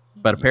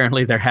 but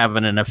apparently they're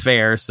having an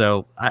affair.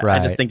 So I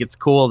just think it's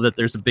cool that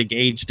there's a big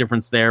age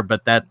difference there,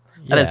 but that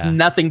has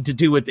nothing to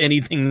do with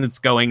anything that's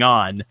going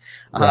on.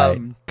 Right.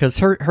 Because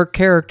her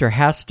character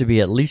has to be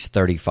at least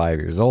 35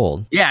 years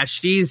old. Yeah,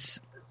 she's,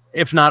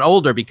 if not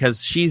older,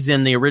 because she's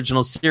in the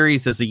original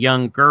series as a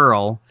young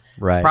girl.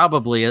 Right.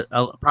 Probably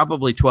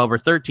 12 or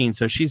 13.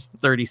 So she's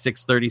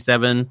 36,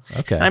 37.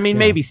 Okay. I mean,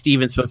 maybe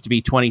Steven's supposed to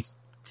be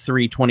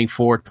 23,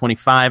 24,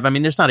 25. I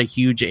mean, there's not a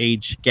huge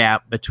age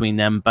gap between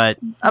them, but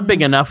a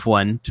big enough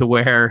one to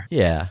where,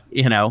 and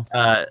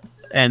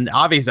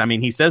obviously, I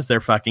mean, he says they're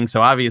fucking,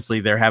 so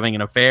obviously they're having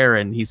an affair,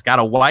 and he's got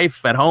a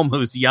wife at home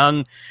who's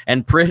young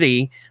and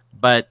pretty,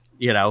 but,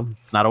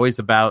 it's not always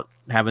about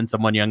having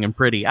someone young and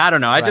pretty. I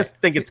don't know. I just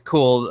think it's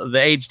cool, the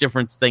age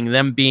difference thing,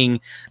 them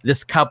being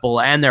this couple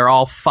and they're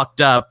all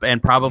fucked up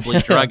and probably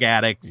drug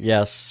addicts.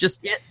 Yes.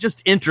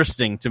 Just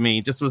interesting to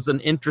me. Just was an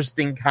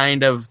interesting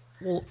kind of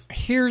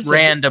here's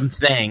random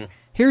thing.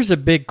 Here's a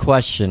big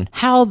question.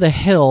 How the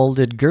hell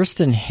did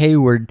Kirsten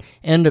Hayward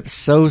end up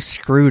so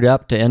screwed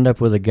up to end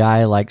up with a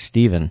guy like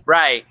Steven?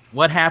 Right.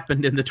 What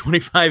happened in the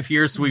 25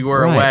 years we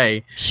were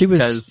away? She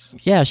was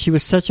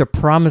such a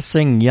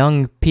promising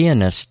young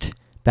pianist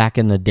back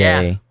in the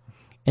day. Yeah.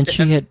 And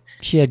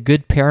she had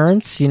good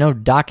parents,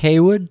 Doc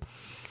Hayward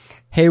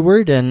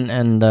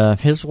and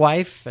his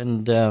wife,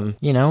 and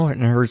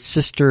and her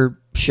sister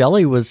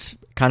Shelley was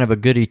kind of a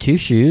goody two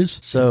shoes.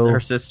 So her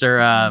sister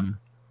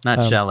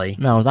not Shelley.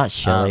 No, not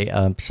Shelley.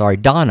 Sorry,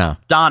 Donna.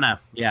 Donna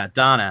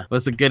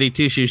was a goody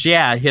two shoes.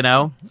 Yeah,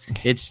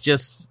 it's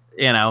just,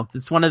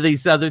 it's one of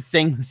these other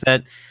things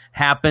that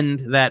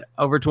happened that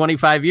over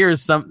 25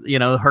 years,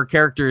 her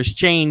character has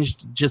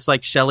changed, just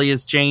like Shelley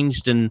has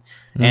changed, and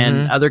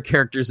other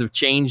characters have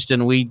changed,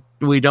 and we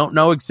don't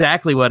know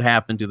exactly what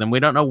happened to them. We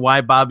don't know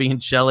why Bobby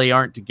and Shelley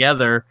aren't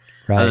together,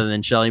 other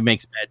than Shelley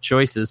makes bad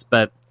choices,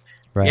 but.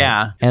 Right.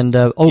 Yeah. And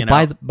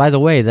by the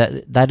way,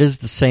 that is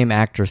the same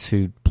actress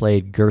who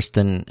played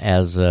Kirsten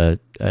as a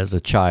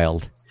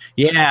child.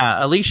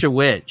 Yeah, Alicia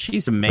Witt.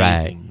 She's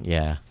amazing. Right.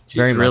 Yeah. She's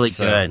very really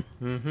so. Good.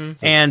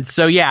 Mm-hmm. And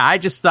so I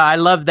just thought I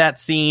loved that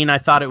scene. I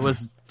thought it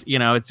was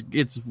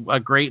it's a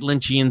great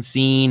Lynchian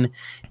scene.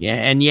 Yeah,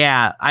 and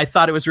I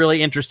thought it was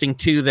really interesting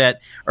too that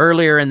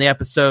earlier in the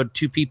episode,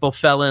 two people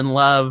fell in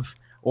love,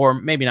 or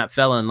maybe not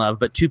fell in love,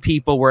 but two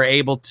people were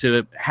able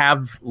to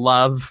have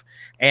love.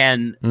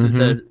 And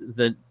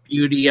the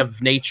beauty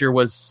of nature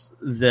was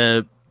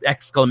the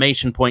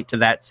exclamation point to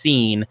that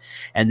scene.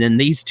 And then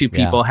these two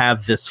people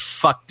have this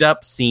fucked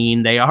up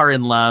scene. They are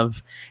in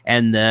love,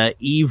 and the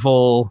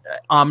evil,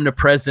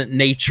 omnipresent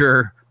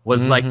nature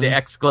was like the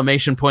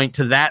exclamation point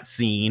to that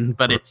scene.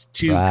 But it's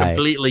two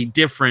completely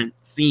different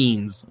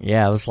scenes.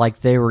 Yeah, it was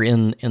like they were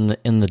in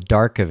the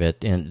dark of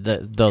it, and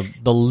the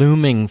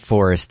looming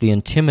forest, the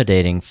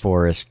intimidating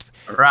forest.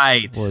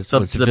 Right. Was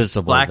the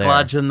visible Black there.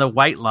 Lodge and the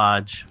White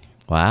Lodge.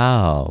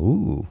 Wow.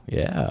 Ooh,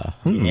 yeah.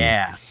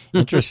 Yeah.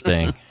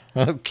 Interesting.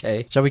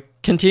 Okay. Shall we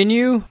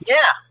continue? Yeah.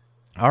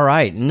 All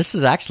right. And this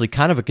is actually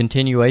kind of a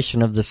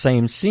continuation of the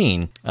same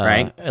scene.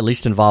 Right. At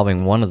least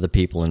involving one of the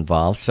people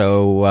involved.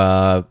 So,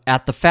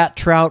 at the Fat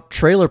Trout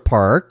Trailer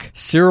Park,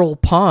 Cyril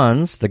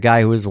Pons, the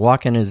guy who was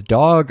walking his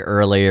dog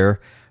earlier,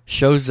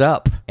 shows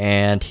up.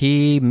 And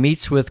he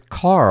meets with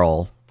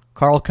Carl.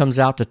 Carl comes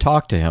out to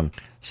talk to him.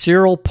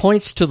 Cyril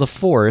points to the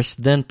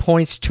forest, then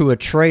points to a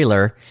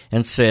trailer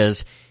and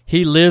says,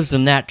 he lives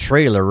in that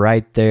trailer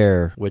right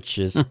there, which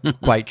is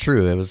quite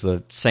true. It was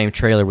the same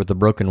trailer with the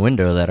broken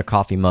window that a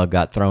coffee mug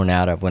got thrown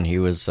out of when he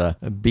was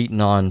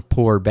beating on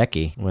poor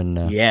Becky.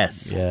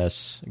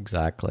 Yes,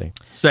 exactly.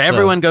 So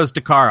everyone goes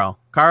to Carl.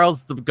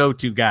 Carl's the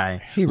go-to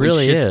guy. He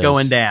really shit's is.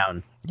 Going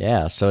down.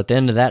 Yeah, so at the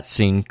end of that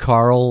scene,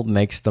 Carl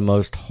makes the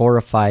most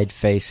horrified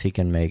face he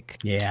can make.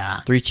 Yeah.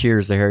 3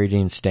 cheers to Harry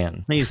Dean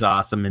Stanton. He's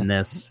awesome in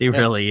this. He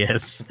really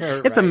is.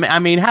 It's I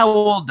mean, how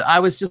old? I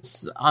was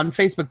just on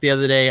Facebook the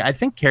other day. I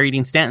think Harry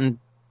Dean Stanton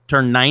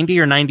turned 90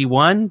 or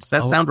 91. Does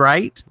that sound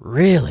right?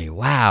 Really?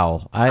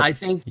 Wow. I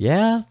think.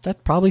 Yeah,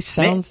 that probably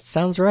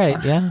sounds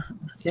right. Yeah.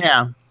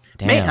 Yeah.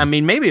 I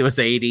mean, maybe it was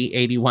 80,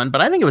 81,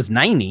 but I think it was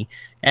 90.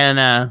 And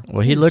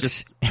well, he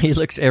looks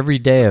every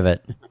day of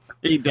it.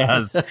 He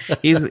does.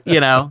 He's,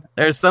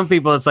 there's some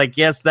people, it's like,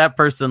 yes, that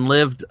person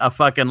lived a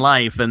fucking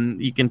life,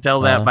 and you can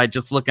tell that by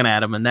just looking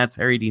at him, and that's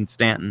Harry Dean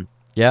Stanton.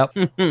 Yep.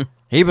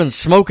 He been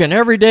smoking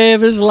every day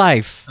of his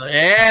life.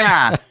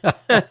 Yeah.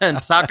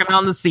 And talking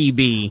on the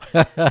CB.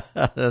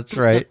 That's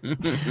right.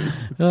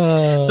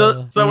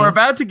 So we're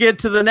about to get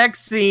to the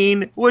next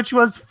scene, which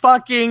was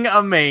fucking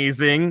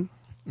amazing.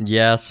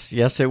 Yes,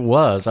 it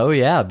was. Oh,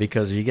 yeah,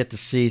 because you get to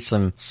see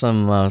some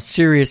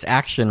serious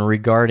action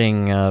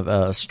regarding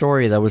a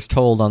story that was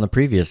told on the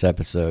previous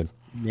episode.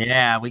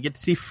 Yeah, we get to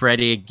see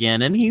Freddy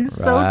again, and he's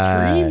so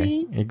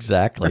dreamy.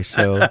 Exactly.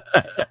 So,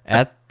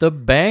 at the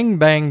Bang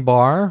Bang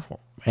Bar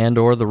and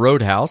or the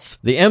Roadhouse,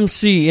 the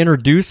MC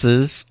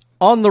introduces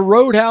On the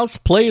Roadhouse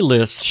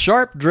playlist,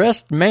 Sharp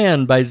Dressed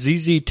Man by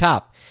ZZ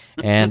Top.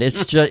 And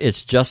it's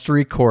just a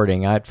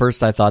recording. At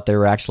first, I thought they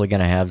were actually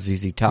going to have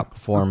ZZ Top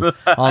perform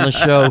on the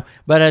show,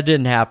 but it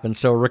didn't happen.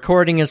 So,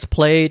 recording is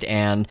played,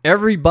 and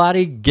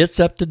everybody gets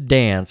up to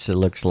dance. It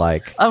looks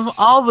like of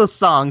all the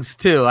songs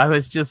too. I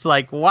was just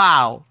like,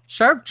 "Wow,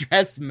 Sharp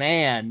Dressed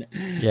Man."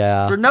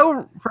 Yeah, for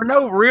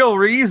no real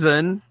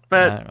reason.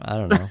 But I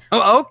don't know.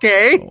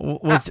 Okay.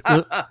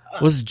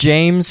 Was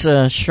James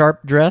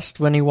sharp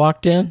dressed when he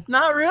walked in?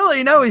 Not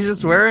really. No, he's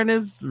just wearing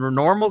his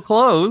normal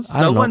clothes.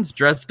 No one's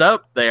dressed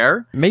up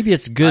there. Maybe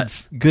it's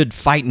good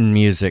fighting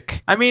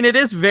music. I mean, it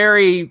is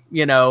very,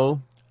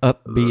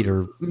 upbeat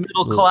or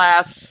middle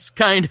class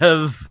kind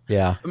of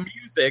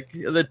music.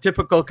 The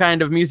typical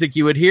kind of music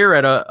you would hear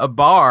at a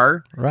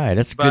bar. Right.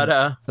 That's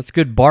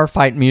good bar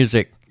fight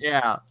music.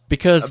 Yeah.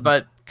 Because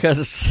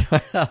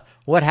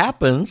what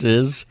happens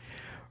is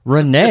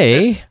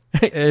Renee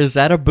is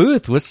at a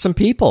booth with some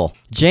people.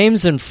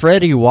 James and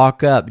Freddie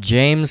walk up.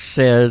 James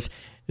says,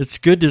 "It's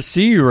good to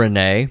see you,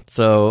 Renee."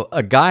 So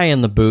a guy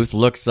in the booth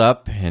looks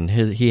up, and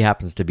he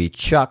happens to be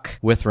Chuck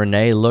with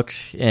Renee.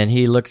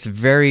 He looks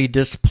very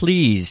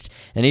displeased,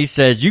 and he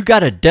says, "You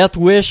got a death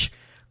wish?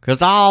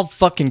 'Cause I'll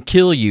fucking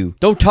kill you.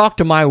 Don't talk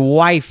to my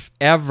wife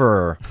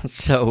ever."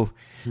 So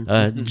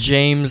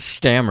James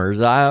stammers,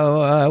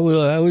 I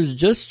was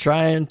just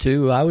trying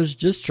to.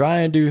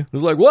 He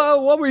was like,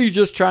 what were you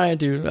just trying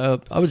to?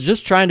 I was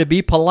just trying to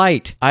be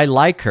polite. I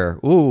like her.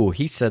 Ooh,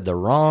 he said the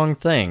wrong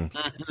thing.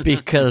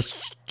 Because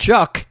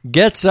Chuck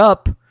gets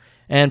up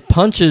and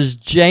punches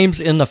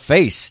James in the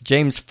face.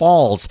 James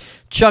falls.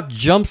 Chuck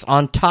jumps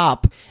on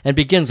top and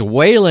begins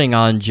wailing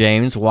on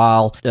James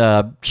while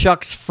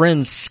Chuck's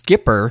friend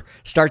Skipper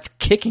starts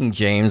kicking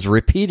James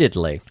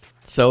repeatedly.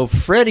 So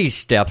Freddy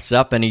steps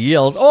up and he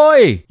yells,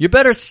 "Oi, you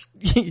better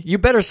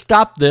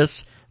stop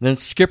this." Then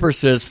Skipper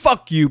says,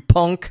 "Fuck you,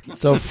 punk."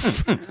 So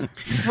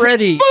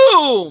Freddy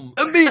boom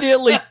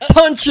immediately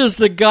punches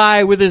the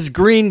guy with his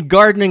green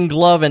gardening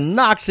glove and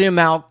knocks him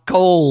out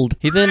cold.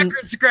 He then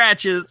record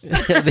scratches.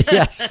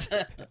 Yes.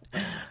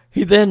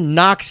 He then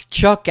knocks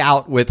Chuck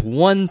out with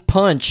one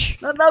punch.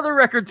 Another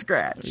record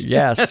scratch.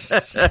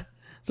 Yes.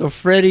 So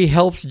Freddy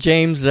helps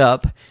James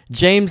up.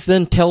 James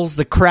then tells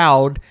the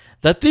crowd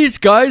that these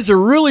guys are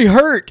really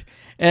hurt,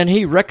 and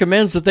he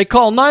recommends that they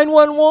call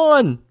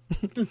 911.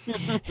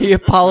 He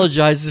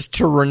apologizes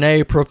to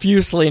Renee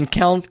profusely and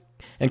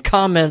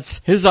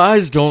comments, his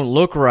eyes don't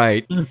look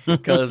right.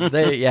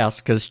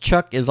 Because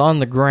Chuck is on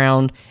the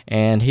ground,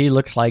 and he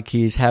looks like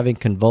he's having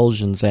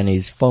convulsions, and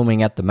he's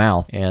foaming at the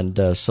mouth.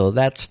 And so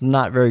that's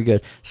not very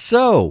good.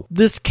 So,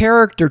 this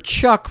character,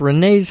 Chuck,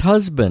 Renee's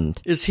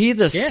husband, is he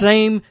the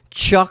same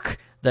Chuck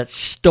that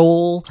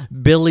stole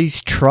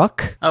Billy's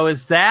truck? Oh,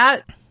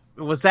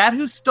 was that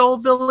who stole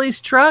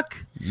Billy's truck?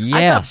 Yes.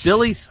 I thought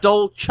Billy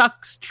stole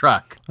Chuck's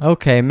truck.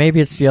 Okay,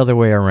 maybe it's the other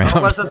way around.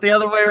 Or was it the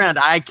other way around?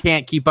 I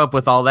can't keep up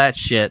with all that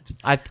shit.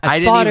 I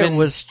thought it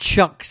was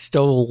Chuck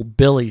stole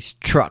Billy's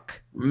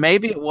truck.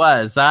 Maybe it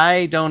was.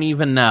 I don't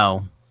even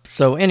know.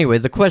 So anyway,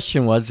 the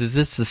question was, is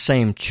this the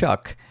same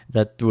Chuck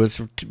that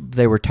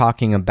they were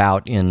talking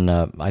about in,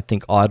 I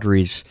think,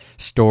 Audrey's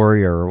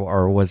story,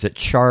 or was it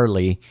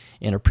Charlie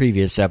in a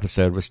previous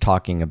episode was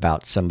talking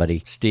about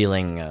somebody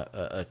stealing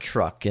a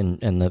truck, and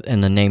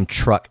the name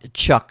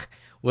Chuck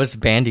was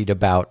bandied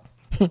about.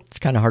 It's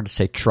kind of hard to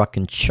say truck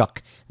and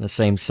Chuck in the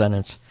same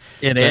sentence.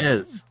 It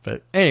is.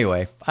 But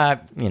anyway,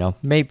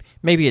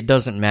 maybe it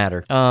doesn't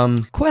matter.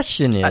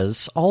 Question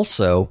is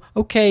also,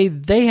 okay,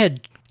 they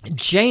had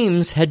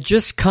James had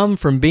just come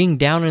from being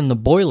down in the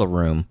boiler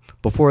room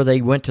before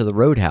they went to the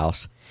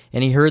roadhouse,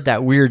 and he heard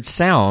that weird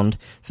sound,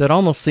 so it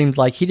almost seemed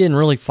like he didn't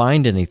really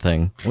find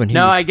anything.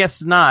 I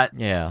guess not.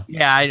 Yeah.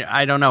 Yeah,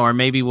 I don't know. Or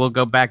maybe we'll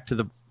go back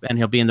to and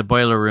he'll be in the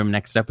boiler room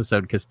next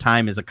episode because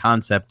time is a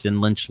concept in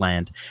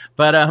Lynchland.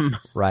 But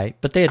right.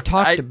 But they had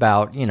talked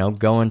about,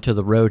 going to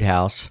the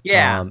roadhouse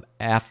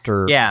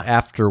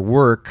after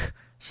work.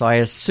 So I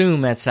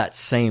assume that's that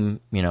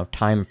same,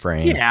 time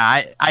frame.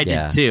 Yeah, I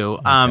did too.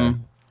 Okay.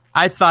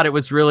 I thought it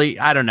was really,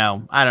 I don't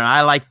know.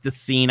 I liked the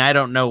scene. I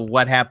don't know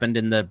what happened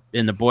in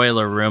the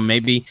boiler room.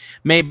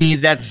 Maybe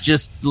that's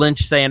just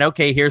Lynch saying,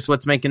 "Okay, here's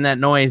what's making that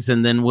noise,"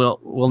 and then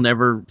we'll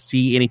never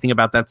see anything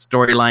about that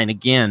storyline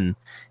again.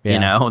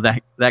 Yeah.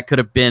 That could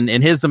have been,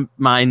 in his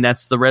mind,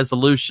 that's the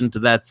resolution to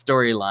that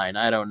storyline.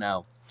 I don't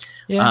know.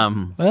 Yeah.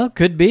 Well,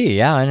 could be.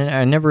 Yeah,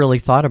 I never really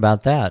thought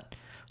about that.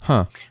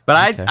 Huh.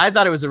 But okay. I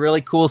thought it was a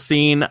really cool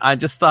scene. I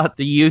just thought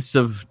the use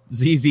of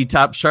ZZ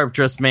Top Sharp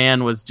Dressed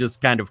Man was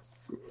just kind of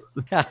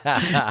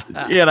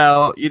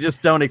you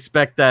just don't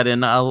expect that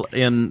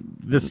in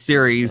this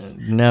series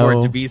for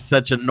it to be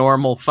such a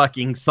normal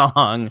fucking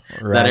song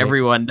that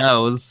everyone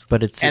knows.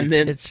 But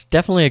it's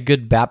definitely a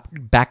good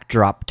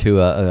backdrop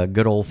to a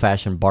good old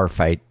fashioned bar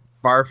fight.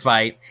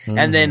 Mm-hmm.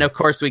 And then of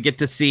course we get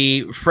to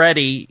see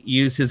Freddy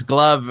use his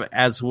glove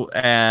as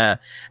and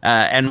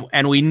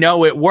we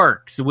know it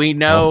works. We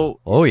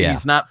know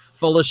he's not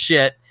full of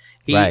shit.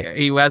 He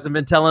hasn't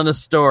been telling a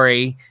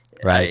story.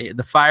 Right.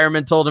 The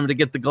fireman told him to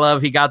get the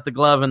glove. He got the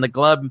glove, and the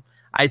glove,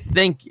 I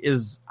think,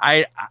 is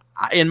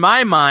in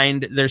my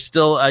mind, there's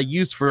still a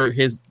use for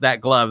that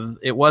glove.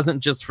 It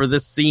wasn't just for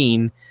this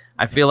scene.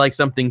 I feel like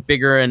something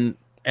bigger and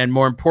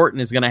more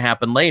important is going to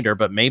happen later,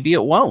 but maybe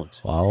it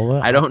won't.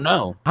 Well, I don't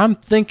know. I'm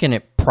thinking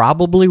it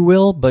probably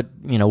will, but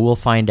we'll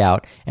find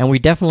out. And we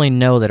definitely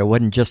know that it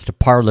wasn't just a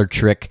parlor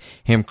trick,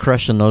 him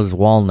crushing those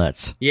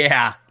walnuts.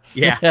 Yeah.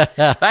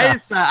 I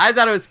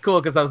thought it was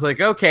cool because I was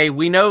like, okay,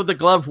 we know the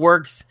glove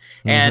works,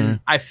 and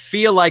I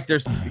feel like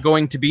there's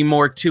going to be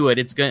more to it.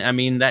 It's going. I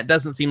mean, that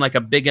doesn't seem like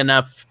a big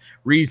enough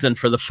reason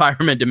for the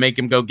fireman to make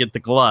him go get the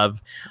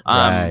glove,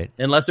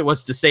 unless it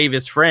was to save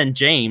his friend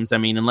James. I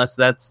mean, unless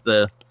that's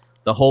the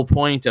whole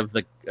point of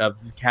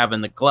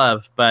having the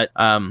glove. But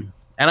and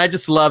I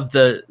just love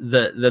that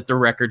the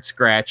record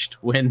scratched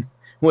when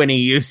he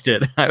used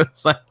it. I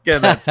was like, yeah,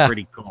 that's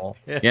pretty cool.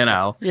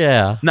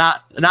 Yeah.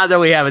 Not that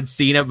we haven't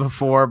seen it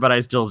before, but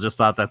I still just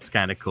thought that's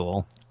kind of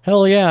cool.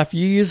 Hell yeah, if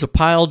you use a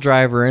pile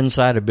driver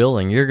inside a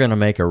building, you're going to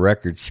make a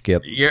record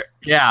skip. Yeah,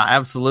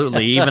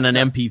 absolutely. Even an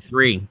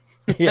MP3.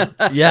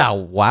 Yeah,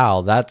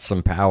 wow, that's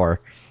some power.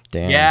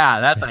 Damn.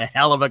 Yeah, that's a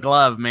hell of a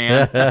glove,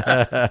 man.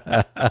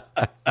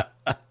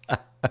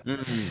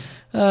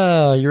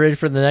 You ready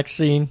for the next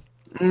scene?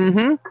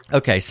 Mm-hmm.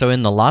 Okay, so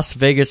in the Las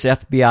Vegas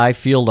FBI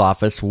field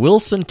office,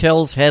 Wilson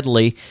tells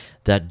Headley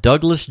that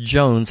Douglas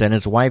Jones and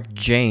his wife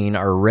Jane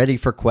are ready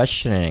for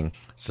questioning.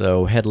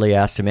 So Headley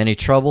asks him, any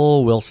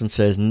trouble? Wilson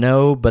says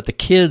no, but the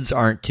kids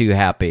aren't too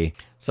happy.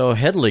 So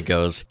Headley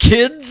goes,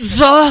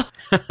 kids?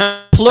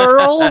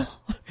 Plural?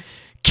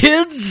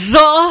 Kids?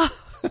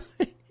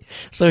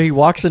 So he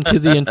walks into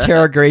the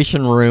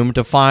interrogation room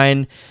to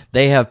find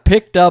they have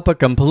picked up a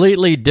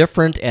completely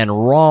different and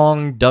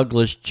wrong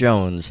Douglas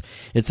Jones.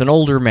 It's an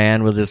older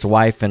man with his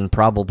wife and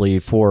probably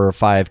 4 or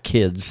 5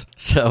 kids.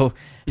 So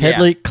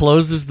Headley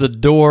closes the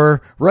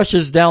door,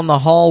 rushes down the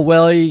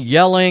hallway,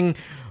 yelling,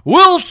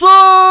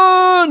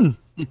 Wilson!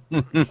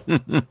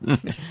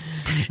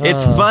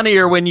 It's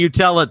funnier when you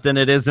tell it than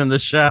it is in the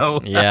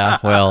show. Yeah,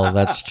 well,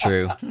 that's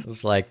true. It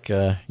was like,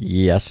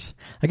 yes.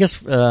 I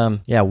guess,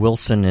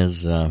 Wilson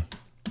is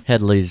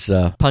Headley's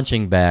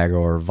punching bag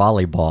or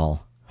volleyball.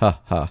 Ha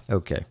ha.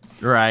 Okay.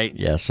 Right.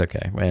 Yes.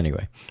 Okay. Well,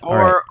 anyway.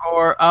 Or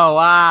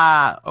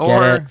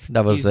Get it?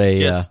 That was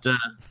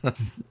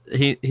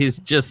he's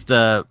just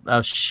a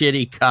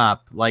shitty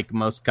cop, like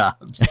most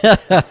cops.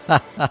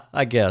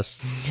 I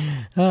guess.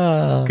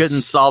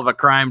 Couldn't solve a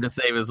crime to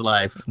save his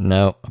life.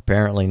 No,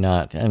 apparently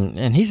not.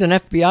 And he's an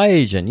FBI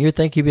agent. You'd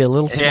think he'd be a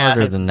little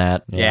smarter than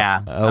that.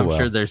 Yeah. I'm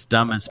sure there's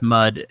dumb as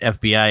mud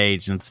FBI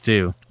agents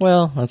too.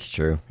 Well, that's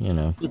true.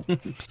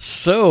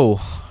 So.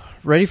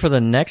 Ready for the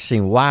next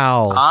scene.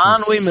 Wow.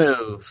 On we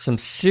move. Some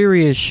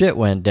serious shit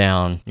went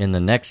down in the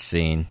next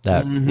scene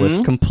that was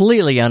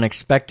completely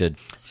unexpected.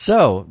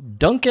 So,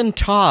 Duncan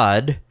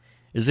Todd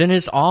is in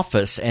his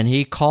office, and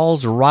he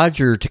calls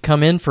Roger to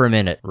come in for a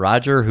minute.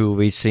 Roger, who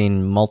we've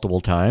seen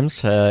multiple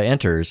times,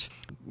 enters.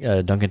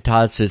 Duncan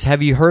Todd says,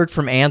 have you heard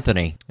from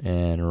Anthony?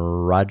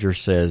 And Roger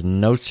says,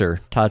 no, sir.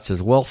 Todd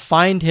says, well,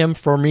 find him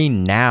for me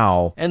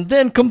now. And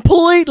then,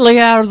 completely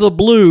out of the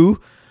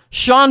blue,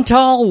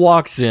 Chantal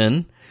walks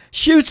in,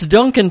 shoots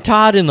Duncan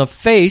Todd in the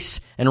face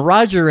and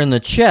Roger in the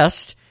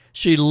chest.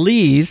 She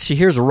leaves. She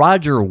hears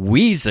Roger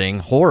wheezing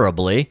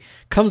horribly,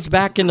 comes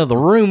back into the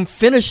room,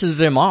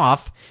 finishes him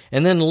off,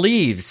 and then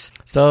leaves.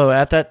 So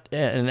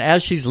and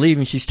as she's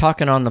leaving, she's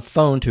talking on the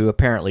phone to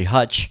apparently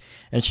Hutch,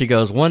 And she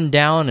goes, 1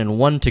 down and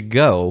 1 to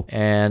go.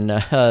 And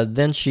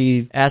then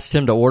she asked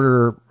him to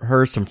order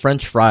her some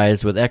French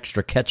fries with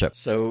extra ketchup.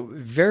 So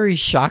very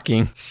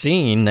shocking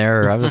scene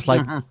there. I was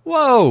like,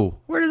 whoa,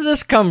 where did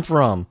this come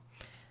from?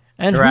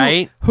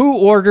 And who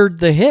ordered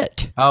the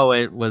hit? Oh,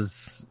 it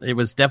was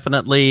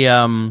definitely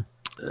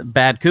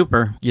Bad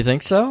Cooper. You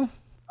think so?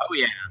 Oh,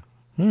 yeah.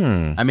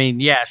 I mean,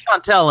 yeah,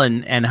 Chantel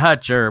and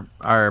Hutch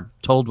are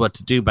told what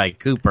to do by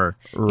Cooper.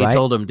 Right. He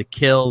told him to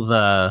kill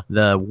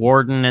the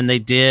warden, and they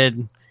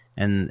did.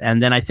 And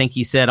then I think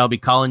he said, I'll be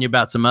calling you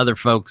about some other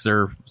folks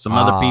or some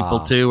other people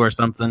too or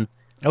something.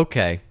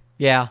 Okay.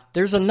 Yeah.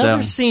 There's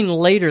another scene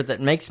later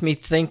that makes me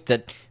think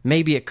that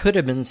maybe it could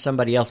have been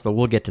somebody else, but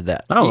we'll get to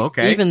that. Oh,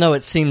 okay. Even though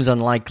it seems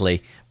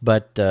unlikely.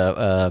 But,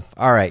 all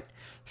right.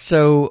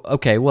 So,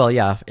 okay, well,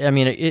 yeah. I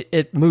mean,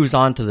 it moves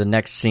on to the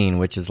next scene,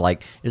 which is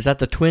like, is that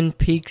the Twin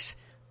Peaks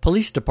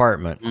Police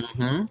Department?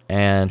 Mm-hmm.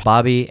 And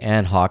Bobby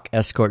and Hawk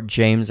escort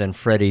James and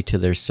Freddie to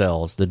their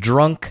cells. The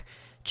drunk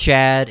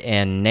Chad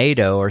and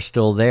NATO are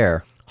still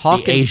there.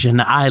 Hawk the Asian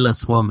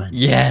eyeless woman.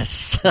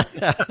 Yes.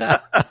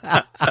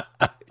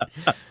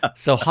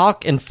 So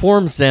Hawk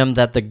informs them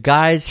that the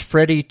guys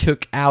Freddie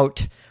took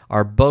out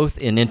are both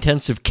in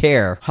intensive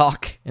care.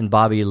 Hawk and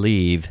Bobby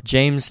leave.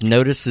 James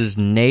notices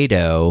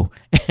NATO,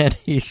 and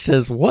he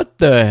says, what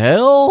the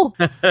hell?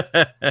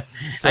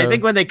 I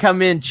think when they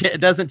come in,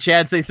 doesn't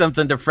Chad say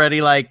something to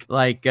Freddie like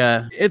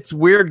it's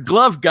weird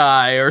glove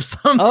guy or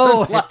something?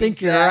 Oh, I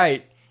think you're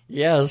right.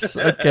 Yes.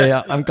 Okay.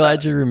 I'm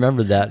glad you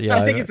remembered that. Yeah.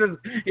 I think he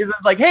says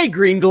like, hey,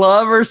 green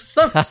glove or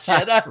some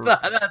shit. I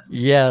thought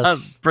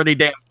that's pretty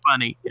damn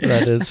funny.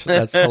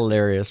 That's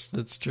hilarious.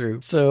 That's true.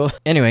 So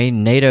anyway,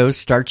 NATO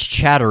starts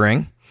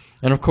chattering.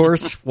 And of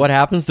course, what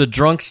happens? The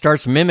drunk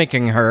starts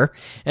mimicking her.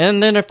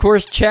 And then of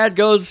course, Chad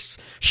goes,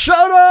 shut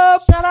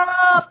up! Shut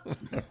up!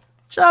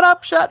 Shut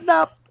up, shutting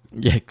up.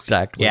 Yeah,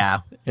 exactly. Yeah.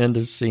 End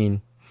of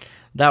scene.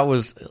 That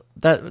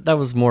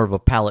was more of a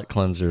palate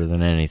cleanser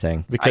than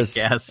anything. Because,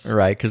 I guess.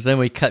 Right, because then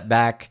we cut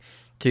back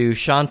to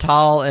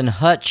Chantal and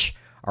Hutch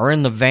are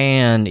in the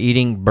van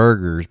eating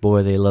burgers.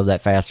 Boy, they love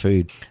that fast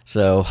food.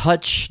 So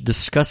Hutch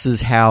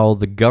discusses how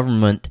the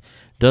government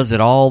does it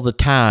all the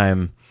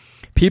time.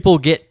 People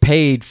get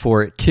paid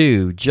for it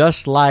too,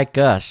 just like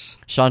us.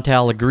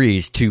 Chantal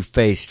agrees,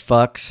 two-faced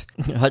fucks.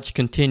 Hutch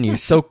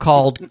continues,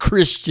 so-called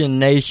Christian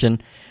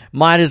nation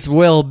might as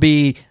well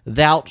be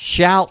thou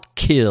shalt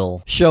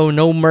kill, show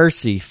no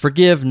mercy,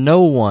 forgive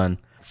no one.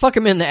 Fuck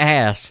him in the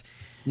ass.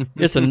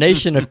 It's a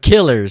nation of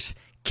killers,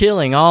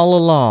 killing all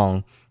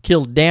along.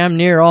 Killed damn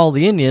near all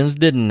the Indians,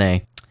 didn't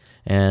they?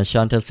 And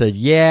Chantal says,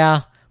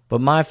 yeah,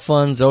 but my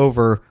fun's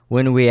over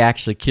when we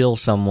actually kill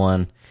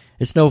someone.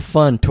 It's no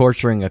fun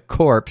torturing a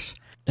corpse.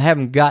 I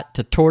haven't got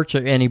to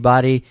torture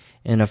anybody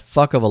in a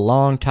fuck of a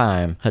long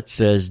time. Hutch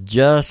says,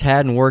 just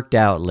hadn't worked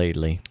out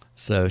lately.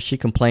 So she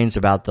complains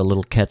about the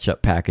little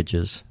ketchup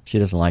packages. She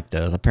doesn't like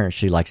those. Apparently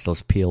she likes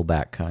those peel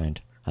back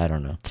kind. I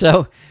don't know.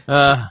 So,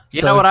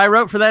 you know what I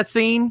wrote for that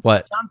scene?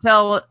 What?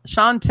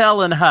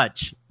 Chantel and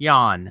Hutch.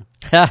 Yawn.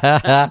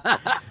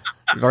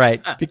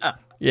 Right.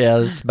 Yeah,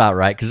 that's about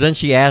right. Because then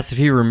she asks if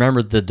he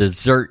remembered the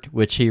dessert,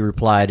 which he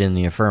replied in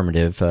the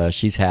affirmative.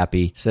 She's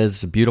happy. Says,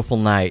 it's a beautiful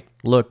night.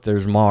 Look,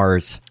 there's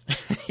Mars.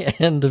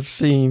 End of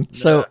scene.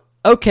 So,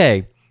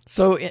 okay.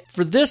 So,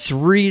 for this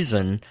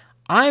reason,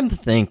 I'm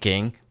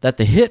thinking that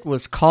the hit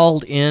was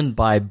called in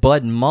by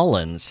Bud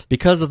Mullins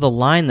because of the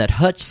line that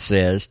Hutch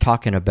says,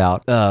 talking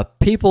about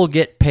people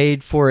get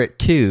paid for it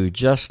too,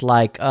 just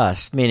like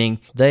us, meaning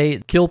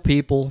they kill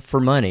people for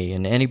money,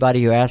 and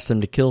anybody who asks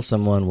them to kill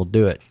someone will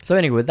do it. So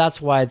anyway,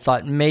 that's why I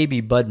thought maybe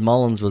Bud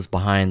Mullins was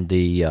behind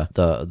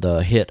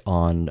the hit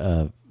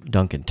on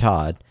Duncan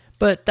Todd,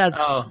 but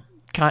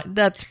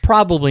that's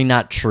probably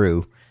not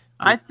true.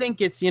 I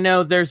think it's,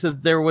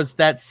 there was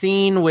that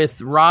scene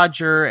with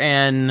Roger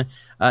and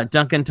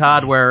Duncan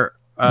Todd where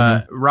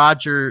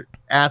Roger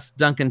asked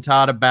Duncan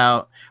Todd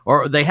about,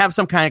 or they have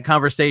some kind of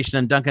conversation,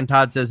 and Duncan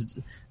Todd says,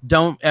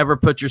 don't ever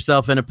put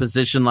yourself in a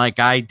position like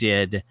I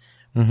did.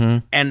 Mm-hmm.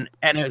 And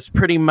it was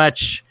pretty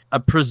much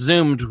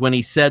presumed when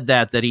he said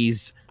that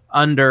he's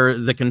under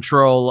the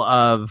control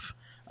of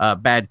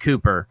Bad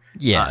Cooper,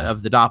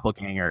 of the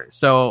doppelganger.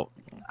 So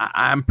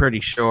I'm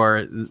pretty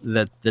sure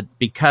that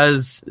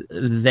because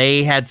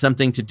they had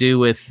something to do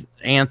with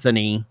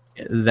Anthony,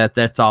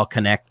 that's all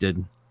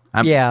connected.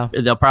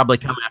 They'll probably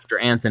come after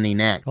Anthony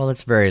next. Well,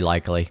 that's very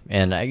likely.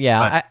 And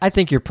I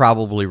think you're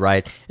probably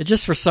right. It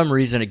just, for some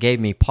reason, it gave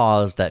me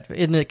pause that,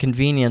 isn't it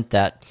convenient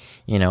that,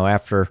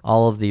 after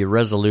all of the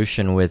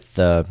resolution with,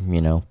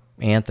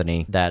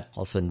 Anthony, that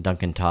all of a sudden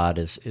Duncan Todd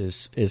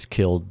is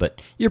killed.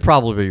 But you're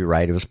probably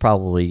right. It was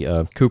probably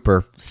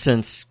Cooper,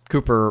 since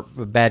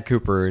Bad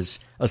Cooper is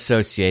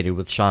associated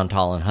with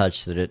Chantal and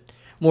Hutch, that it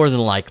more than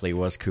likely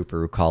was Cooper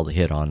who called the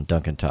hit on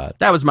Duncan Todd.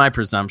 That was my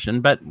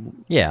presumption, but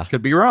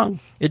could be wrong.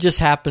 It just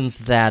happens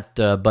that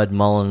Bud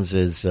Mullins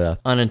is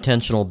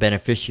unintentional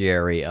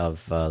beneficiary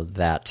of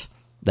that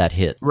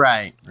hit.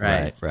 Right.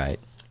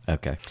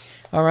 Okay.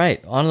 All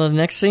right. On to the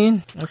next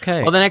scene.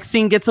 Okay. Well, the next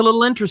scene gets a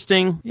little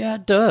interesting. Yeah,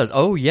 it does.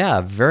 Oh,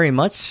 yeah, very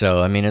much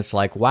so. I mean, it's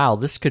like, wow,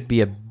 this could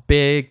be a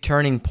big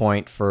turning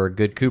point for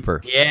Good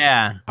Cooper.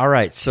 Yeah. All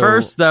right. So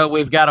first, though,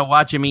 we've got to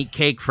watch him eat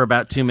cake for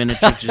about 2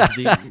 minutes, which is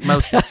the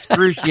most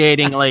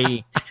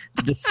excruciatingly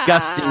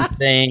disgusting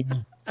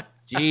thing.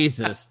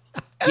 Jesus.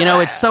 You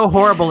know, it's so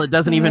horrible, it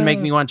doesn't even make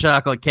me want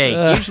chocolate cake.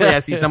 Usually I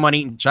see someone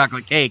eating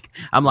chocolate cake,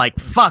 I'm like,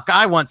 fuck,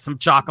 I want some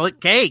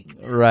chocolate cake.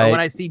 Right. But when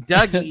I see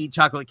Doug eat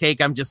chocolate cake,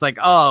 I'm just like,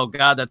 oh,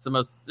 God, that's the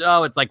most...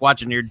 Oh, it's like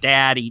watching your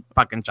dad eat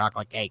fucking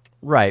chocolate cake.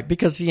 Right,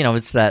 because, you know,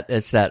 it's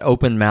that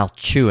open-mouth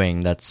chewing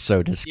that's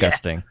so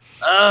disgusting.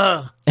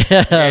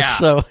 Yeah.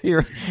 So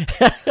you're...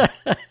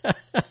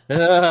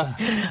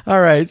 All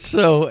right,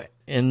 so...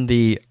 In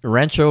the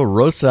Rancho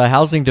Rosa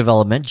housing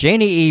development,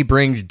 Janie E.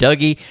 brings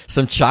Dougie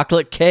some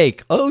chocolate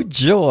cake. Oh,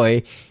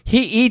 joy.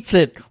 He eats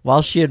it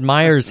while she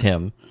admires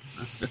him.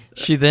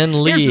 She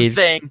then leaves.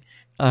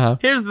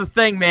 Here's the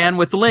thing, man.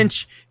 With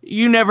Lynch,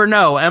 you never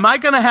know. Am I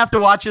going to have to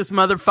watch this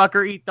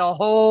motherfucker eat the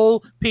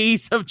whole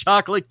piece of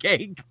chocolate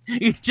cake?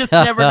 You just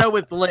never know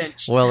with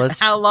Lynch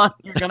how long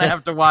you're going to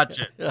have to watch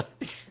it.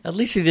 At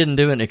least he didn't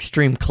do an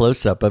extreme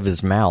close-up of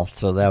his mouth,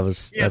 so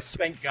that's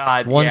thank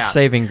God. One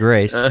saving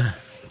grace.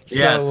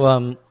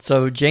 Yes.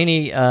 So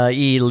Janie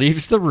E.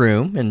 leaves the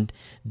room, and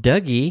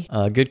Dougie,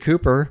 Good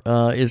Cooper,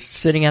 is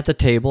sitting at the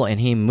table,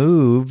 and he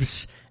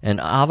moves an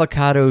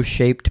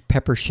avocado-shaped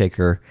pepper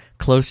shaker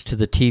close to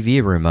the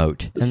TV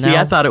remote. And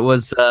I thought it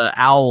was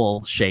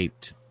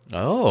owl-shaped.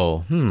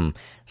 Oh,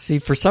 See,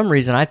 for some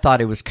reason, I thought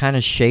it was kind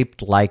of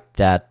shaped like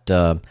that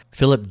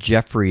Philip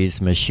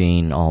Jeffries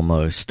machine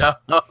almost.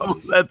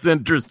 Oh, that's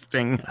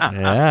interesting.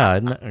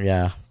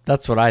 Yeah,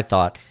 that's what I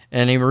thought.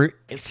 And he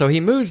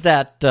moves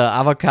that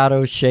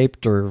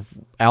avocado-shaped or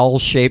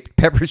owl-shaped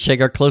pepper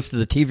shaker close to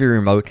the TV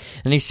remote,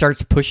 and he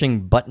starts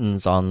pushing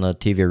buttons on the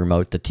TV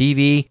remote. The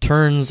TV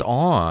turns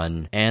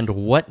on, and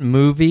what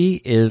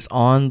movie is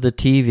on the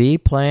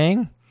TV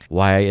playing?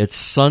 Why, it's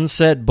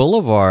Sunset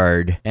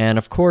Boulevard. And,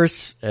 of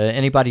course,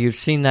 anybody who's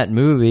seen that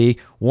movie,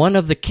 one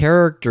of the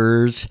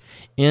characters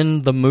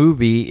in the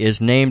movie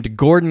is named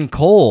Gordon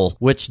Cole,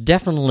 which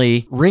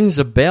definitely rings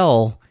a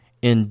bell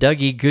in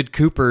Dougie Good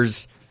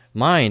Cooper's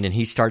mind, and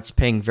he starts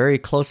paying very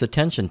close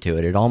attention to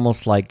it. It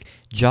almost like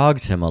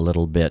jogs him a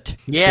little bit.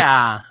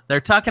 Yeah, they're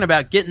talking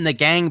about getting the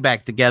gang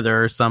back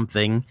together or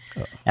something,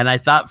 and I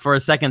thought for a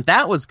second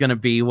that was going to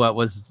be what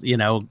was,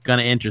 going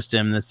to interest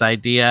him, this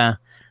idea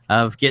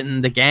of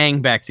getting the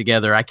gang back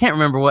together. I can't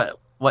remember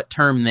what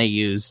term they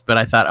used, but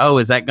I thought, oh,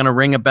 is that going to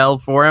ring a bell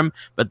for him?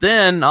 But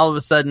then all of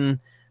a sudden,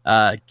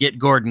 get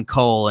Gordon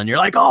Cole, and you're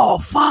like, oh,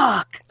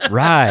 fuck!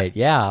 Right,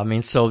 yeah. I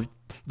mean, so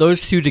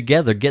those two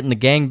together, getting the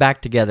gang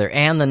back together,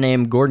 and the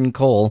name Gordon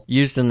Cole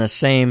used in the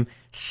same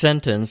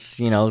sentence,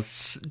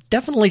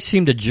 definitely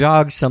seemed to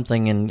jog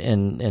something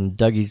in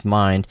Dougie's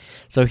mind.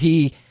 So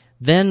he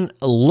then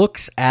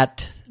looks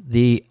at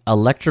the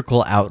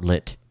electrical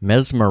outlet,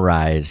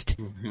 mesmerized.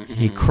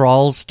 He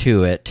crawls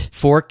to it,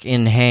 fork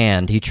in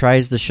hand. He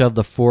tries to shove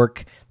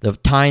the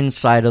tine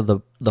side of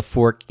the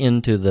fork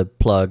into the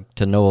plug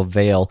to no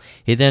avail.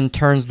 He then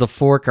turns the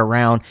fork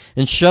around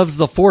and shoves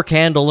the fork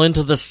handle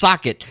into the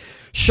socket,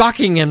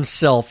 shocking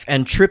himself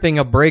and tripping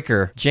a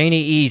breaker.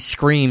 Janie E.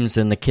 screams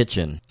in the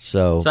kitchen.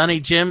 So Sonny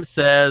Jim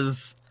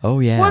says, "Oh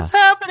yeah, what's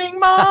happening,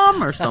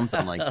 Mom?" or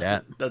something like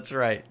that. That's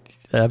right.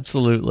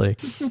 Absolutely.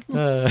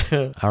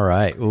 All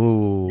right.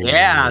 Ooh.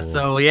 Yeah.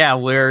 So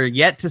we're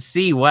yet to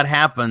see what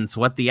happens,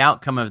 what the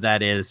outcome of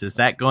that is. Is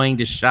that going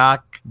to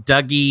shock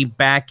Dougie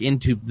back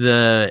into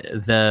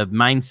the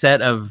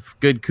mindset of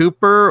Good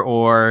Cooper,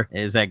 or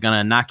is that going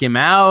to knock him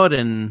out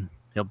and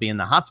he'll be in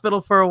the hospital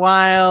for a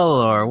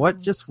while, or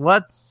what's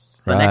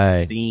the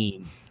next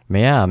scene?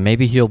 Yeah.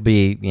 Maybe he'll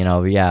be,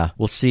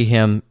 we'll see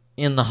him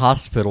in the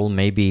hospital,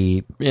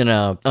 maybe in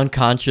a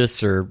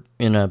unconscious or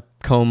in a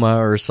coma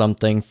or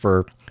something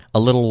for a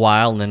little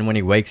while, and then when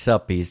he wakes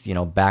up, he's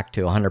back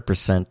to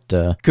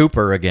 100%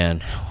 Cooper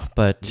again.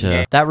 But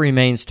that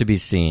remains to be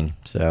seen,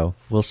 so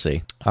we'll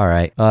see. All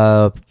right.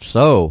 The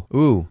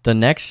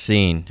next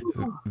scene,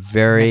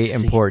 very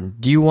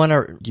important. Do you want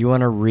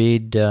to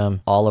read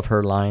all of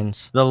her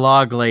lines? The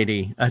Log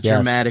Lady, a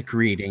dramatic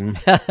reading.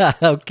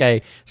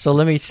 Okay, so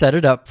let me set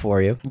it up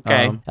for you.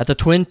 Okay. At the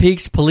Twin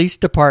Peaks Police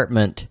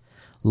Department,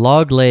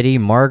 Log Lady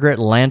Margaret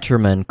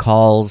Lanterman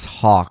calls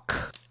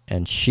Hawk,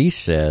 and she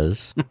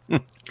says,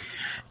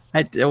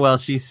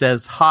 she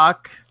says,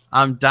 Hawk,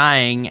 I'm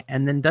dying,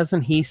 and then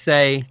doesn't he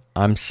say,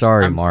 I'm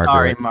sorry, Margaret.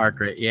 Sorry,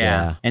 Margaret,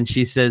 yeah. And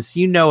she says,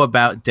 you know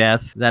about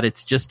death, that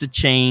it's just a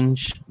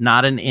change,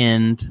 not an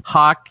end.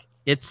 Hawk,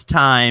 it's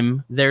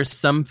time. There's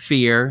some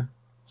fear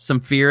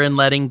in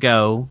letting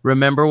go.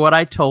 Remember what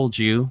I told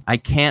you. I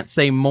can't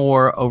say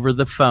more over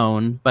the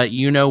phone, but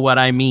you know what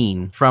I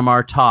mean from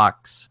our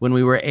talks when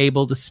we were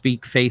able to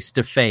speak face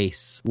to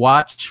face.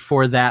 Watch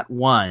for that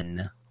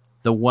one,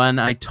 the one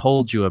I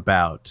told you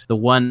about, the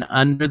one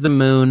under the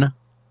moon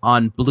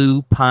on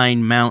Blue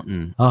Pine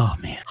Mountain. Oh,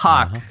 man.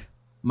 Hawk,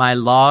 My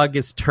log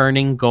is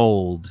turning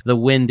gold. The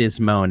wind is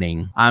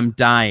moaning. I'm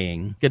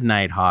dying. Good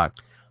night, Hawk.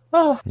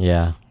 Oh.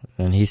 Yeah.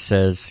 And he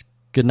says,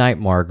 good night,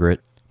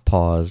 Margaret.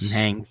 Pause.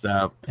 And hangs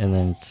up. And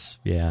then,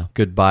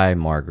 goodbye,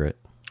 Margaret.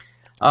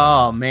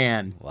 Oh,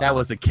 man. Wow. That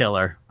was a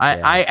killer.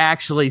 I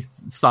actually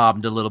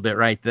sobbed a little bit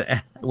right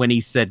there when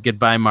he said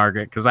goodbye,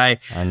 Margaret, because I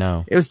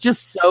know. It was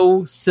just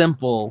so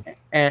simple.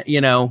 There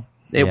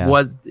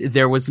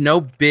was no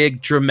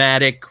big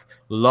dramatic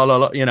la la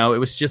la, it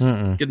was just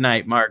good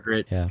night,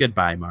 Margaret. Yeah.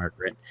 Goodbye,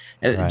 Margaret.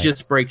 And it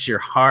just breaks your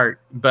heart,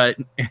 but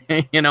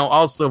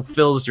also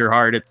fills your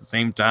heart at the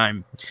same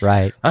time.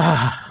 Right.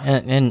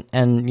 and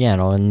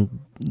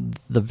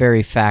the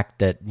very fact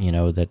that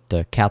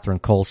that Catherine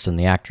Coulson,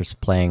 the actress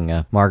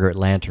playing Margaret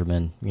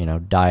Lanterman,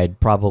 died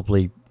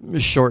probably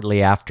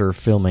shortly after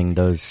filming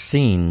those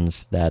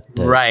scenes. That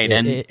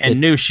and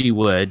knew she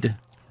would.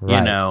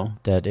 Right.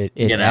 That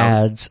it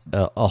adds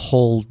a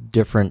whole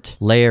different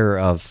layer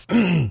of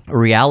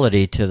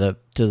reality to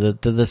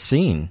the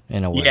scene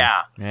in a way.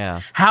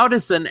 Yeah. How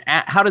does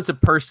a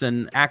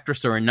person,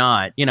 actress or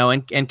not,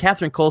 and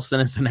Catherine Coulson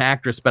is an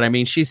actress, but I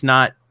mean she's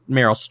not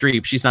Meryl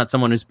Streep. She's not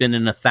someone who's been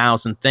in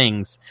 1,000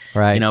 things,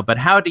 right? But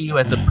how do you,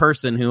 as a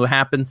person who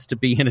happens to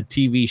be in a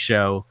TV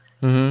show,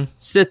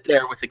 sit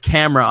there with a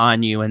camera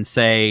on you and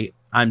say,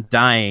 "I'm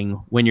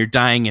dying," when you're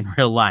dying in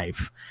real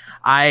life?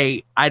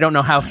 I don't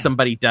know how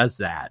somebody does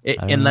that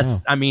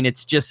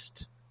it's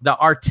just the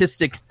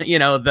artistic,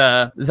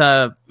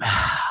 the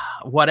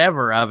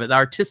whatever of it, the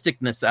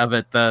artisticness of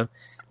it,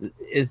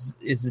 is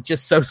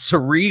just so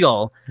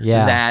surreal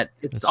that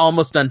it's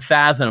almost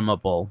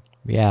unfathomable.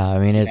 Yeah, I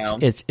mean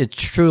it's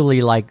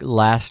truly like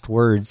last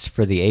words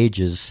for the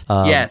ages.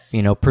 Yes,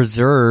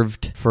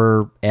 preserved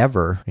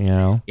forever.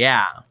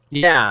 Yeah.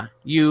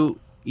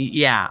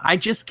 I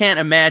just can't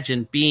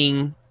imagine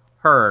being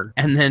her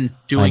and then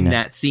doing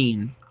that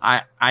scene.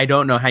 I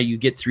don't know how you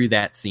get through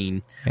that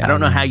scene. I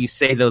don't know how you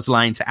say those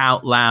lines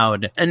out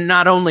loud. And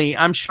not only,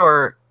 I'm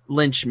sure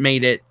Lynch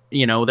made it,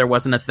 there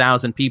wasn't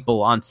 1,000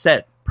 people on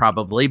set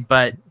probably,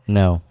 but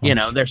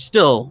there's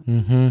still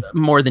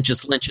more than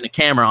just Lynch and a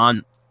camera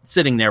on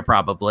sitting there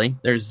probably.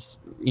 There's,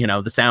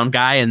 the sound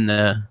guy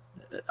and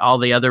all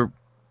the other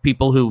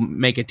people who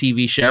make a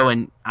TV show,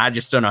 and I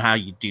just don't know how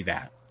you do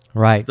that.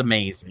 Right. It's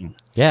amazing.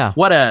 Yeah.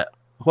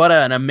 What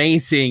an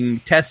amazing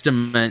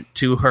testament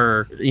to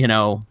her,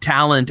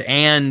 talent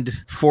and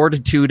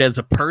fortitude as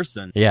a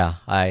person. Yeah,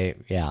 I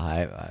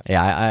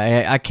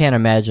can't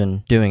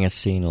imagine doing a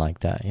scene like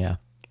that. Yeah,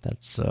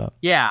 that's.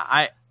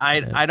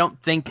 I don't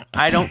think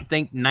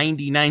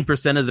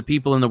 99% of the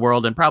people in the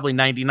world, and probably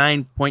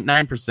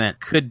 99.9%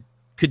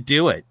 could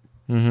do it.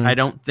 I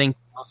don't think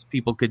most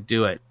people could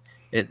do it.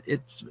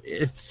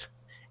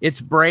 It's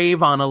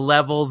brave on a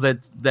level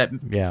that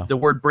the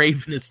word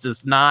braveness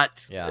does not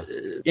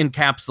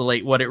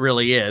encapsulate what it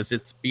really is.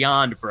 It's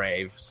beyond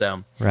brave.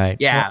 So,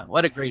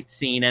 what a great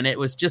scene. And it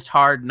was just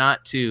hard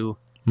not to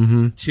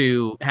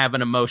have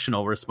an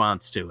emotional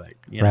response to it,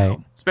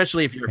 know,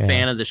 especially if you're a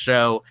fan of the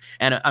show.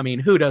 And I mean,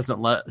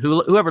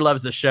 whoever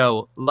loves the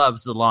show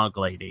loves the Log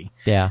Lady.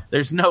 Yeah.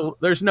 There's no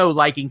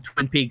liking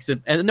Twin Peaks,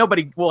 and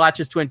nobody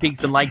watches Twin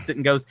Peaks and likes it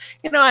and goes,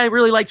 I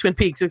really like Twin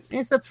Peaks,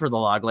 except for the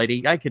Log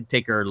Lady. I could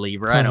take her or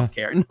leave her. I don't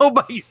care.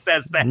 Nobody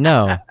says that.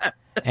 No.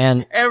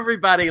 And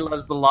everybody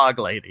loves the Log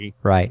Lady.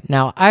 Right.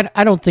 Now,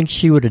 I don't think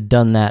she would have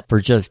done that for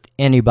just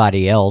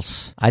anybody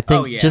else. I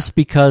think just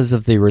because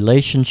of the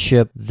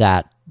relationship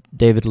that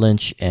David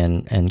Lynch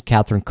and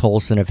Catherine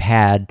Coulson have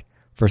had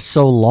for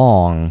so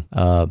long,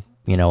 on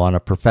a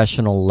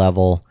professional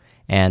level,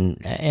 and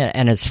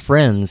as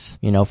friends,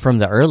 from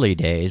the early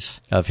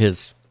days of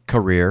his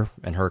career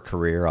and her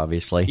career,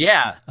 obviously.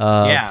 Yeah.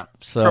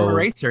 So, from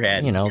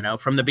Eraserhead,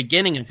 from the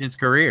beginning of his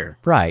career.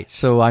 Right.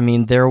 So, I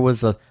mean, there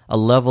was a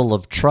level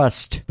of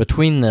trust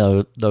between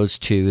those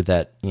two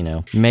that,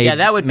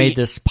 made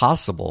this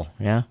possible.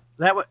 Yeah.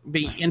 That would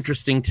be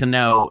interesting to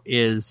know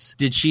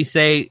did she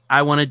say,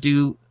 I want to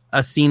do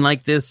a scene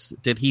like this?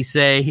 Did he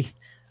say,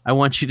 I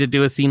want you to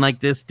do a scene like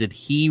this? Did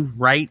he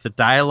write the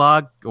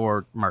dialogue,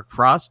 or Mark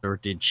Frost, or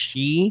did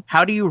she?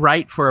 How do you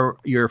write for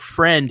your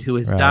friend who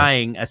is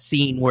dying a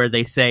scene where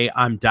they say,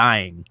 I'm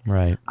dying?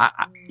 Right.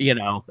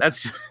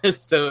 That's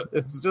so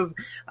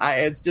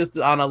it's just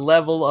on a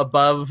level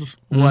above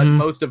what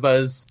most of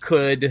us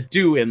could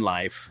do in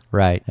life.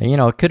 Right.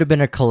 It could have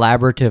been a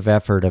collaborative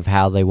effort of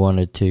how they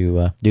wanted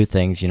to do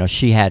things.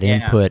 She had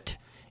input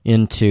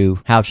into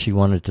how she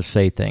wanted to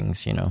say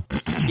things,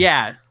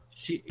 Yeah.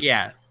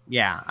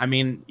 I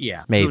mean,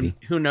 maybe.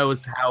 Who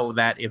knows how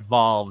that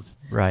evolved?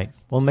 Right.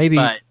 Well, maybe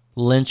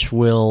Lynch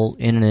will,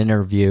 in an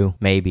interview,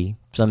 maybe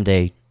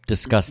someday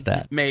discuss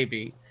that.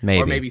 Maybe.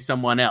 Or maybe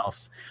someone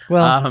else.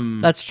 Well,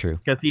 that's true.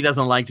 Because he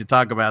doesn't like to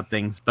talk about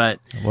things. But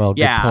good point.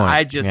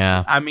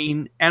 I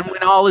mean, and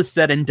when all is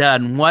said and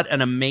done, what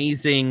an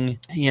amazing,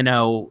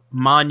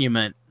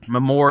 monument,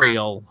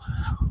 memorial,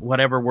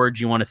 whatever word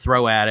you want to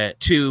throw at it,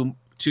 to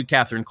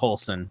Catherine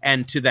Coulson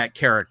and to that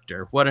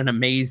character. What an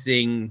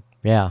amazing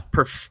Yeah.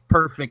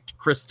 perfect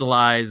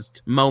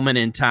crystallized moment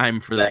in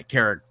time for that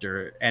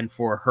character and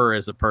for her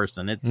as a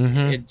person.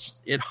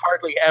 It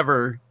hardly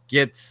ever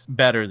gets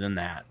better than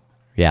that.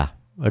 Yeah,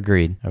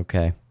 agreed.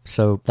 Okay.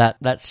 So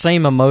that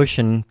same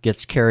emotion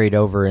gets carried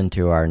over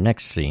into our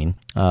next scene.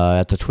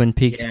 At the Twin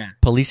Peaks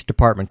Police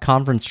Department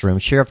conference room,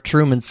 Sheriff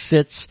Truman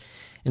sits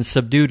in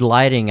subdued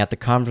lighting at the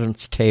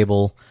conference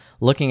table,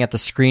 looking at the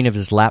screen of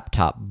his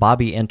laptop.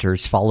 Bobby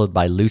enters, followed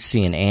by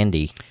Lucy and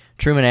Andy.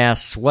 Truman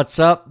asks, "What's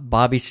up?"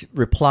 Bobby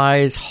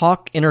replies,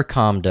 "Hawk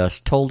intercommed us,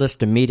 told us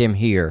to meet him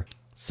here."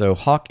 So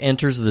Hawk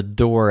enters the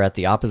door at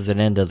the opposite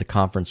end of the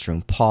conference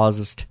room,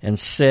 pauses, and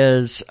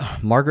says,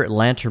 "Margaret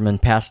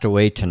Lanterman passed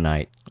away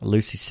tonight."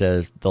 Lucy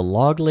says, "The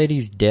log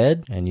lady's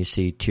dead?" And you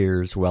see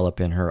tears well up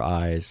in her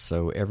eyes.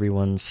 So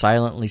everyone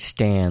silently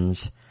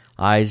stands,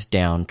 eyes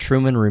down.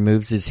 Truman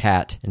removes his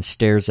hat and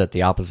stares at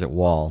the opposite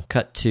wall.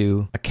 Cut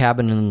to a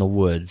cabin in the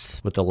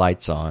woods with the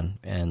lights on,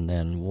 and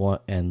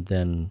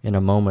then in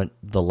a moment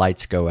the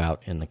lights go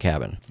out in the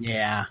cabin.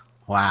 Yeah.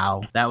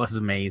 Wow, that was an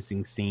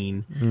amazing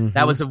scene. Mm-hmm.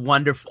 That was a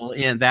wonderful,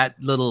 that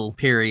little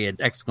period,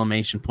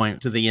 exclamation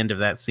point to the end of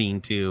that scene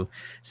too.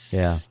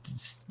 Yeah,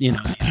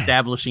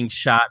 establishing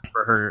shot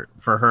for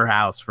her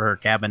house, for her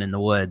cabin in the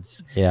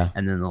woods. Yeah,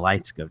 and then the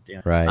lights go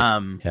down. Right.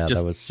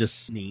 That was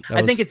just neat.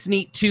 I think it's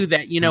neat too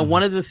that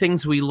one of the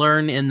things we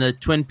learn in the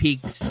Twin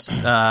Peaks,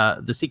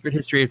 the Secret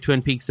History of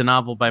Twin Peaks, a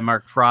novel by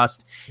Mark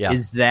Frost,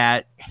 is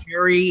that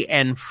Harry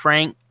and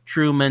Frank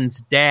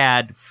Truman's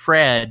dad,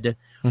 Fred,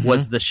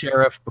 was the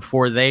sheriff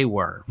before they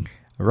were.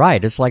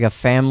 Right. It's like a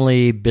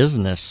family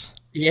business.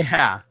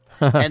 Yeah.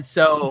 And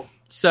so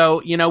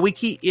we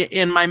keep,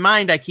 in my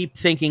mind, I keep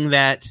thinking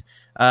that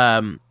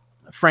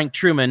Frank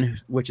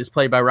Truman, which is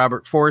played by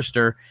Robert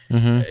Forster,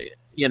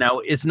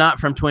 is not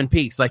from Twin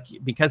Peaks. Like,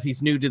 because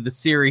he's new to the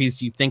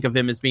series, you think of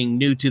him as being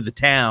new to the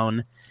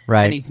town.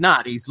 Right. And he's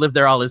not. He's lived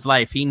there all his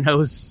life. He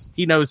knows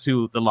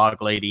who the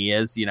log lady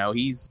is.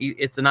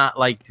 It's not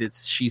like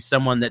she's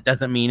someone that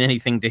doesn't mean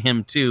anything to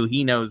him too.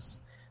 He knows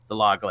the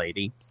log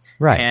lady.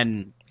 Right.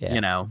 And,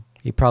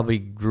 he probably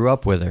grew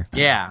up with her.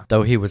 Yeah.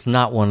 Though he was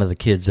not one of the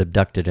kids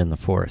abducted in the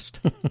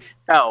forest.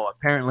 No,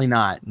 apparently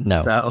not.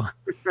 No. So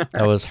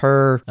that was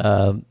her,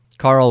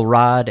 Carl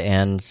Rod,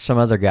 and some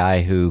other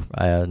guy who,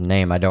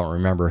 name I don't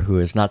remember, who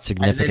is not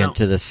significant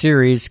to the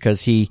series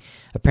because he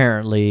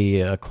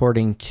apparently,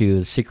 according to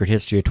the Secret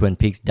History of Twin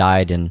Peaks,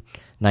 died in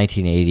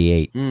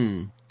 1988.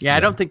 Yeah, I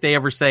don't think they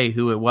ever say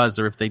who it was,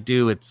 or if they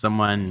do, it's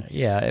someone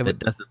that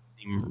doesn't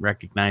seem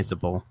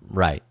recognizable.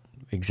 Right.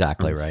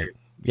 Exactly right.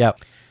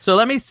 Yep. So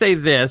let me say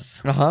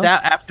this: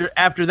 that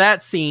after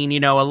that scene,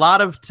 a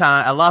lot of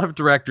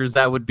directors,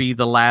 that would be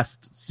the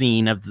last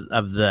scene of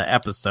the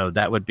episode.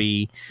 That would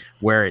be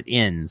where it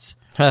ends.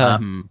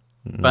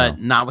 But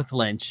not with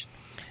Lynch.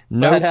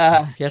 No.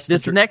 But,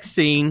 this next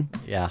scene.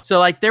 Yeah.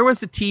 So there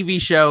was a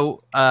TV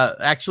show.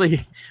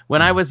 Actually,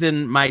 when I was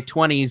in my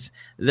 20s,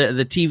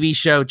 the TV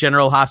show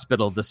General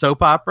Hospital, the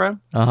soap opera,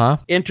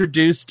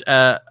 introduced.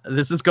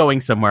 This is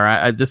going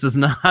somewhere. This is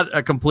not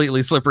a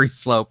completely slippery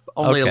slope.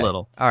 Only a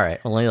little. All right.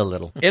 Only a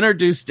little.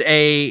 Introduced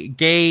a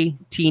gay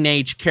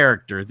teenage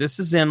character. This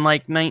is in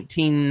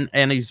 19,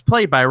 and he's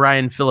played by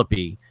Ryan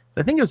Phillippe. So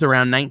I think it was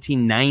around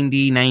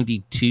 1990,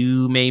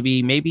 92,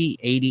 maybe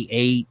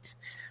 88.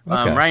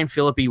 Okay. Ryan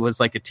Phillippe was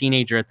like a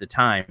teenager at the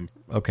time.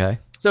 Okay.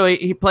 So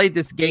he played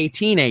this gay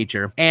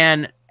teenager,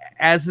 and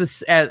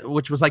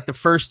which was like the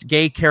first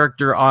gay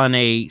character on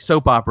a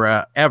soap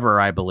opera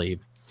ever, I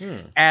believe. Or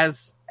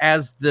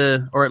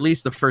at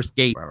least the first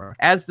gay.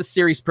 As the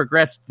series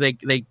progressed, they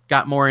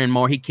got more and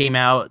more. He came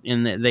out,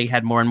 and they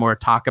had more and more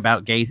talk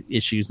about gay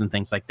issues and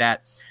things like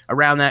that.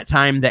 Around that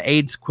time, the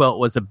AIDS quilt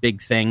was a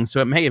big thing, so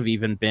it may have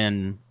even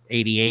been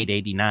 88,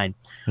 89.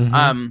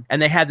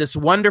 And they had this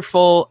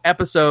wonderful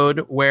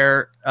episode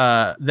where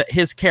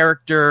his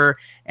character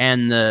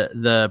and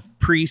the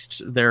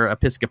priest, they're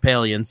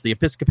Episcopalians, the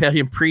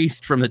Episcopalian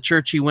priest from the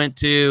church he went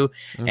to,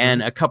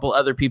 and a couple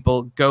other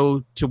people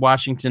go to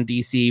Washington,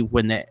 D.C.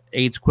 when the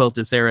AIDS quilt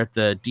is there at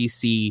the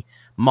D.C.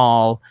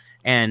 mall,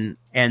 and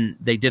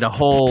they did a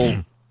whole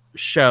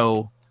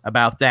show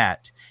about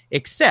that.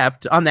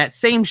 Except on that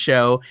same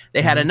show,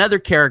 they had another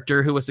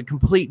character who was a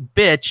complete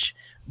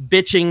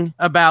bitching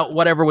about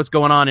whatever was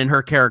going on in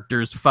her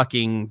character's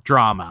fucking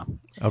drama.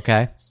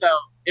 Okay. So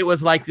it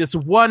was like this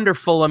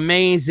wonderful,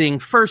 amazing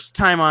first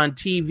time on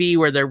TV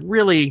where they're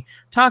really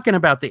talking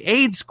about the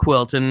AIDS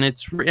quilt. And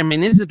this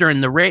is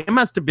during it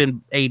must have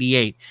been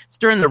 88. It's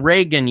during the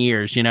Reagan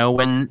years,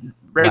 when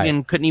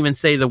Reagan couldn't even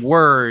say the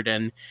word.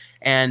 And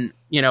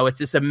it's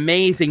this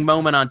amazing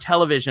moment on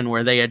television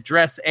where they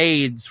address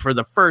AIDS for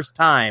the first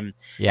time.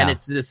 Yeah. And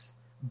it's this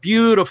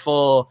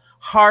beautiful,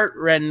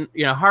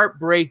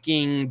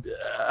 heartbreaking,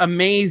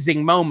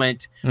 amazing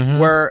moment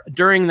where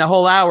during the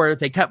whole hour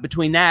they cut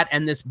between that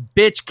and this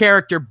bitch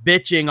character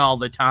bitching all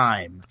the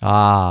time.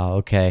 Ah,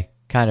 okay.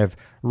 Kind of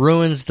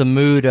ruins the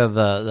mood of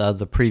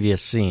the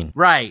previous scene.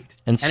 Right.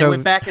 And so it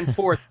went back and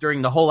forth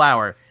during the whole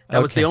hour.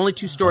 That was the only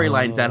two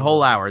storylines that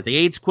whole hour. The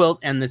AIDS quilt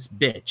and this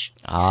bitch.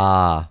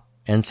 Ah.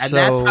 And so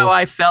that's how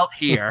I felt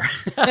here.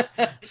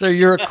 So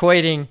you're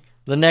equating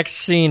the next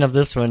scene of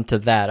this one to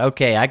that.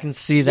 Okay, I can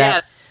see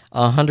that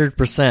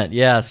 100%.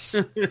 Yes.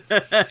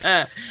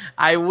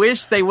 I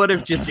wish they would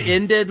have just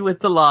ended with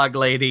the log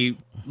lady,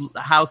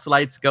 house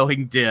lights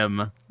going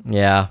dim.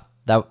 Yeah,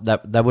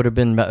 that would have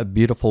been a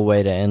beautiful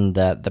way to end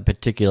the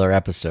particular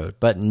episode.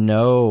 But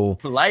no.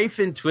 Life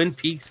in Twin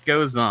Peaks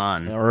goes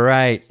on. All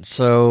right,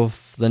 so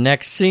the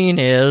next scene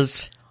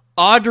is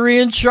Audrey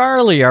and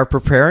Charlie are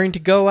preparing to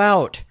go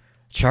out.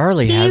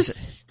 He's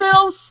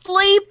still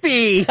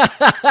sleepy.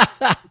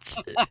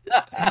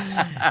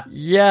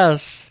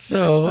 Yes.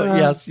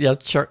 So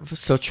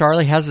so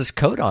Charlie has his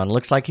coat on.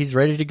 Looks like he's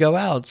ready to go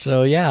out.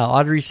 So yeah,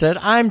 Audrey said,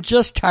 "I'm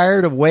just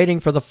tired of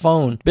waiting for the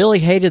phone. Billy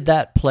hated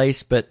that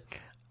place, but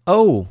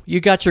oh, you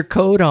got your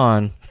coat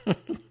on."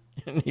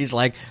 And he's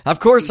like, "Of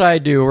course I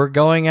do. We're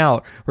going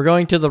out. We're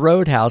going to the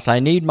roadhouse. I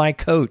need my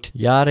coat."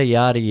 Yada,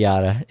 yada,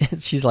 yada.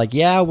 And she's like,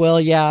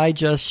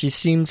 she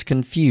seems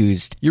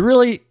confused. You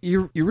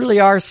really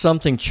are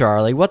something,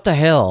 Charlie. What the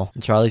hell?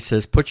 And Charlie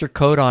says, "Put your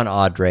coat on,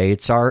 Audrey.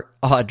 It's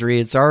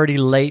already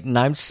late and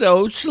I'm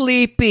so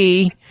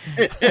sleepy."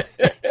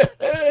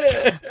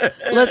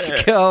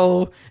 Let's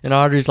go. And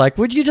Audrey's like,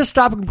 "Would you just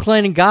stop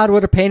complaining? God,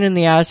 what a pain in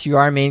the ass you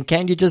are. I mean,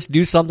 can't you just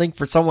do something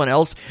for someone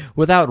else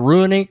without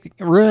ruining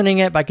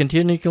it by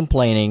continually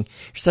complaining?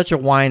 You're such a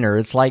whiner.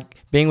 It's like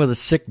being with a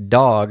sick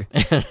dog."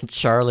 And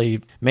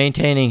Charlie,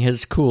 maintaining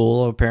his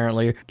cool,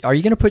 apparently, "Are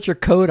you going to put your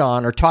coat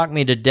on or talk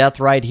me to death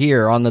right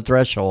here on the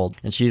threshold?"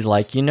 And she's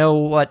like, "You know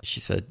what?" She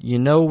said, "You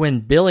know, when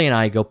Billy and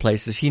I go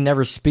places, he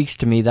never speaks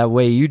to me that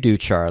way you do,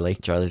 Charlie."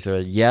 Charlie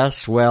said,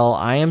 "Yes, well,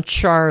 I am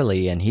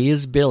Charlie and he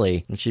is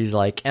Billy." And she's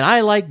like, "And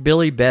I like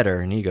Billy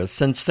better." And he goes,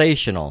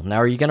 "Sensational. Now,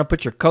 are you going to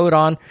put your coat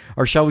on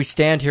or shall we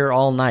stand here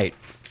all night?"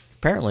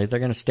 Apparently, they're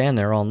going to stand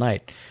there all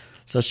night.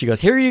 So she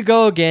goes, "Here you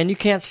go again. You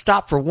can't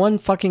stop for one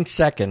fucking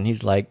second."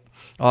 He's like,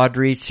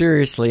 "Audrey,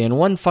 seriously, in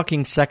one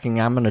fucking second,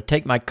 I'm going to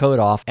take my coat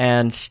off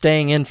and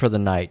staying in for the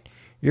night.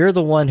 You're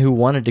the one who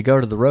wanted to go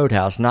to the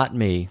roadhouse, not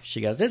me."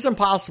 She goes, "It's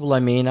impossible. I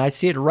mean, I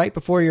see it right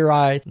before your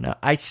eyes. No,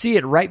 I see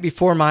it right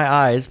before my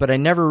eyes, but I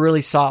never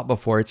really saw it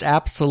before. It's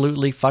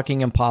absolutely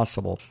fucking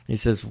impossible." He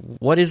says,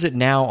 "What is it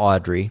now,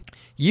 Audrey?"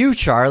 "You,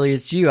 Charlie,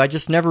 it's you. I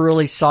just never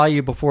really saw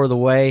you before the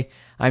way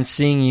I'm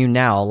seeing you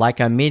now,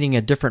 like I'm meeting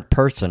a different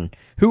person.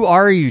 Who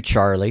are you,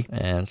 Charlie?"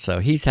 And so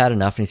he's had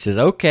enough, and he says,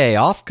 "Okay,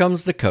 off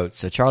comes the coat."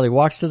 So Charlie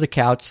walks to the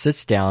couch,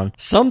 sits down.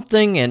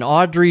 Something in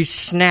Audrey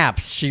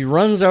snaps. She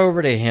runs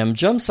over to him,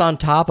 jumps on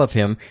top of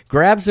him,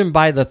 grabs him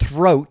by the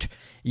throat,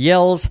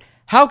 yells,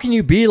 "How can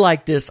you be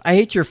like this? I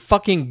hate your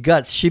fucking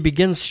guts." She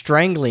begins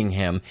strangling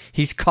him.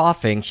 He's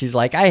coughing. She's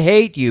like, "I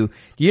hate you.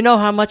 Do you know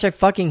how much I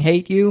fucking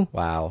hate you?"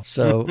 Wow.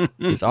 So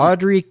is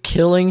Audrey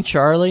killing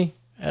Charlie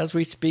as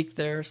we speak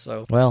there?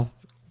 So, well,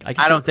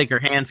 I don't think her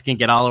hands can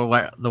get all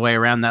the way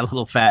around that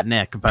little fat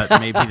neck, but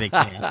maybe they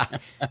can.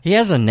 He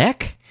has a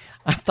neck?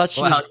 I thought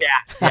she was...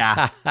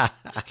 yeah.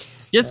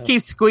 Just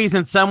keep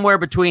squeezing somewhere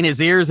between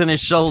his ears and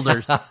his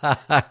shoulders.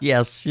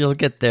 Yes, you'll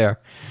get there.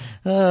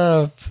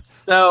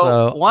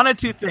 So one of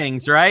two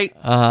things, right?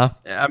 Uh-huh.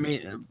 I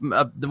mean,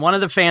 one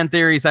of the fan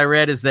theories I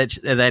read is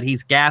that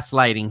he's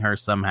gaslighting her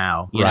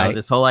somehow. You know,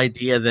 this whole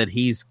idea that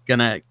he's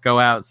gonna go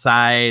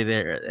outside,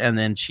 and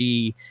then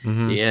she,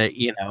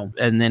 you know,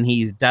 and then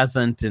he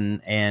doesn't,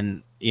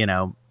 and you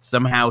know,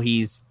 somehow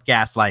he's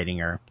gaslighting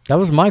her. That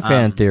was my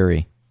fan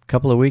theory.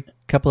 Couple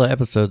of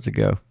episodes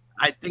ago.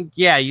 I think,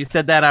 yeah, you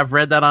said that. I've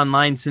read that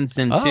online since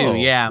then too.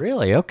 Yeah,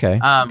 really?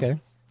 Okay. Okay.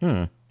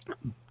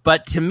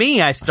 But to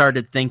me, I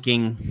started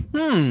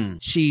thinking,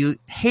 she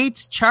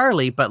hates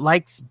Charlie but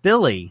likes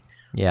Billy.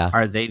 Yeah.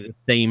 Are they the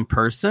same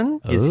person?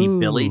 Is he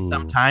Billy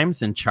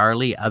sometimes and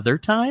Charlie other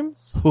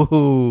times?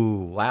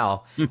 Ooh,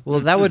 wow.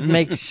 Well, that would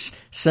make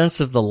sense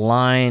of the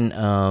line.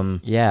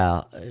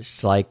 Yeah,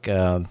 it's like,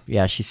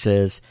 she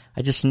says,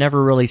 "I just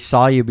never really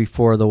saw you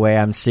before the way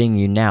I'm seeing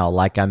you now,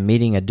 like I'm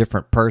meeting a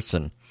different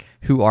person.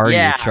 Who are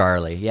you,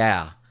 Charlie?"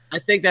 Yeah. I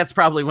think that's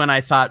probably when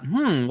I thought,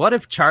 what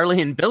if Charlie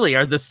and Billy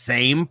are the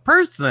same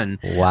person?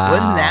 Wow.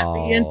 Wouldn't that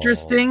be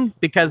interesting?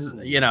 Because,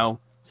 you know,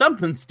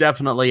 something's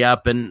definitely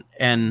up, and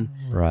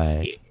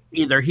right.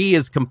 Either he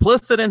is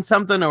complicit in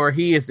something or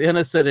he is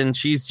innocent and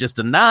she's just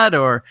a nut,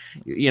 or,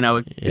 you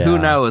know, who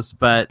knows?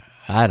 But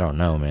I don't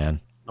know, man.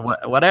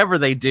 Whatever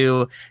they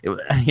do,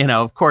 you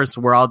know, of course,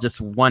 we're all just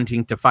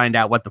wanting to find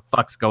out what the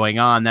fuck's going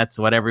on. That's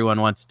what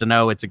everyone wants to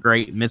know. It's a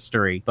great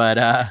mystery. But,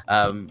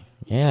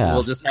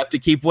 we'll just have to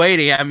keep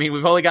waiting. I mean,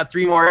 we've only got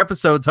 3 more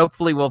episodes.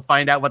 Hopefully we'll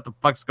find out what the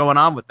fuck's going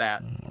on with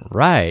that.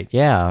 Right,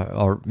 yeah.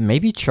 Or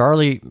maybe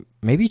Charlie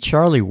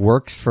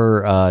works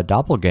for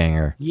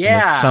Doppelganger.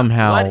 Yeah.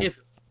 Somehow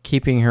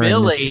keeping her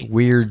in this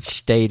weird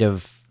state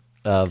of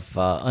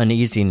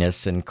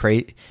uneasiness and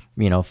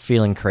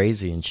feeling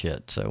crazy and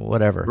shit. So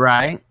whatever.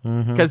 Right.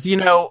 Because, you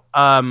know,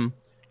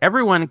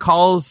 everyone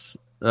calls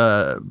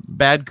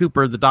Bad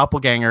Cooper the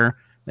Doppelganger.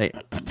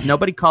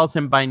 Nobody calls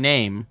him by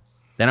name.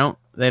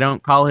 They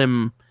don't call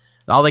him.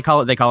 They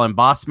call him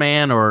Boss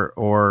Man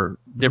or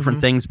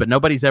different things, but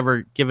nobody's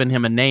ever given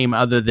him a name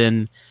other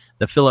than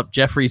the Philip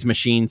Jeffries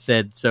machine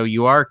said, "So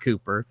you are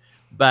Cooper."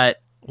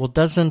 But Well,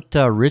 doesn't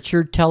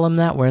Richard tell him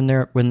that when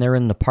they're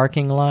in the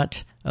parking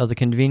lot of the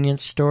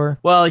convenience store?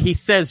 well, he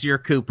says you're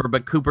Cooper,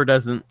 but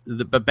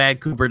But Bad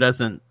Cooper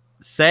doesn't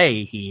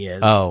say he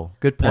is. Oh,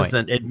 good point.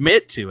 Doesn't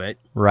admit to it.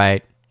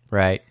 Right.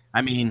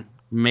 I mean,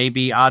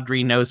 maybe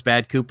Audrey knows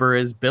Bad Cooper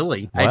is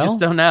Billy. I Well, just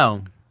don't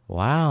know.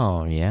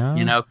 Wow,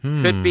 yeah.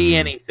 Could be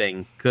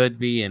anything. Could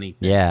be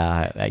anything.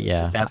 Yeah.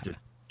 Just have to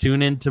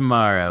tune in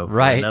tomorrow for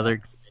Right. another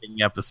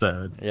exciting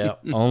episode. Yeah,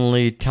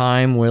 only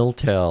time will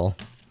tell.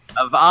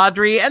 Of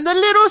Audrey and the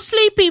little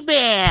sleepy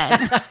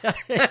man.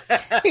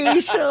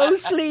 He's so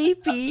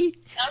sleepy.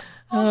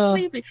 So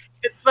sleepy.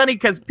 It's funny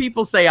because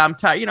people say, I'm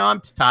tired.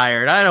 I'm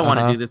tired. I don't want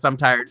to Uh-huh. do this. I'm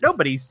tired.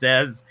 Nobody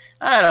says,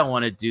 I don't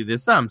want to do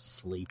this. I'm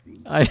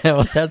sleepy. I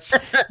know that's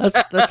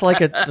like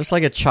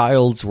a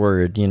child's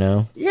word,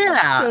 Yeah.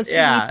 So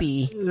yeah.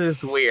 sleepy.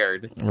 It's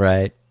weird.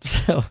 Right.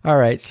 So all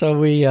right. So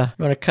we want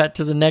to cut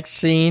to the next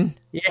scene.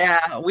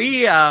 Yeah,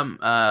 we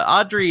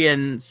Audrey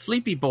and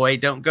Sleepy Boy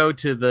don't go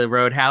to the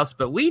Roadhouse,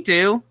 but we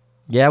do.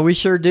 Yeah, we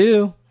sure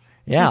do.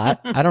 Yeah,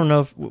 I don't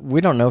know we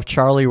don't know if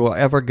Charlie will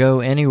ever go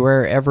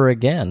anywhere ever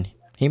again.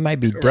 He might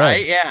be dead.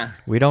 Right? Yeah,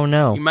 We don't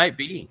know. he might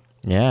be.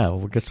 Yeah,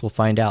 I guess we'll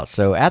find out.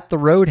 So at the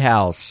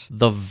Roadhouse,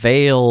 the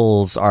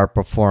Veils are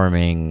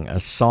performing a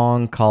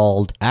song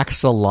called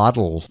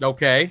Axolotl.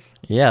 Okay.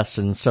 Yes,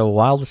 and so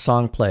while the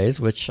song plays,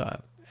 which,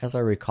 as I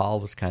recall,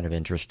 was kind of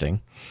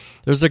interesting,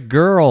 there's a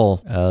girl,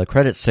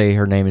 credits say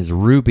her name is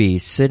Ruby,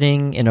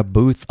 sitting in a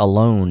booth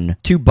alone.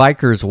 Two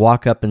bikers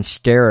walk up and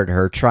stare at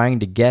her, trying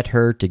to get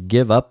her to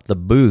give up the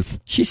booth.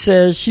 She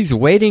says she's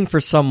waiting for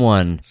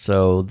someone,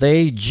 so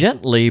they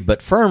gently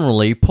but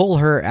firmly pull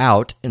her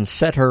out and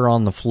set her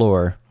on the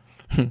floor.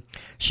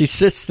 She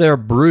sits there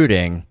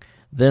brooding,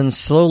 then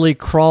slowly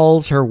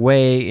crawls her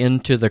way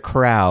into the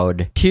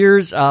crowd,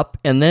 tears up,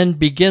 and then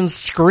begins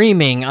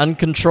screaming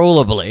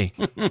uncontrollably.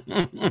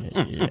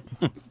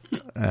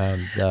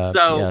 And,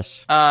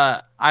 yes.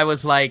 I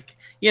was like,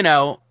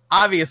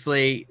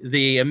 obviously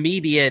the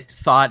immediate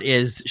thought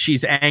is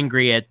she's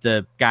angry at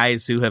the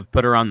guys who have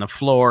put her on the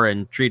floor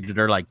and treated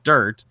her like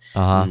dirt.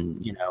 Uh-huh.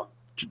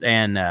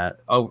 And,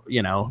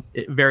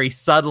 very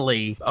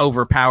subtly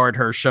overpowered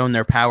her, shown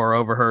their power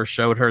over her,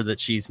 showed her that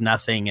she's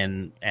nothing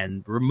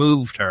and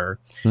removed her.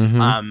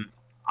 Mhm.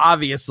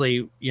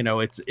 Obviously,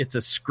 it's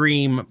a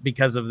scream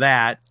because of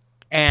that.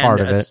 And, Part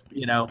of it.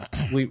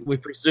 We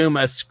presume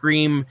a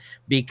scream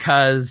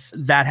because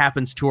that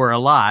happens to her a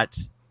lot.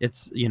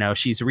 It's,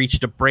 she's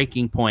reached a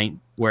breaking point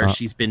where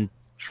she's been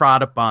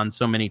trod upon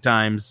so many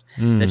times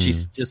that she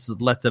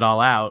just lets it all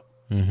out.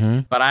 Mm-hmm.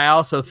 But I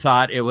also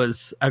thought it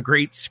was a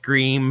great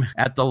scream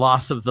at the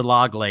loss of the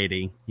log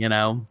lady.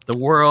 The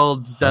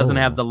world doesn't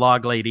have the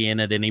log lady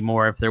in it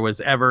anymore. If there was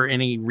ever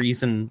any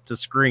reason to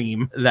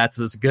scream, that's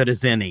as good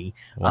as any.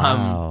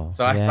 Wow.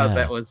 So I thought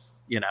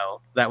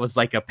that was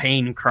like a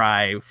pain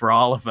cry for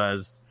all of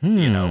us.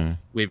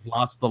 We've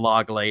lost the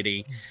log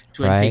lady.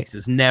 Twin Peaks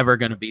is never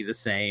going to be the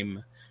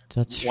same.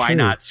 That's Why true.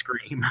 not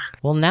scream?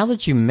 Well, now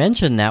that you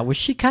mention that, was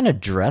she kind of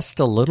dressed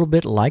a little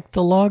bit like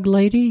the log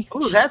lady?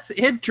 Oh, that's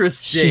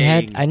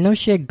interesting. I know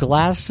she had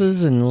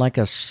glasses and like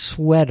a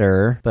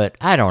sweater, but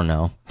I don't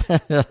know.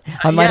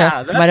 I might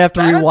have to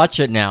rewatch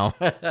it now.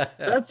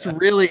 That's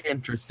really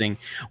interesting.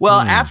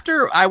 Well,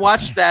 after I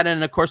watched that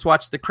and, of course,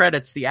 watched the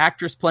credits, the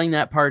actress playing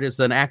that part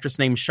is an actress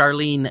named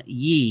Charlene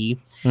Yee.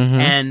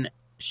 And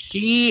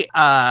she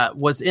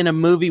was in a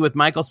movie with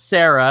Michael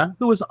Cera,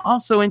 who was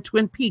also in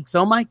Twin Peaks.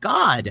 Oh, my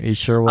God. He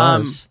sure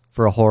was.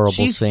 For a horrible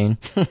scene.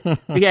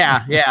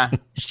 Yeah.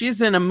 She's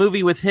in a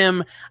movie with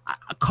him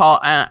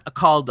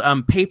called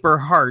Paper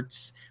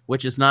Hearts,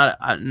 which is not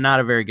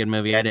a very good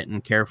movie. I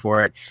didn't care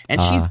for it. And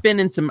she's been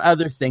in some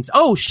other things.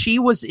 Oh, she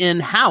was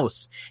in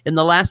House. In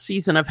the last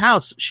season of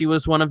House, she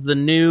was one of the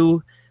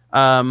new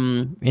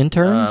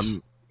interns?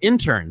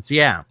 Interns,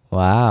 yeah.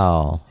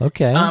 Wow.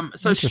 Okay.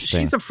 So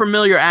she's a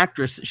familiar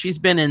actress. She's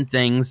been in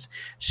things.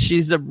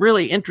 She's a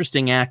really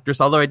interesting actress.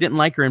 Although I didn't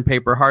like her in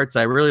Paper Hearts,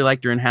 I really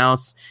liked her in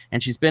House,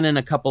 and she's been in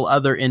a couple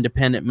other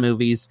independent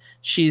movies.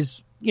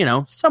 She's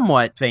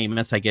somewhat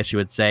famous, I guess you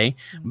would say.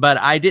 But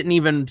I didn't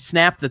even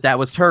snap that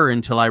was her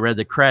until I read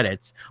the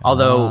credits.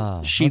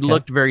 Although she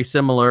looked very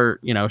similar.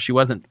 She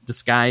wasn't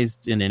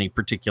disguised in any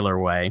particular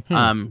way.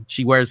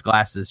 She wears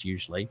glasses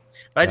usually.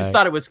 But I just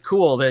thought it was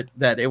cool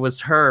that it was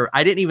her.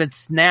 I didn't even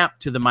snap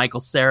to the Michael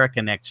Cera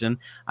connection.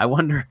 I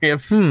wonder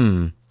if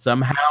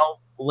somehow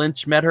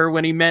Lynch met her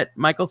when he met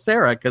Michael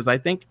Cera, because I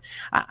think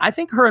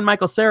her and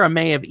Michael Cera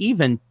may have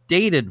even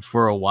dated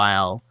for a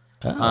while.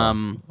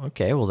 Oh,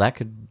 okay. Well, that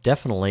could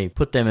definitely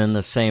put them in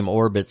the same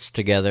orbits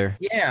together.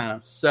 Yeah.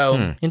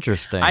 So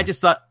interesting. I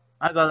thought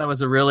that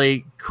was a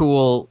really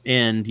cool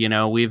end.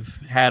 We've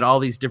had all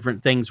these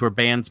different things where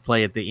bands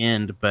play at the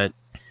end, but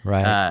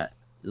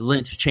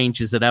Lynch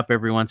changes it up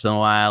every once in a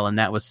while, and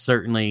that was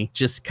certainly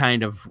just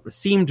kind of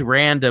seemed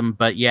random,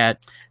 but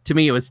yet to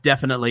me it was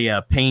definitely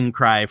a pain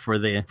cry for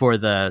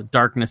the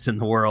darkness in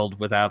the world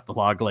without the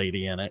Log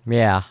Lady in it.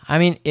 Yeah, I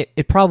mean,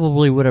 it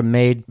probably would have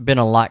been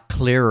a lot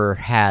clearer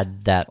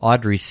had that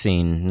Audrey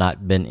scene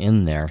not been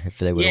in there. If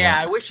they would,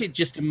 I wish he'd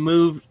just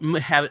moved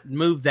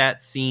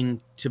that scene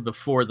to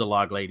before the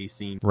Log Lady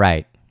scene.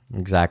 Right,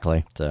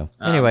 exactly. So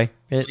anyway,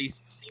 they did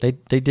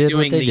what they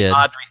did. The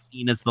Audrey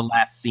scene is the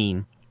last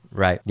scene.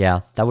 Right.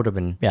 Yeah,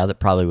 that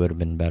probably would have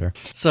been better.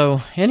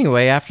 So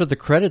anyway, after the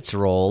credits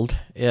rolled,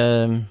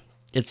 it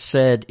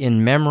said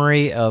in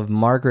memory of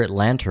Margaret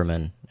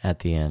Lanterman at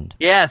the end.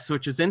 Yes,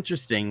 which is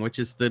interesting, which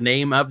is the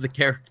name of the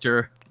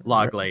character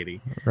Log Lady.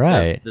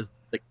 Right. The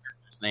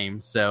character's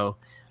name. So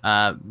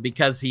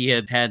because he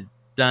had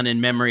done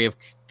in memory of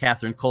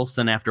Catherine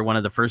Coulson after one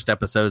of the first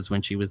episodes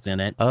when she was in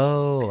it.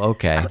 Oh,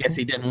 okay. I guess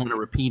he didn't want to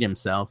repeat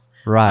himself.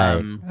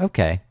 Right.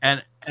 Okay.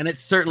 And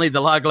it's certainly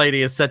the Log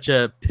Lady is such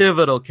a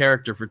pivotal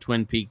character for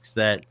Twin Peaks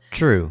that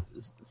true.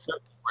 It's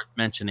certainly worth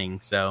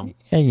mentioning. So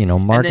yeah,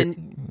 Margaret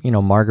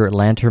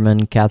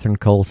Lanterman, Catherine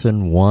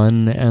Coulson,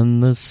 one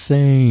and the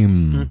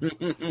same.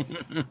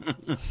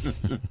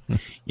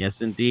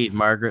 Yes, indeed,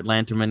 Margaret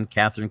Lanterman,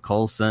 Catherine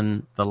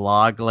Coulson, the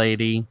Log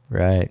Lady,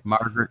 right?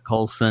 Margaret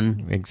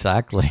Coulson,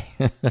 exactly.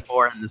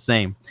 Four and the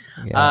same.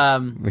 Yeah,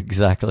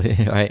 exactly.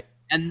 Right.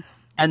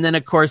 And then,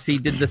 of course, he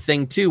did the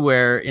thing, too,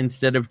 where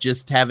instead of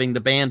just having the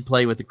band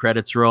play with the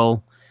credits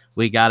roll,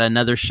 we got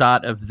another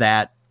shot of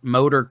that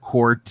motor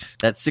court,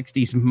 that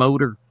 60s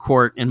motor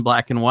court in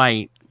black and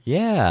white.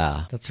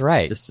 Yeah, that's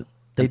right.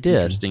 They did.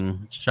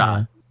 Interesting shot.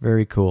 Yeah,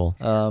 very cool.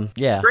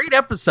 Yeah. Great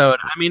episode.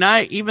 I mean,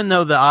 even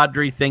though the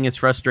Audrey thing is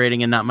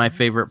frustrating and not my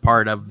favorite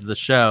part of the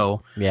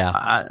show,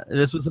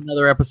 this was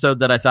another episode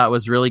that I thought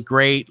was really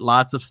great.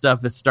 Lots of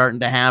stuff is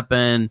starting to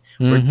happen.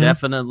 Mm-hmm. We're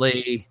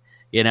definitely...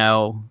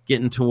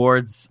 getting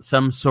towards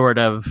some sort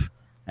of,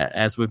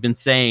 as we've been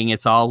saying,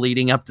 it's all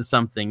leading up to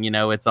something,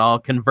 it's all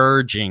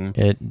converging.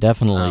 It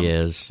definitely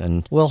is.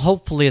 And, well,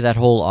 hopefully that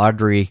whole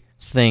Audrey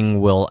thing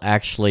will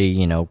actually,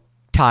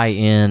 tie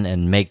in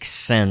and make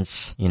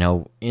sense,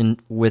 in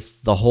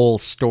with the whole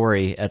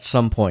story at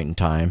some point in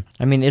time.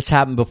 I mean, it's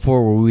happened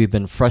before where we've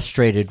been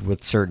frustrated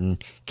with certain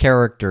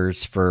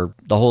characters for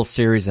the whole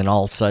series and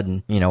all of a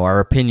sudden, our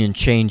opinion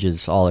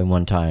changes all in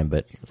one time.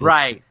 But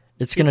right.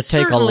 It's going to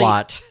take a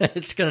lot.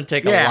 It's going to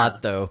take a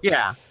lot, though.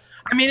 Yeah.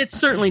 I mean, it's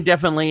certainly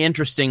definitely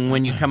interesting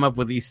when you come up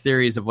with these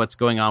theories of what's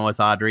going on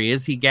with Audrey.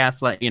 Is he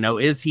gaslight?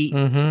 Is he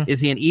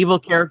an evil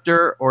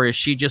character, or is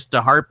she just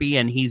a harpy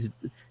and he's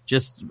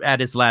just at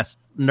his last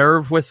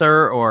nerve with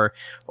her, or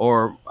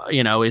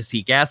is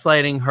he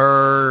gaslighting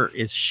her?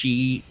 Is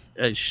she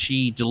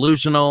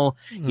delusional?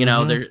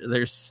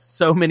 There's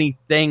so many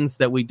things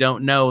that we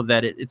don't know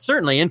that it's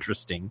certainly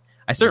interesting.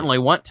 I certainly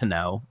want to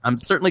know. I'm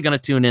certainly going to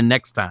tune in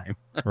next time.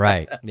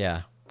 Right,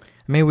 yeah.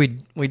 I mean,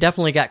 we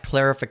definitely got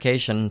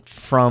clarification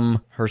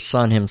from her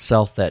son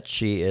himself that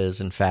she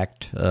is, in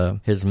fact,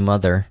 his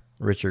mother,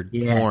 Richard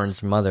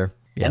Horne's mother.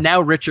 Yes. And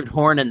now Richard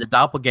Horne and the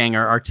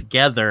doppelganger are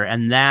together,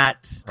 and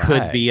that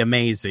could be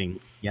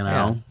amazing,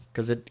 Yeah.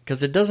 Because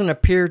it doesn't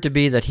appear to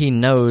be that he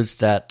knows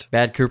that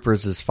Bad Cooper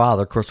is his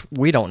father. Of course,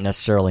 we don't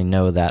necessarily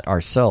know that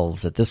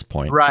ourselves at this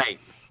point. Right.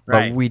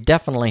 But we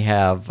definitely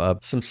have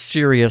some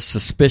serious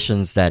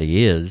suspicions that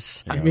he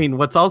is. I mean,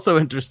 what's also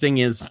interesting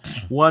is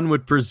one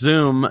would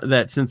presume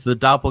that since the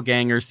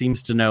doppelganger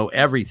seems to know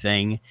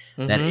everything,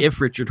 that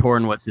if Richard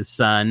Horne was his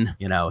son,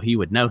 he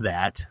would know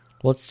that.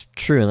 Well, it's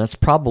true, and that's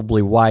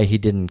probably why he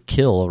didn't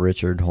kill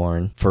Richard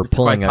Horne for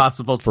pulling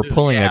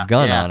a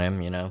gun on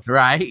him.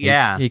 Right?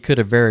 Yeah, he could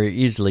have very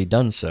easily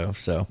done so.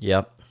 So,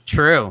 yep.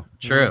 True.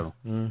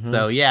 Mm-hmm.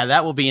 So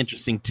that will be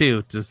interesting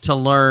too, to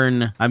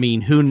learn. I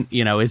mean, who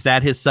is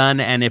that his son?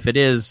 And if it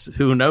is,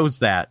 who knows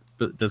that?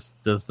 Does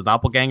the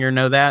doppelganger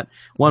know that?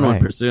 One would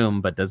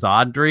presume, but does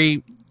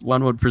Audrey?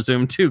 One would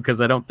presume too,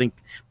 because I don't think.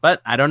 But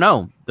I don't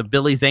know. The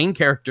Billy Zane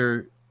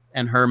character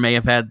and her may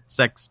have had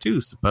sex too,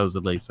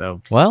 supposedly.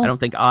 So I don't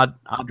think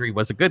Audrey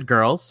was a good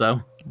girl.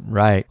 So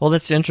right. Well,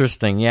 that's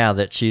interesting. Yeah,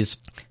 that she's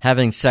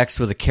having sex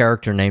with a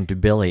character named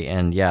Billy,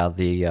 and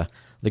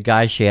the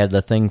guy she had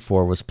the thing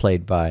for was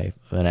played by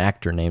an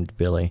actor named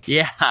Billy.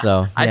 Yeah,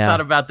 so I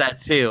thought about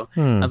that too.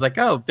 I was like,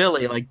 oh,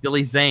 Billy, like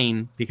Billy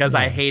Zane, because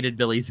I hated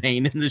Billy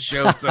Zane in the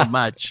show so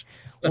much.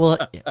 Well,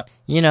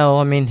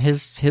 I mean,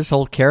 his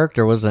whole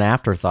character was an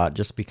afterthought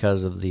just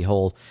because of the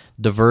whole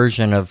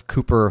diversion of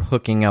Cooper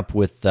hooking up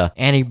with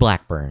Annie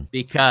Blackburn.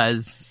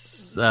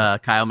 Because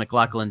Kyle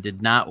MacLachlan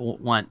did not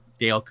want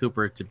Dale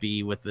Cooper to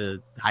be with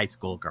the high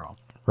school girl.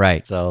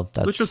 Right, so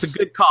which was a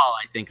good call,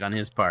 I think, on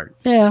his part.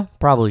 Yeah,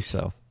 probably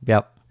so.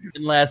 Yep.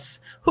 Unless,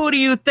 who do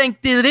you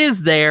think that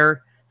is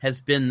there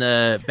has been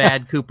the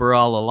bad Cooper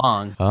all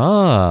along?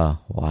 Oh,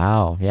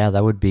 wow. Yeah,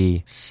 that would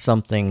be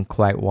something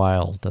quite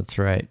wild. That's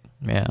right.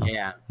 Yeah.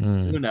 Yeah.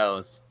 Who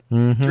knows?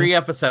 3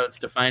 episodes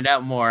to find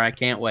out more. I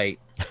can't wait.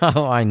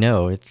 Oh, I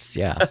know. It's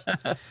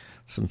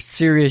some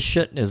serious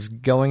shit is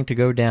going to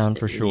go down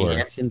for sure.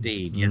 Yes,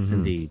 indeed. Yes,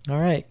 indeed. All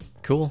right.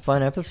 Cool.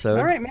 Fun episode.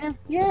 All right, man.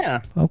 Yeah.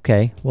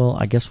 Okay. Well,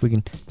 I guess we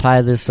can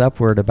tie this up.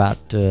 We're at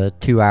about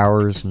 2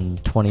 hours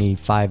and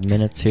 25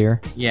 minutes here.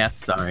 Yes,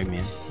 sorry,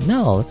 man.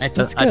 No,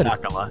 that's good. I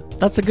talk a lot.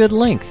 That's a good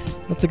length.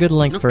 That's a good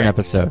length for an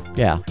episode.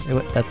 Yeah.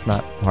 That's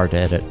not hard to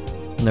edit.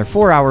 And they're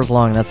 4 hours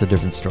long. That's a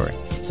different story.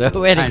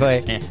 So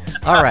anyway.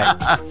 All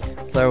right.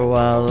 So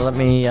let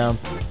me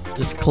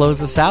just close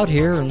this out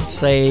here and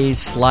say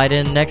slide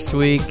in next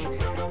week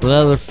with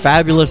another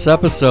fabulous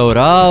episode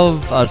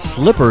of A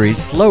Slippery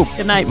Slope.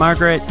 Good night,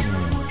 Margaret.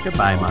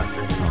 Goodbye,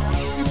 Margaret.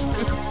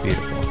 Oh, that's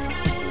beautiful.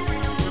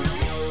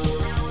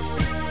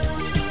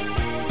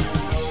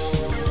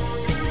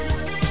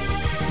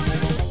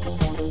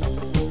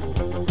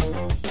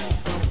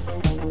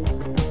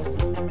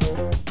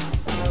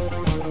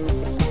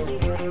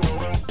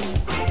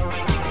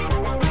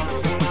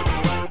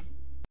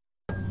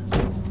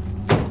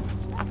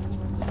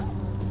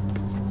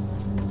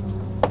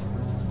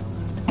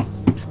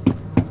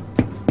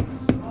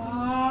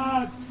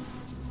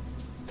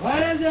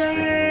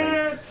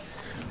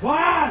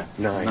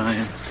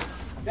 Nine.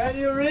 Can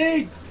you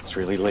read? It's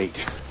really late.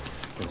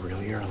 We're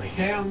really early.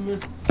 Damn,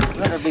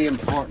 better be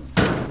important.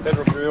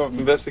 Federal Bureau of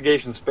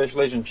Investigation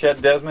Special Agent Chet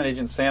Desmond,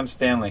 Agent Sam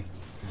Stanley.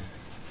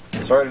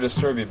 Sorry to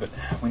disturb you, but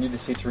we need to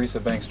see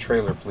Teresa Banks'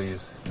 trailer,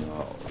 please.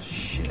 Oh,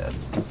 shit.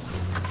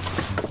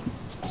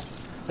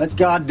 That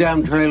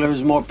goddamn trailer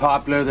is more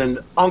popular than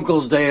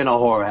Uncle's Day in a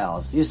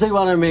whorehouse. You see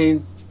what I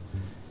mean?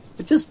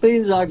 It just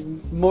means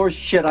more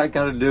shit I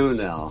gotta do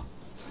now.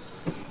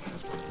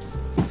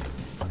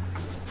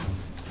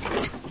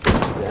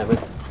 Damn it.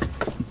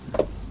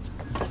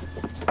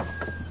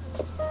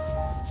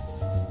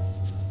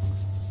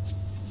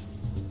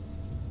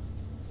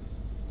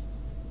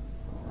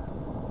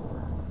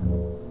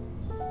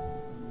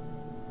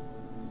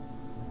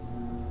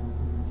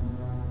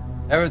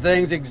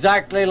 Everything's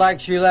exactly like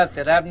she left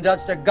it. Haven't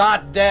touched a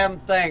goddamn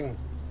thing.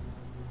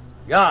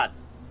 God.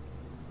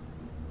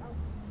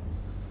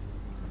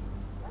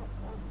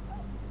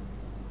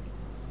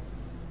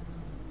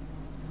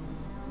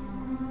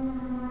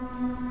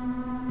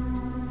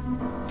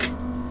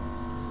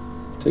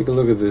 Take a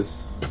look at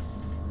this.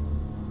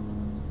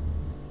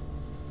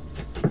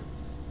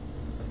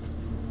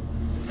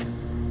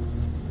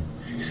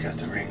 She's got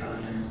the ring on.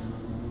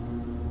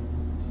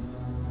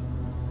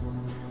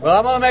 Well,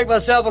 I'm gonna make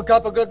myself a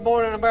cup of Good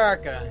Morning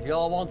America.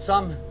 Y'all want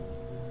some?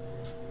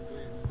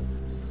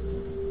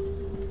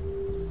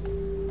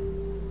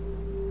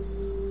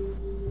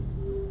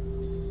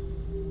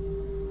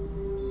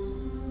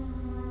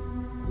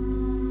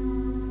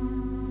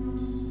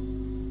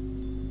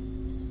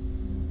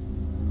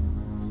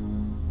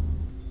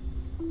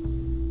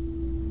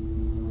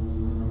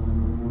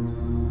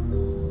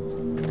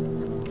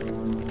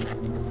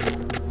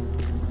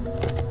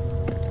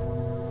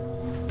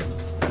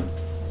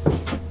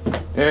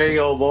 There you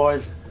go,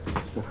 boys.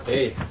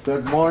 Hey.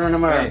 Good Morning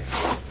America.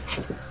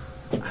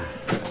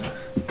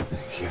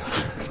 Thank you.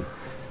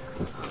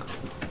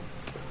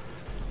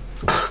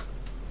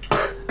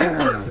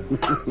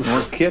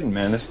 No kidding,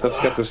 man. This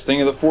stuff's got the sting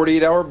of the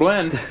 48-hour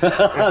blend.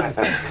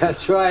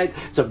 That's right.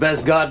 It's the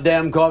best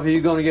goddamn coffee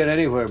you're gonna get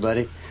anywhere,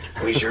 buddy.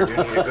 We sure do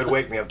need a good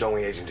wake-me-up, don't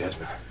we, Agent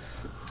Desmond?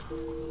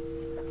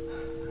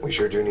 We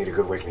sure do need a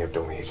good wake-me-up,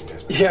 don't we, Agent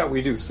Desmond? Yeah,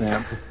 we do,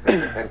 Sam.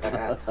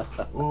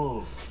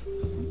 Ooh.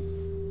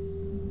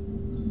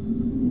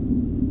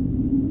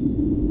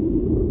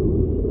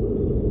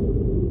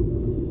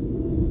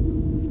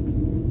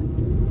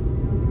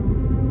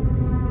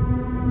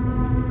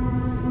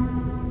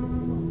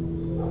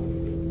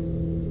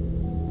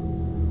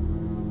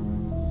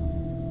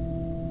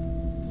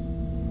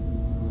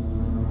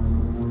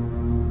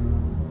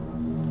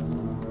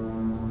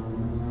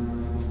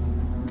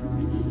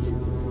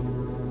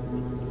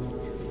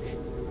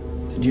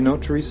 Did you know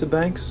Teresa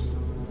Banks?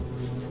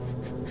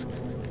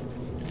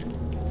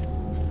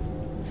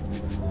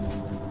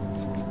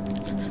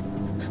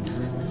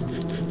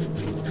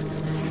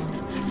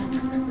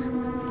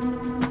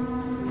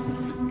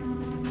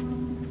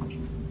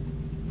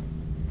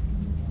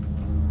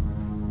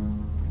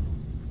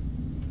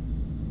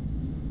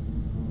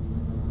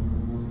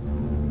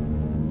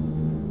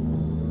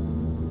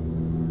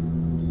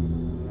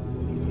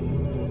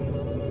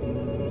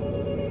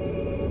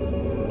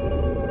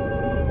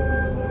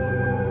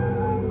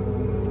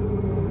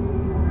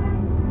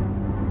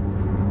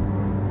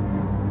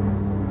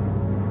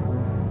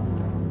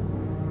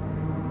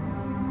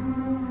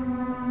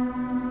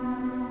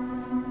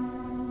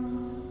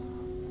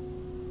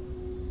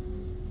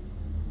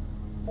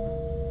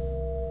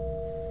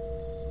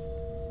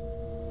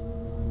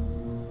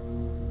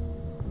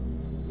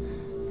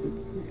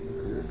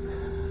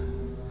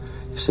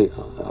 See,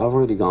 I've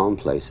already gone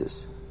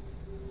places.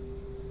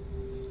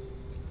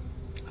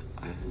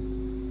 I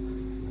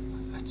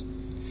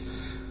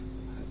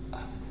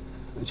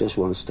just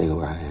want to stay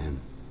where I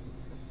am.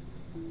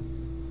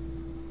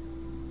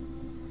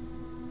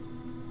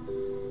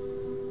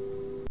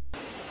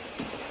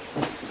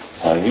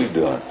 How you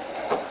doing?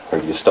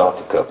 Heard you stalked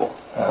a couple.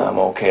 I'm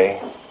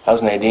okay.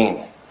 How's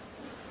Nadine?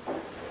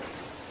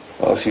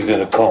 Well, she's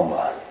in a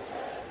coma.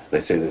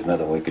 They say there's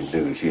nothing we can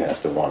do. She has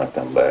to want to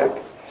come back.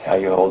 How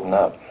you holding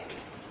up?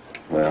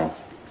 Well,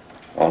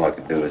 all I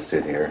can do is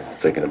sit here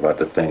thinking about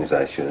the things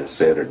I should have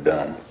said or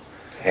done.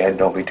 Ed,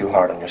 don't be too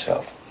hard on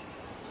yourself.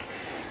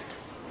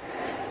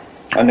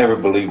 I never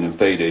believed in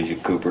fate,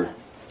 Agent Cooper.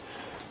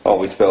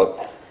 Always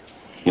felt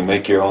you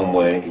make your own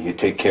way, you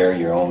take care of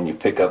your own, you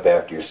pick up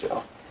after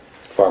yourself.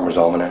 Farmer's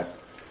Almanac.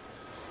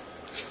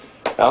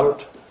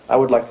 Albert, I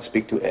would like to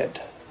speak to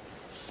Ed.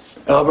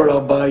 Albert, I'll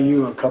buy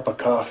you a cup of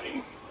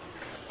coffee.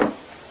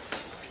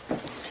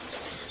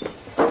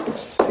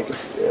 Take a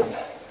seat, Ed.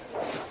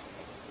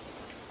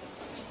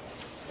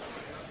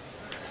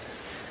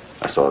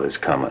 I saw this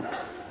coming.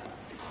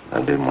 I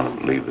didn't want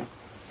to believe it.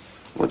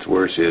 What's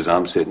worse is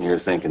I'm sitting here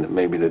thinking that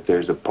maybe that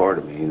there's a part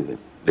of me that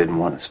didn't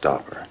want to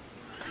stop her.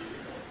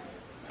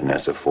 And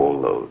that's a full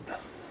load.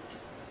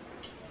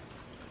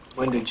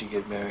 When did you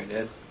get married,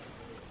 Ed?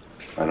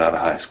 Right out of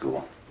high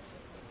school.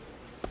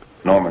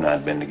 Norma and I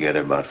had been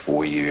together about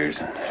 4 years,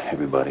 and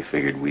everybody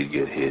figured we'd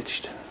get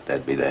hitched.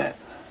 That'd be that.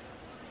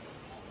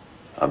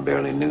 I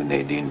barely knew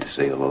Nadine to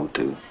say hello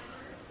to.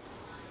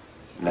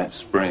 And that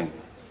spring,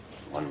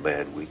 one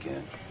bad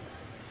weekend,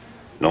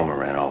 Norma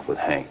ran off with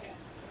Hank.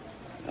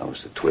 I was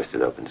so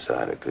twisted up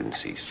inside I couldn't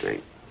see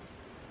straight.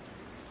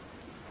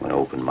 When I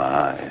opened my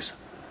eyes,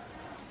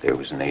 there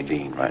was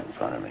Nadine right in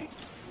front of me.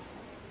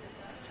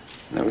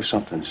 And there was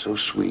something so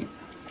sweet,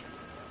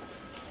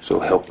 so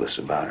helpless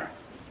about her.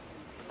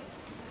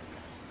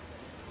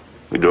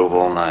 We drove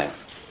all night,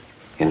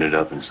 ended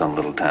up in some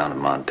little town in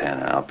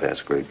Montana out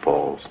past Great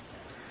Falls.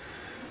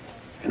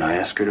 And I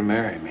asked her to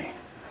marry me.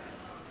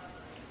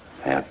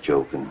 Half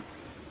joking,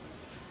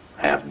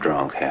 half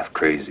drunk, half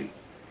crazy.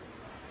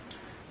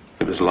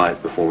 It was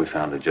light before we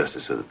found the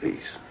justice of the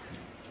peace.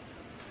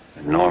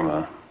 And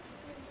Norma,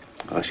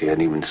 well, she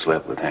hadn't even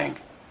slept with Hank.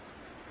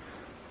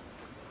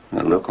 And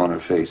the look on her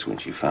face when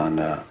she found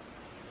out.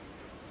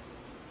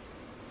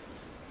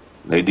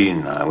 Nadine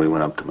and I, we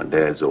went up to my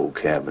dad's old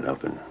cabin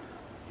up in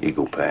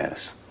Eagle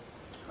Pass,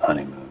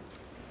 honeymoon.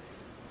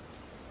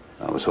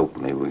 I was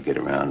hoping maybe we'd get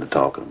around to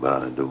talking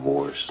about a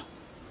divorce,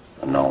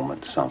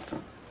 annulment,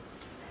 something.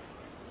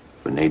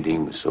 But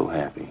Nadine was so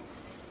happy.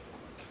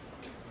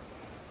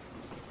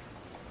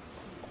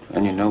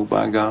 And you know,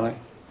 by golly,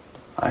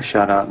 I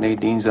shot out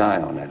Nadine's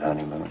eye on that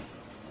honeymoon.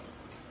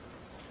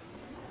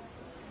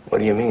 What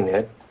do you mean,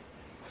 Ed?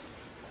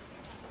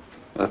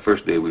 Well, the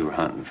first day we were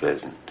hunting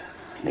pheasant.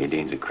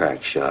 Nadine's a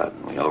crack shot,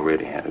 and we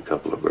already had a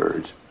couple of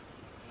birds.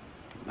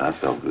 I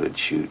felt good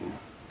shooting,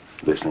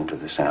 listening to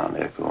the sound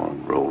echo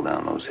and roll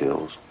down those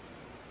hills.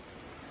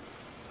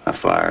 I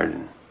fired,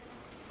 and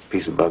a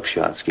piece of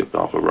buckshot skipped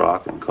off a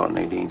rock and caught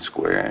Nadine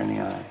square in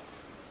the eye.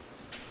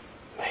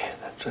 Man,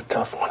 that's a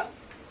tough one.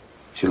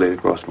 She laid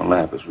across my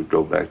lap as we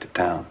drove back to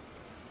town.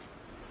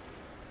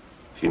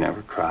 She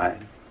never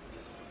cried.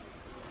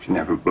 She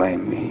never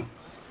blamed me.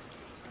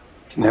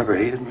 She never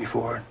hated me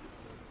for it.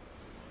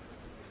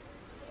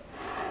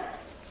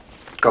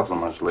 A couple of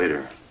months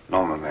later,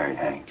 Norma married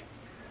Hank.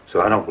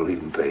 So I don't believe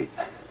in fate.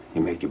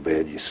 You make your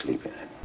bed, you sleep in it.